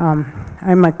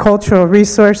 I'm a cultural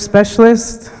resource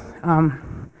specialist.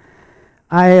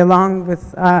 I, along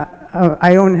with,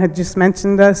 Ione had just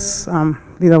mentioned us,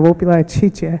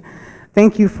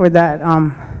 thank you for that.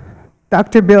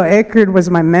 Dr. Bill Eckerd was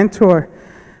my mentor.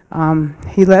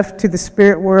 He left to the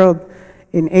spirit world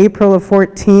in April of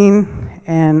 14,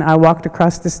 and I walked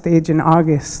across the stage in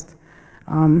August.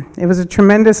 It was a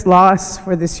tremendous loss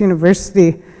for this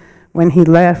university when he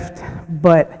left,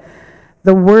 but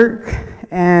the work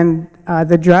and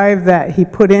the drive that he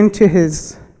put into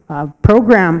his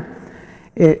program,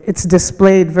 it's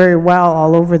displayed very well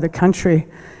all over the country,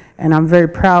 and I'm very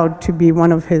proud to be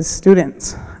one of his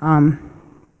students.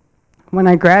 When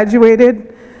I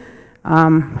graduated,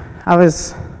 I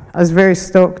was very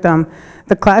stoked.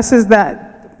 The classes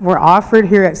that were offered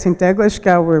here at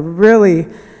Tiazilkiyapi were really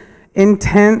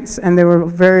intense, and they were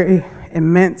very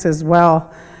immense as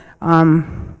well.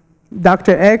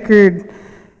 Dr. Eckerd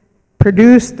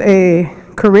produced a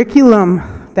curriculum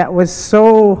that was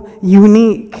so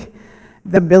unique,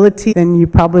 the ability, then you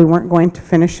probably weren't going to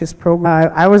finish his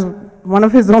program. I was one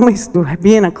of his only students to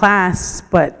be in a class,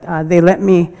 but they let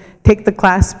me take the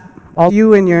class, all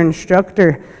you and your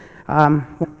instructor.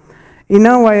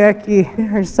 Woyeki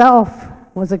herself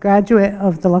was a graduate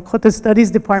of the Lakota Studies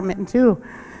Department too.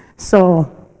 So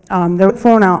the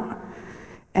phone out,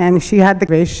 and she had the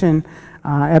situation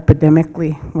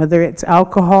epidemically, whether it's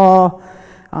alcohol,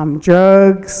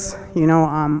 drugs,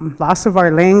 loss of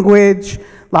our language,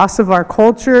 loss of our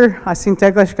culture.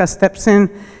 Tiazilkiyapi steps in,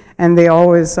 and they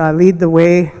always lead the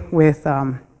way with,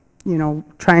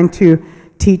 trying to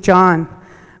teach on.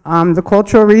 The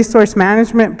Cultural Resource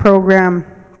Management Program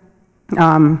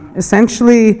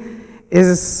essentially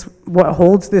is what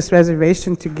holds this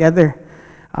reservation together.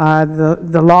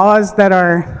 The laws that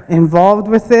are involved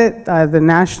with it, the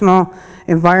National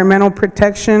Environmental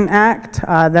Protection Act,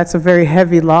 that's a very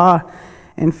heavy law.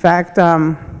 In fact,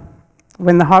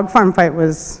 when the hog farm fight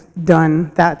was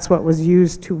done, that's what was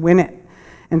used to win it.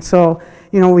 And so,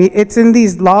 it's in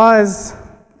these laws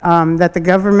that the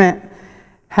government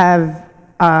have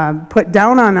put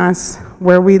down on us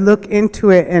where we look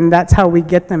into it, and that's how we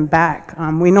get them back.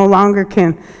 We no longer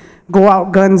can go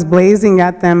out guns blazing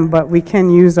at them, but we can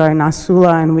use our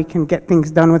nasula and we can get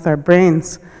things done with our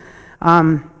brains.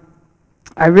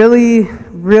 I really,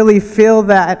 really feel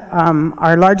that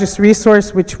our largest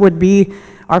resource, which would be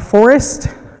our forest,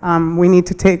 we need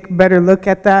to take a better look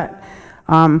at that.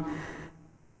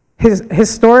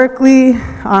 Historically,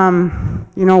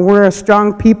 we're a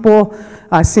strong people.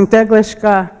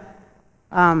 Tiazilkiyapi,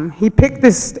 he picked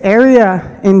this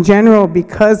area in general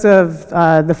because of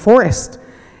the forest.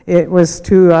 It was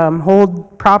to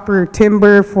hold proper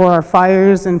timber for our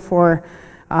fires and for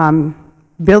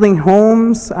building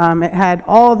homes. It had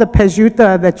all the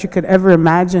pejuta that you could ever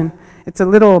imagine. It's a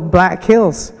little Black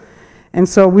Hills. And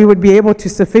so we would be able to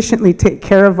sufficiently take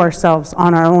care of ourselves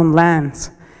on our own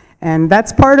lands. And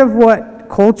that's part of what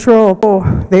cultural,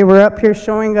 they were up here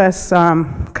showing us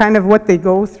kind of what they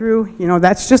go through.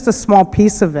 That's just a small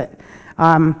piece of it.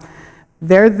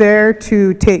 They're there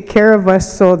to take care of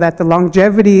us so that the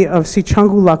longevity of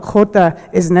Sichangu Lakota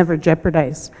is never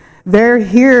jeopardized. They're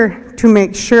here to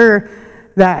make sure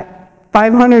that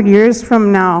 500 years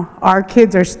from now, our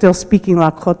kids are still speaking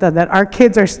Lakota, that our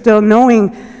kids are still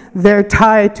knowing they're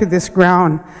tied to this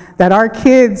ground, that our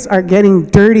kids are getting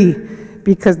dirty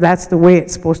because that's the way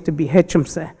it's supposed to be.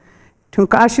 Hechumse.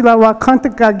 Tunkashila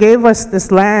Wakantaka gave us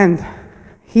this land.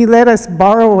 He let us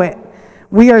borrow it.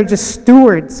 We are just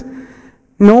stewards.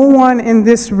 No one in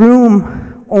this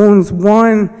room owns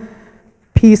one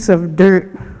piece of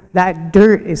dirt. That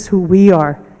dirt is who we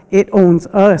are. It owns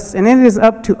us. And it is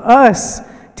up to us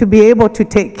to be able to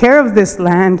take care of this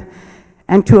land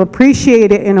and to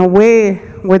appreciate it in a way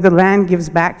where the land gives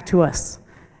back to us.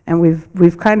 And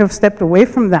we've kind of stepped away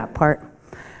from that part.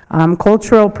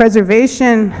 Cultural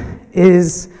preservation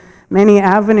is many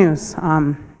avenues.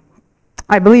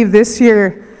 I believe this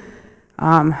year,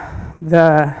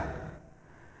 the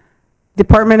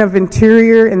Department of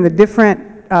Interior and the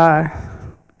different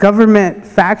government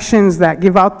factions that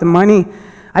give out the money,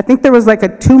 I think there was like a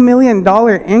 $2 million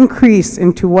increase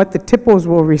into what the TIPOs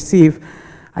will receive.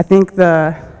 I think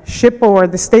the SHPO, or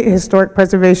the State Historic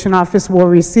Preservation Office, will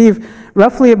receive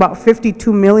roughly about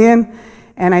 $52 million,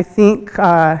 and I think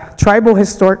tribal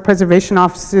historic preservation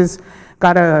offices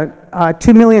got a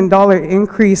 $2 million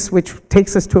increase, which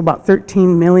takes us to about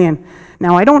 $13 million.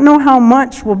 Now, I don't know how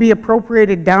much will be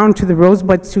appropriated down to the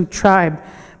Rosebud Sioux tribe,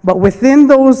 but within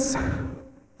those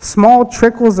small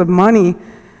trickles of money,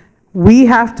 we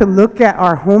have to look at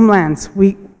our homelands.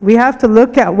 We have to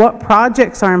look at what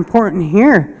projects are important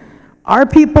here. Our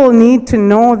people need to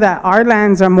know that our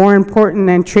lands are more important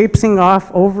than traipsing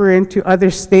off over into other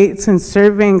states and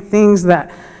serving things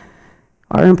that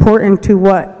are important to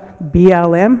what?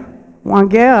 BLM?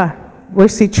 Wangea?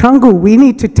 Wesichungu. We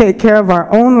need to take care of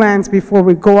our own lands before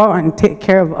we go out and take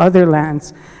care of other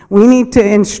lands. We need to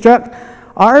instruct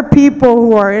our people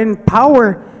who are in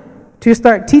power to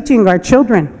start teaching our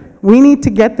children. We need to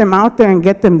get them out there and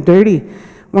get them dirty.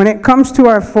 When it comes to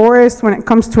our forests, when it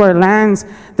comes to our lands,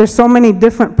 there's so many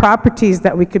different properties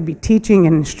that we could be teaching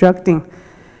and instructing.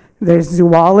 There's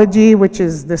zoology, which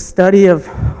is the study of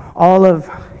all of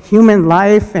human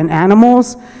life and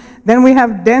animals. Then we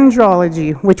have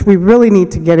dendrology, which we really need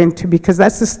to get into because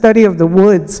that's the study of the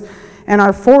woods. And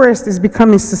our forest is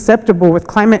becoming susceptible with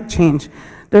climate change.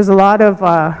 There's a lot of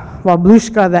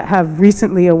Bldg that have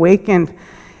recently awakened,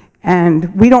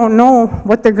 and we don't know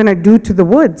what they're gonna do to the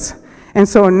woods. And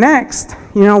so next,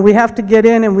 we have to get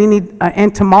in and we need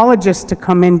entomologists to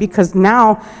come in because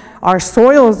now our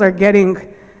soils are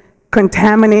getting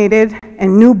contaminated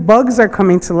and new bugs are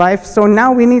coming to life. So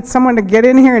now we need someone to get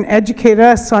in here and educate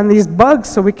us on these bugs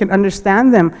so we can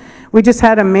understand them. We just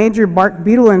had a major bark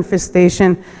beetle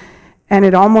infestation and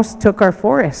it almost took our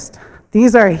forest.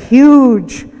 These are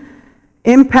huge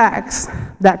impacts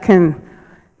that can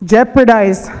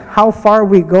jeopardize how far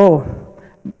we go.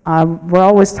 We're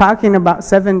always talking about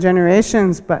 7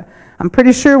 generations, but I'm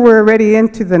pretty sure we're already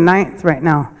into the 9th right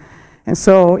now. And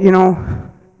so,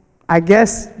 I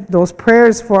guess those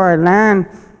prayers for our land,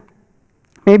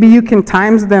 maybe you can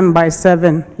times them by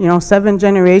 7, 7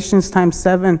 generations times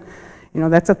 7.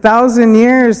 That's 1,000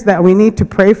 years that we need to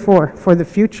pray for the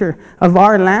future of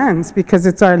our lands, because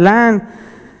it's our land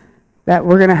that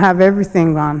we're going to have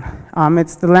everything on.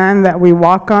 It's the land that we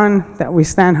walk on, that we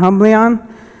stand humbly on.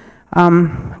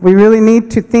 We really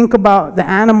need to think about the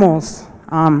animals.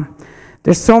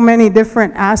 There's so many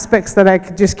different aspects that I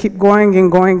could just keep going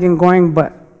and going and going,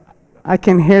 but I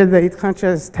can hear the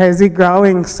Ikiciyuskinpi Tezi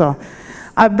growling, so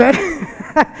I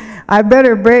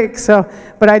better break.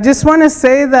 But I just want to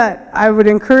say that I would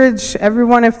encourage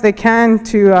everyone, if they can,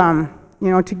 to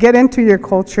to get into your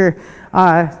culture,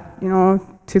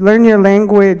 to learn your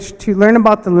language, to learn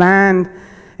about the land,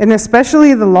 and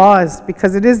especially the laws,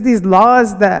 because it is these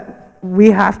laws that we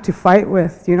have to fight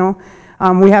with.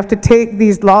 We have to take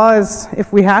these laws,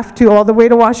 if we have to, all the way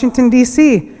to Washington,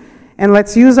 D.C., and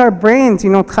let's use our brains. He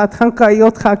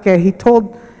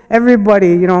told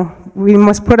everybody, we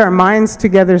must put our minds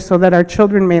together so that our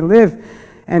children may live.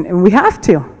 And we have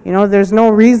to. There's no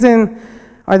reason,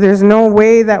 or there's no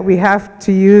way that we have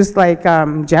to use like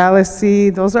jealousy.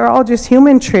 Those are all just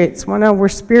human traits. We're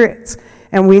spirits.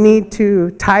 And we need to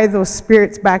tie those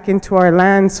spirits back into our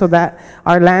lands so that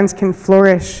our lands can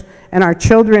flourish and our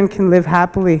children can live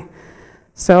happily.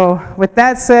 So with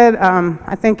that said,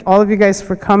 I thank all of you guys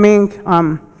for coming.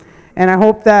 And I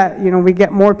hope that we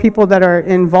get more people that are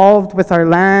involved with our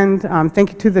land.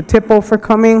 Thank you to the TIPO for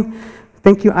coming.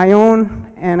 Thank you,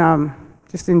 Ione. And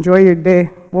just enjoy your day.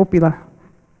 Wopila.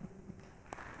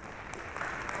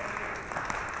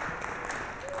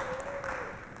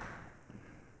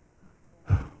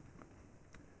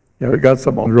 Yeah, we got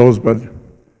some on Rosebud.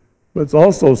 But it's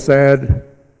also sad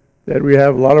that we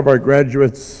have a lot of our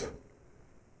graduates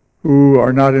who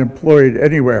are not employed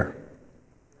anywhere.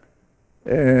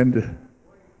 And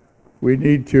we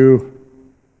need to,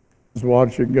 I was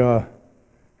watching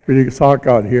Bldg talk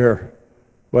out here,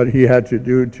 what he had to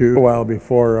do to a while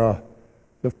before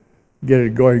get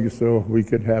it going so we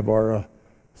could have our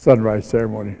sunrise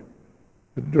ceremony.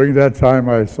 But during that time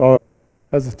I saw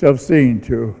as a tough scene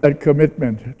to that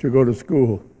commitment to go to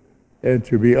school and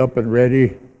to be up and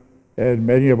ready. And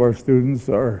many of our students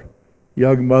are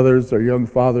young mothers or young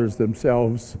fathers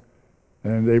themselves,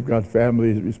 and they've got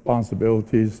family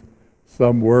responsibilities.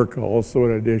 Some work also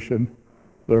in addition.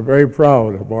 They're very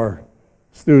proud of our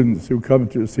students who come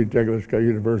to St. Teglishka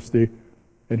University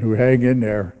and who hang in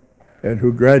there and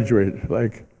who graduated,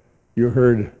 like you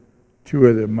heard two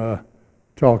of them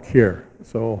talk here.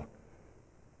 So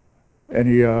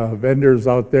any vendors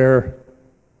out there,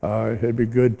 it'd be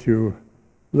good to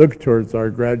look towards our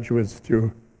graduates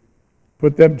to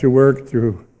put them to work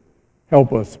to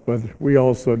help us, but we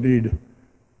also need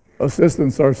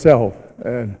assistance ourselves,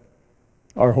 and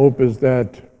our hope is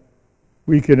that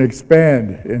we can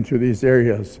expand into these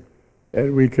areas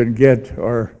and we can get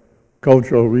our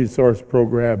cultural resource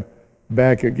program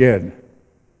back again,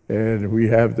 and we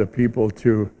have the people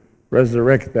to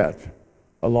resurrect that,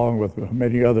 along with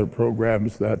many other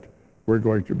programs that we're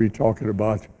going to be talking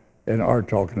about and are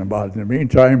talking about. In the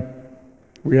meantime,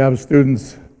 we have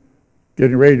students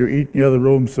getting ready to eat in the other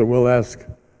room, so we'll ask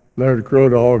Leonard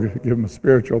Crowdog to give him a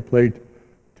spiritual plate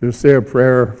to say a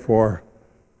prayer for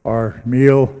our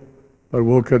meal, but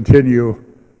we'll continue.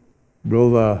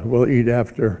 We'll eat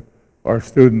after our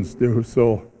students do,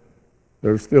 so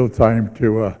there's still time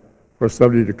to for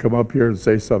somebody to come up here and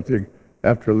say something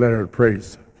after Leonard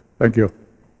prays. Thank you.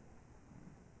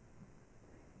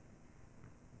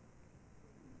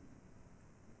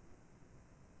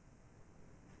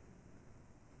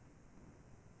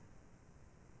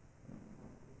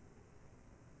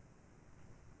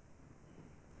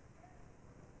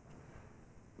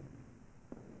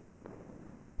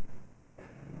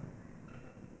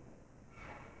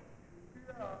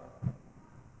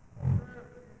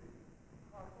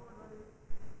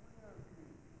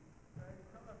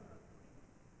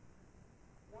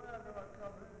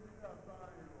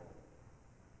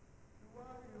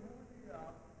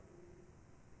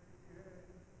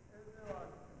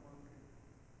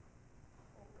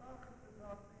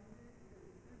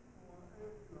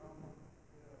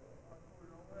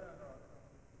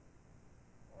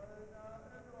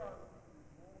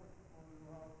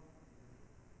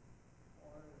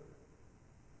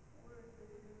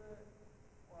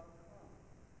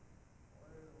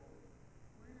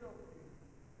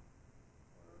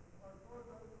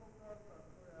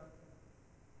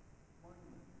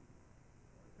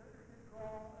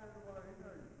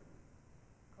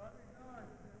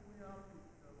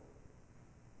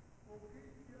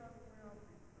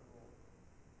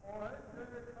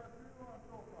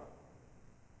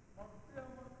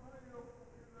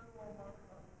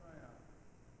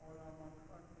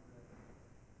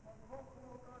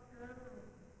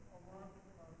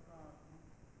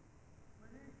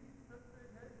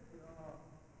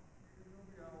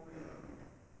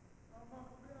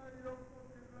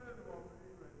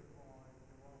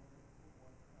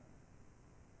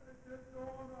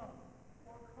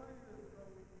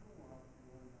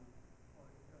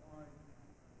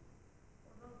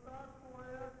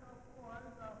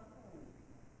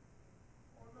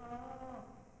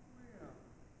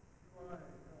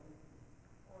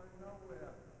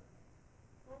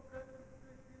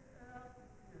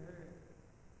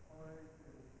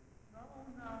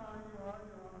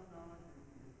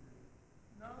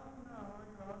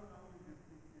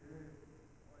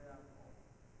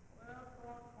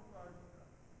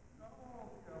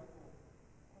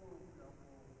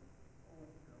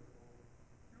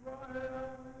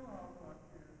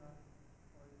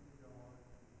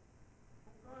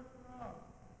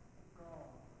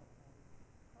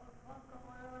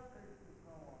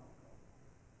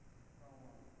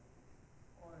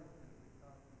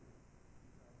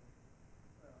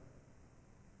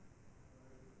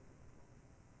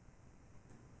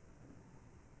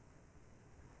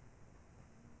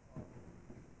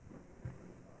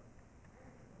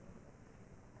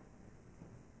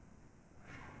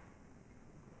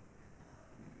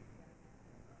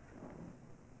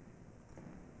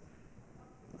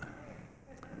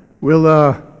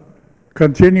 We'll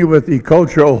continue with the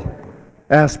cultural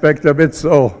aspect of it,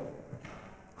 so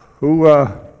who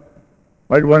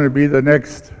might want to be the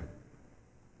next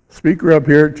speaker up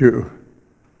here to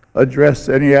address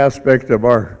any aspect of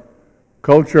our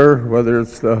culture, whether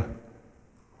it's the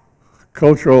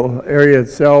cultural area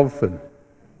itself? And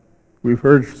we've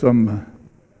heard some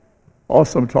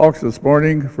awesome talks this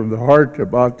morning from the heart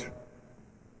about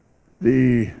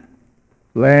the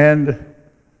land,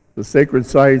 the sacred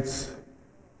sites,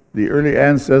 the early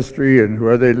ancestry and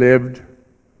where they lived,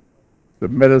 the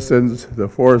medicines, the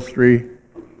forestry.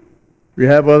 We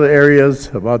have other areas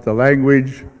about the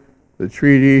language, the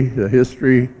treaty, the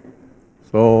history.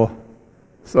 So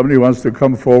somebody wants to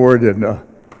come forward and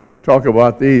talk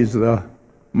about these. The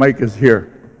mic is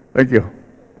here. Thank you.